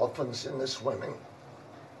the dolphins and the swimming,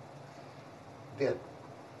 that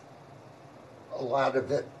a lot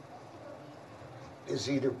of it is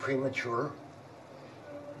either premature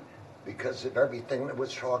because of everything that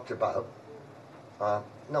was talked about.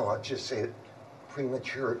 No, I'll just say it,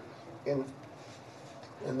 premature in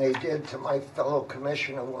than they did to my fellow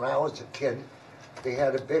commissioner when I was a kid. They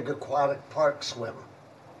had a big aquatic park swim.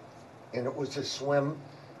 And it was a swim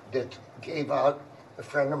that gave out, a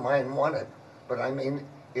friend of mine won it. But I mean,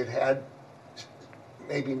 it had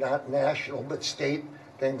maybe not national, but state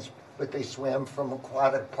things, but they swam from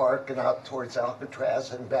Aquatic Park and out towards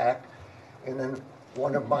Alcatraz and back. And then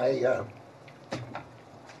one of my,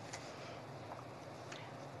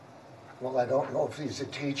 well, I don't know if he's a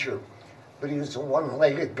teacher, but he was a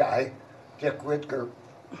one-legged guy, Dick Ritger,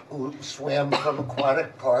 who swam from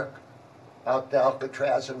Aquatic Park out to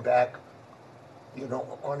Alcatraz and back, you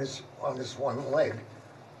know, on his one leg.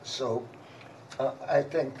 So I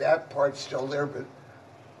think that part's still there, but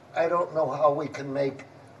I don't know how we can make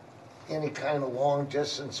any kind of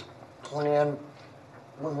long-distance plan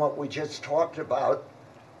when what we just talked about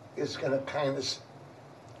is going to kind of,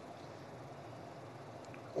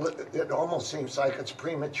 it almost seems like it's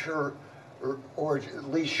premature, or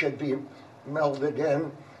at least should be melded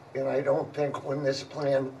in. And I don't think when this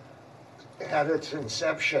plan had its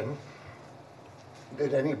inception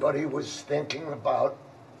that anybody was thinking about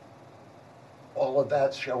all of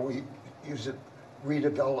that, shall we use it,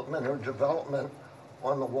 redevelopment or development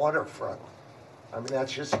on the waterfront. I mean,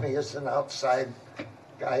 that's just me as an outside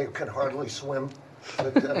guy who can hardly swim,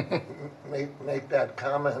 but make that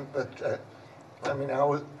comment. But I mean, I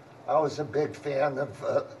was a big fan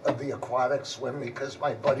of the aquatic swim because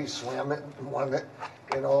my buddy swam it and won it.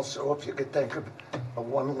 And also, if you could think of a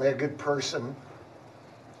one-legged person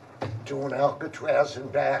doing Alcatraz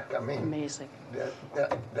and back, I mean, amazing.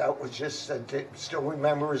 That was just, still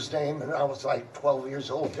remember his name, and I was like 12 years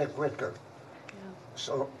old, Dick Ritger. Yeah.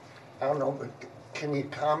 So, I don't know, but can you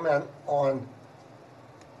comment on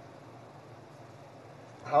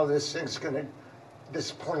how this thing's gonna,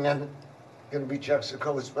 this plan gonna be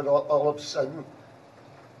juxtaposed, but all of a sudden,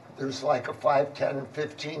 there's like a 5, 10, and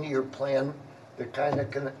 15-year plan that kind of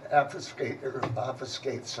can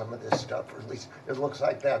obfuscate some of this stuff, or at least it looks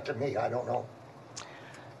like that to me. I don't know.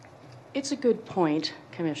 It's a good point,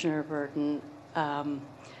 Commissioner Burton.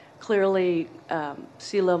 Clearly,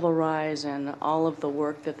 sea level rise and all of the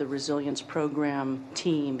work that the Resilience Program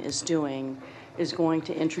team is doing is going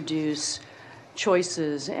to introduce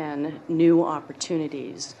choices and new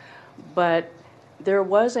opportunities. But there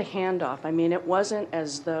was a handoff. I mean, it wasn't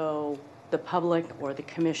as though the public or the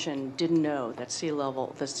commission didn't know that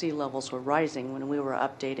the sea levels were rising when we were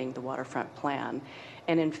updating the waterfront plan.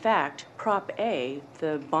 And in fact, Prop A,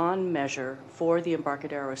 the bond measure for the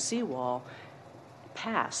Embarcadero seawall,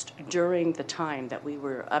 passed during the time that we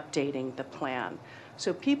were updating the plan.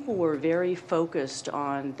 So people were very focused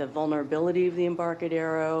on the vulnerability of the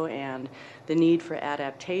Embarcadero and the need for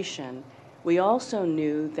adaptation. We also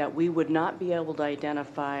knew that we would not be able to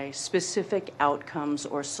identify specific outcomes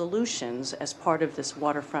or solutions as part of this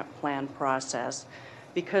waterfront plan process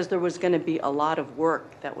because there was going to be a lot of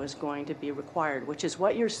work that was going to be required, which is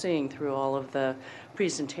what you're seeing through all of the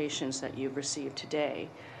presentations that you've received today.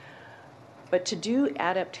 But to do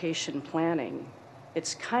adaptation planning,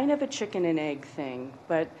 it's kind of a chicken and egg thing,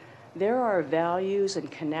 but there are values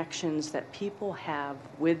and connections that people have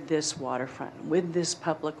with this waterfront, with this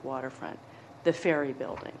public waterfront, the ferry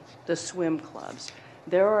building, the swim clubs.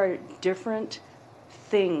 There are different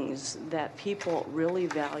things that people really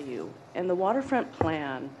value, and the waterfront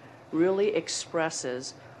plan really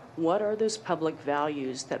expresses what are those public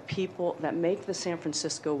values that make the San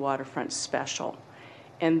Francisco waterfront special.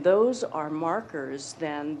 And those are markers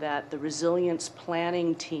then that the resilience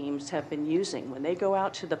planning teams have been using when they go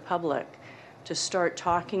out to the public to start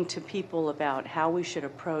talking to people about how we should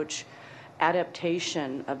approach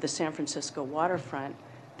adaptation of the San Francisco waterfront.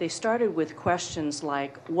 They started with questions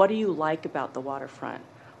like, what do you like about the waterfront?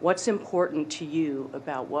 What's important to you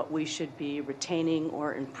about what we should be retaining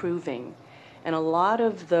or improving? And a lot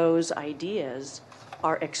of those ideas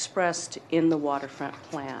are expressed in the waterfront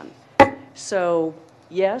plan. So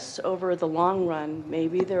yes, over the long run,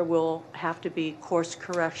 maybe there will have to be course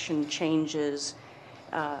correction changes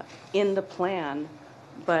in the plan,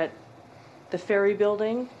 but the ferry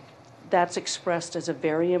building, that's expressed as a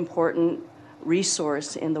very important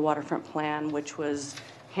resource in the waterfront plan, which was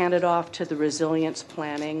handed off to the resilience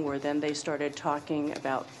planning, where then they started talking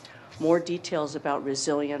about more details about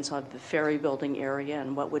resilience of the ferry building area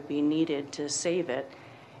and what would be needed to save it.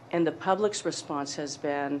 And the public's response has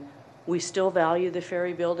been, we still value the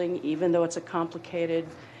ferry building, even though it's a complicated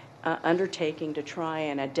undertaking to try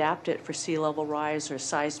and adapt it for sea level rise or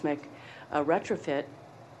seismic retrofit.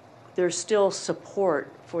 There's still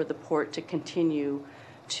support for the port to continue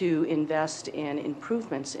to invest in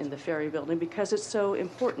improvements in the ferry building because it's so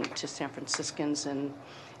important to San Franciscans and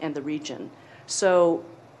the region. So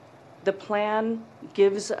the plan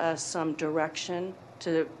gives us some direction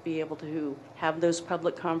to be able to have those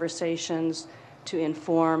public conversations, to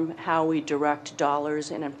inform how we direct dollars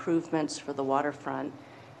and improvements for the waterfront.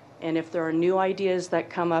 And if there are new ideas that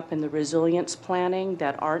come up in the resilience planning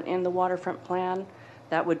that aren't in the waterfront plan,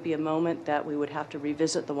 that would be a moment that we would have to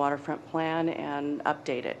revisit the waterfront plan and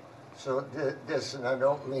update it. So this, and I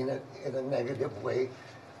don't mean it in a negative way,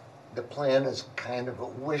 the plan is kind of a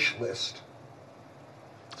wish list,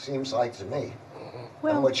 seems like to me.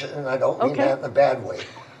 Well, and I don't mean okay. that in a bad way.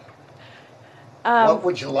 What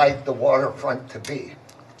would you like the waterfront to be?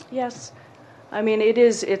 Yes. I mean,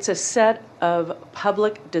 it's a set of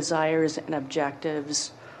public desires and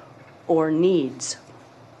objectives or needs.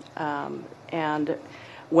 And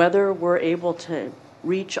whether we're able to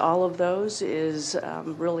reach all of those is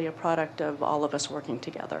really a product of all of us working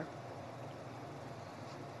together.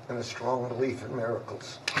 And a strong belief in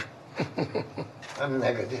miracles. I'm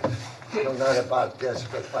negative. No, not about this,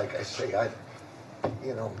 but like I say, I,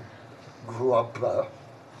 grew up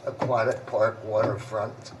aquatic park,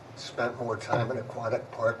 waterfront, spent more time in aquatic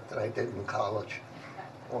park than I did in college.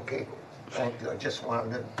 Okay, thank you. I just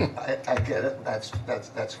wanted to, I get it.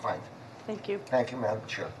 That's fine. Thank you. Thank you, Madam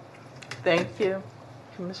Chair. Thank you.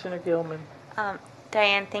 Commissioner Gilman.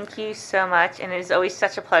 Diane, thank you so much, and it is always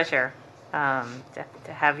such a pleasure to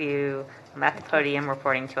have you at the podium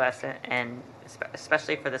reporting to us, and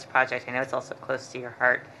especially for this project. I know it's also close to your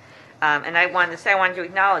heart. And I wanted to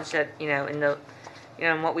acknowledge that,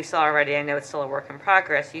 in what we saw already, I know it's still a work in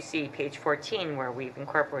progress. You see page 14 where we've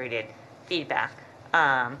incorporated feedback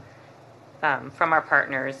from our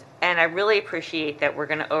partners, and I really appreciate that we're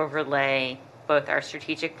going to overlay both our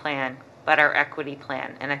strategic plan but our equity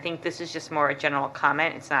plan. And I think this is just more a general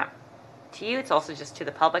comment. It's not to you, it's also just to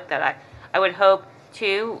the public that I would hope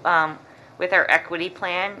too, with our equity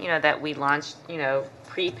plan, that we launched,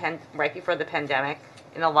 right before the pandemic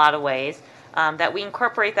in a lot of ways, that we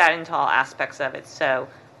incorporate that into all aspects of it. So,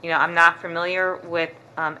 I'm not familiar with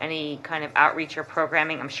any kind of outreach or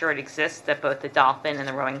programming. I'm sure it exists that both the Dolphin and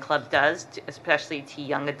the Rowing Club does, especially to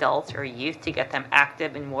young adults or youth, to get them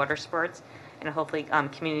active in water sports, and hopefully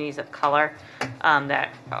communities of color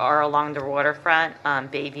that are along the waterfront,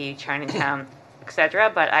 Bayview, Chinatown,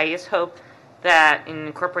 etc. But I just hope that in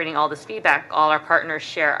incorporating all this feedback, all our partners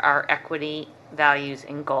share our equity values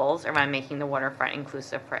and goals around making the waterfront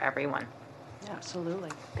inclusive for everyone.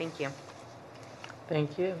 Absolutely. Thank you.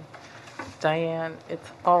 Thank you. Diane,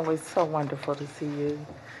 it's always so wonderful to see you.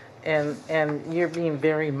 And you're being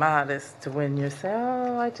very modest when you say,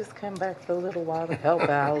 oh, I just came back for a little while to help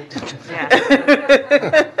out.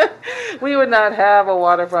 We would not have a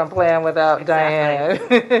waterfront plan without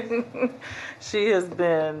Diane. She has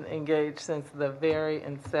been engaged since the very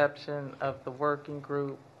inception of the working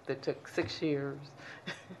group that took 6 years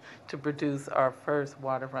to produce our first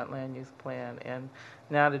waterfront land use plan. And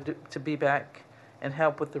now to be back and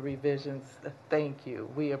help with the revisions, thank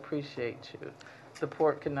you. We appreciate you. The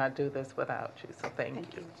port could not do this without you, so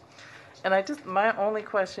thank you. And my only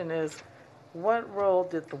question is, what role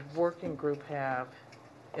did the working group have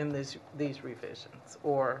in these revisions,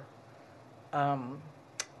 or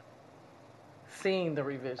seeing the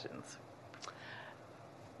revisions?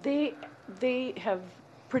 They have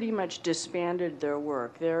pretty much disbanded their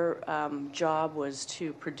work. Their job was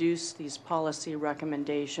to produce these policy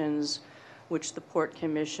recommendations, which the Port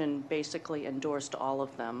Commission basically endorsed all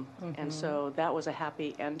of them. Mm-hmm. And so that was a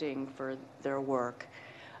happy ending for their work.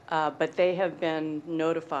 But they have been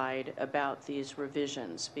notified about these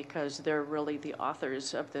revisions because they're really the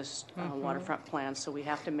authors of this waterfront plan. So we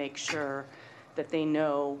have to make sure that they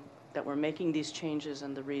know that we're making these changes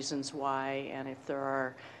and the reasons why, and if there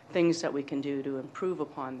are things that we can do to improve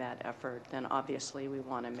upon that effort, then obviously we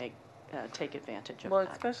want to take advantage of that. Well,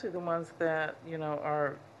 especially the ones that,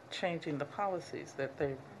 are changing the policies that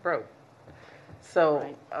they wrote.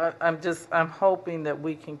 So right. I'm hoping that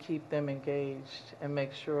we can keep them engaged and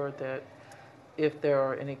make sure that if there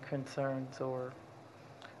are any concerns or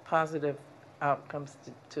positive outcomes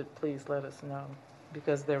to please let us know,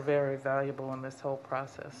 because they're very valuable in this whole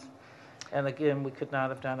process. And again, we could not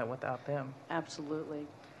have done it without them. Absolutely.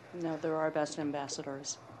 No, they're our best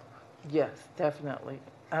ambassadors. Yes, definitely.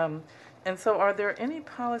 And so are there any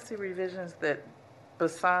policy revisions that,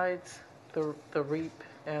 besides the REAP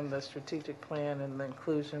and the strategic plan and the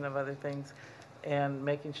inclusion of other things, and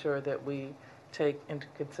making sure that we take into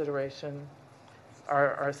consideration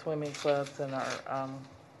our swimming clubs and our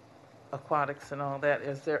aquatics and all that,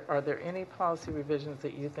 are there any policy revisions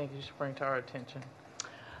that you think you should bring to our attention?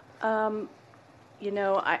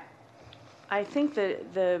 I think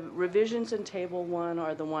that the revisions in Table 1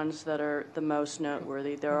 are the ones that are the most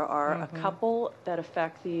noteworthy. There are a couple that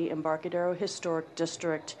affect the Embarcadero Historic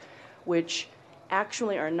District, which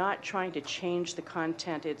actually are not trying to change the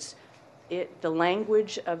content. The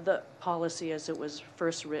language of the policy as it was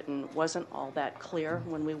first written wasn't all that clear.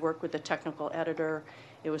 When we worked with the technical editor,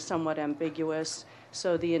 it was somewhat ambiguous.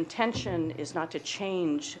 So the intention is not to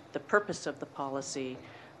change the purpose of the policy,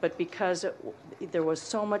 but because there was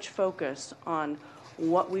so much focus on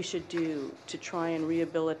what we should do to try and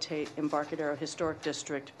rehabilitate Embarcadero Historic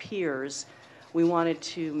District piers, we wanted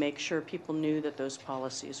to make sure people knew that those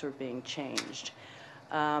policies were being changed.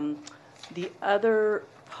 The other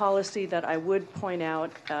policy that I would point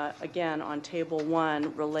out, again, on Table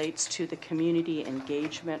 1 relates to the community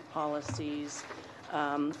engagement policies.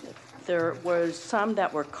 There was some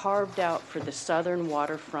that were carved out for the southern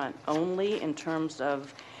waterfront only in terms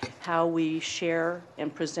of how we share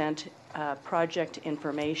and present project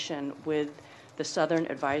information with the Southern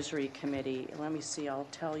Advisory Committee. Let me see, I'll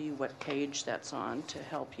tell you what page that's on to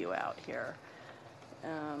help you out here.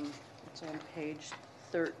 It's on page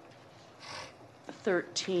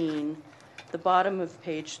 13, the bottom of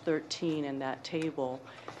page 13 in that table.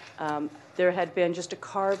 There had been just a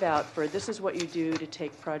carve out for this is what you do to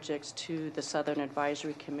take projects to the Southern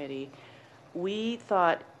Advisory Committee. We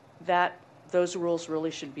thought that those rules really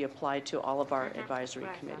should be applied to all of our advisory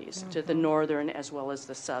committees, to the northern as well as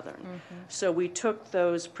the southern. So we took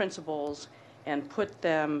those principles and put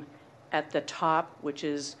them at the top, which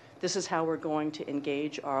is this is how we're going to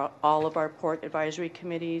engage all of our port advisory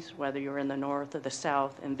committees, whether you're in the north or the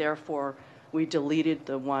south, and therefore we deleted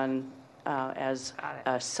the one as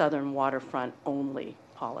a southern waterfront only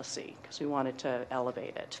policy because we wanted to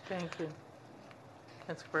elevate it. Thank you.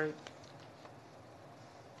 That's great.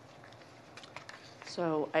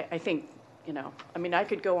 So I think, I mean, I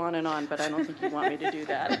could go on and on, but I don't think you want me to do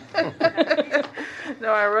that.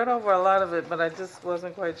 No, I read over a lot of it, but I just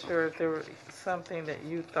wasn't quite sure if there was something that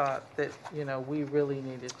you thought that, we really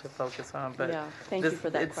needed to focus on. But yeah, thank you for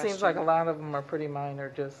that question. question. It seems like a lot of them are pretty minor,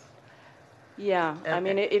 just. Yeah, I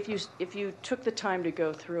mean, if you took the time to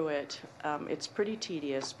go through it, it's pretty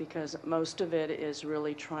tedious because most of it is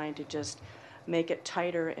really trying to just make it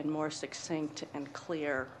tighter and more succinct and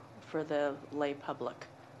clear for the lay public.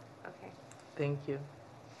 Okay. Thank you.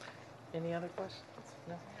 Any other questions?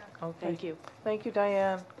 No? Okay. Thank you. Thank you,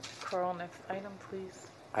 Diane. Carl, next item, please.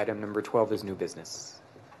 Item number 12 is new business.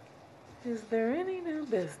 Is there any new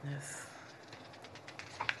business?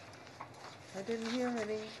 I didn't hear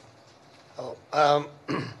any. Oh,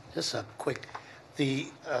 just a quick,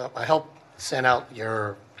 I helped send out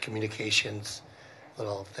your communications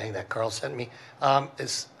little thing that Carl sent me. I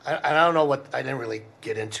don't know what, I didn't really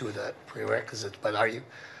get into the prerequisites, but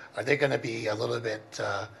are they going to be a little bit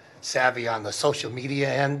savvy on the social media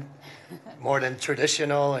end, more than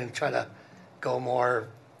traditional, and try to go more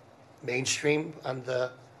mainstream on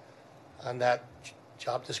that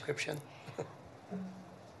job description?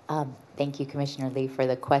 Thank you, Commissioner Lee, for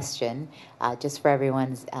the question. Just for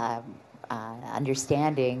everyone's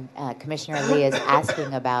understanding, Commissioner Lee is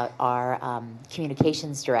asking about our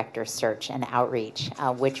communications director search and outreach,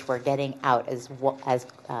 which we're getting out as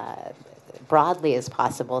broadly as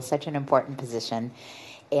possible, such an important position.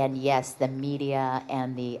 And yes, the media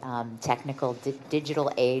and the technical digital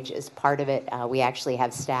age is part of it. We actually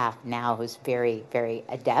have staff now who's very, very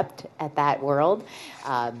adept at that world.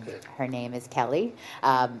 Her name is Kelly.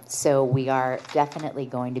 So we are definitely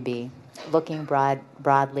going to be looking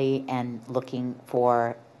broadly and looking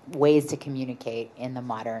for ways to communicate in the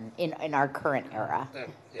modern, in our current era.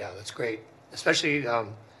 Yeah, that's great. Especially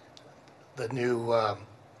the new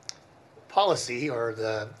policy or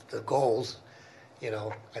the goals.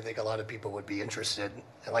 I think a lot of people would be interested.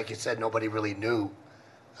 And like you said, nobody really knew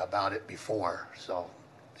about it before. So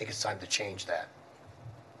I think it's time to change that.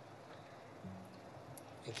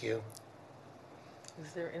 Thank you.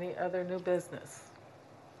 Is there any other new business?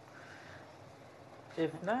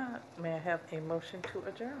 If not, may I have a motion to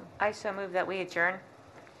adjourn? I so move that we adjourn.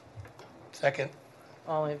 Second.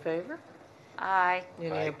 All in favor? Aye.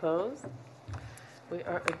 Any opposed? We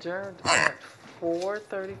are adjourned at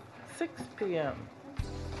 4:36 p.m.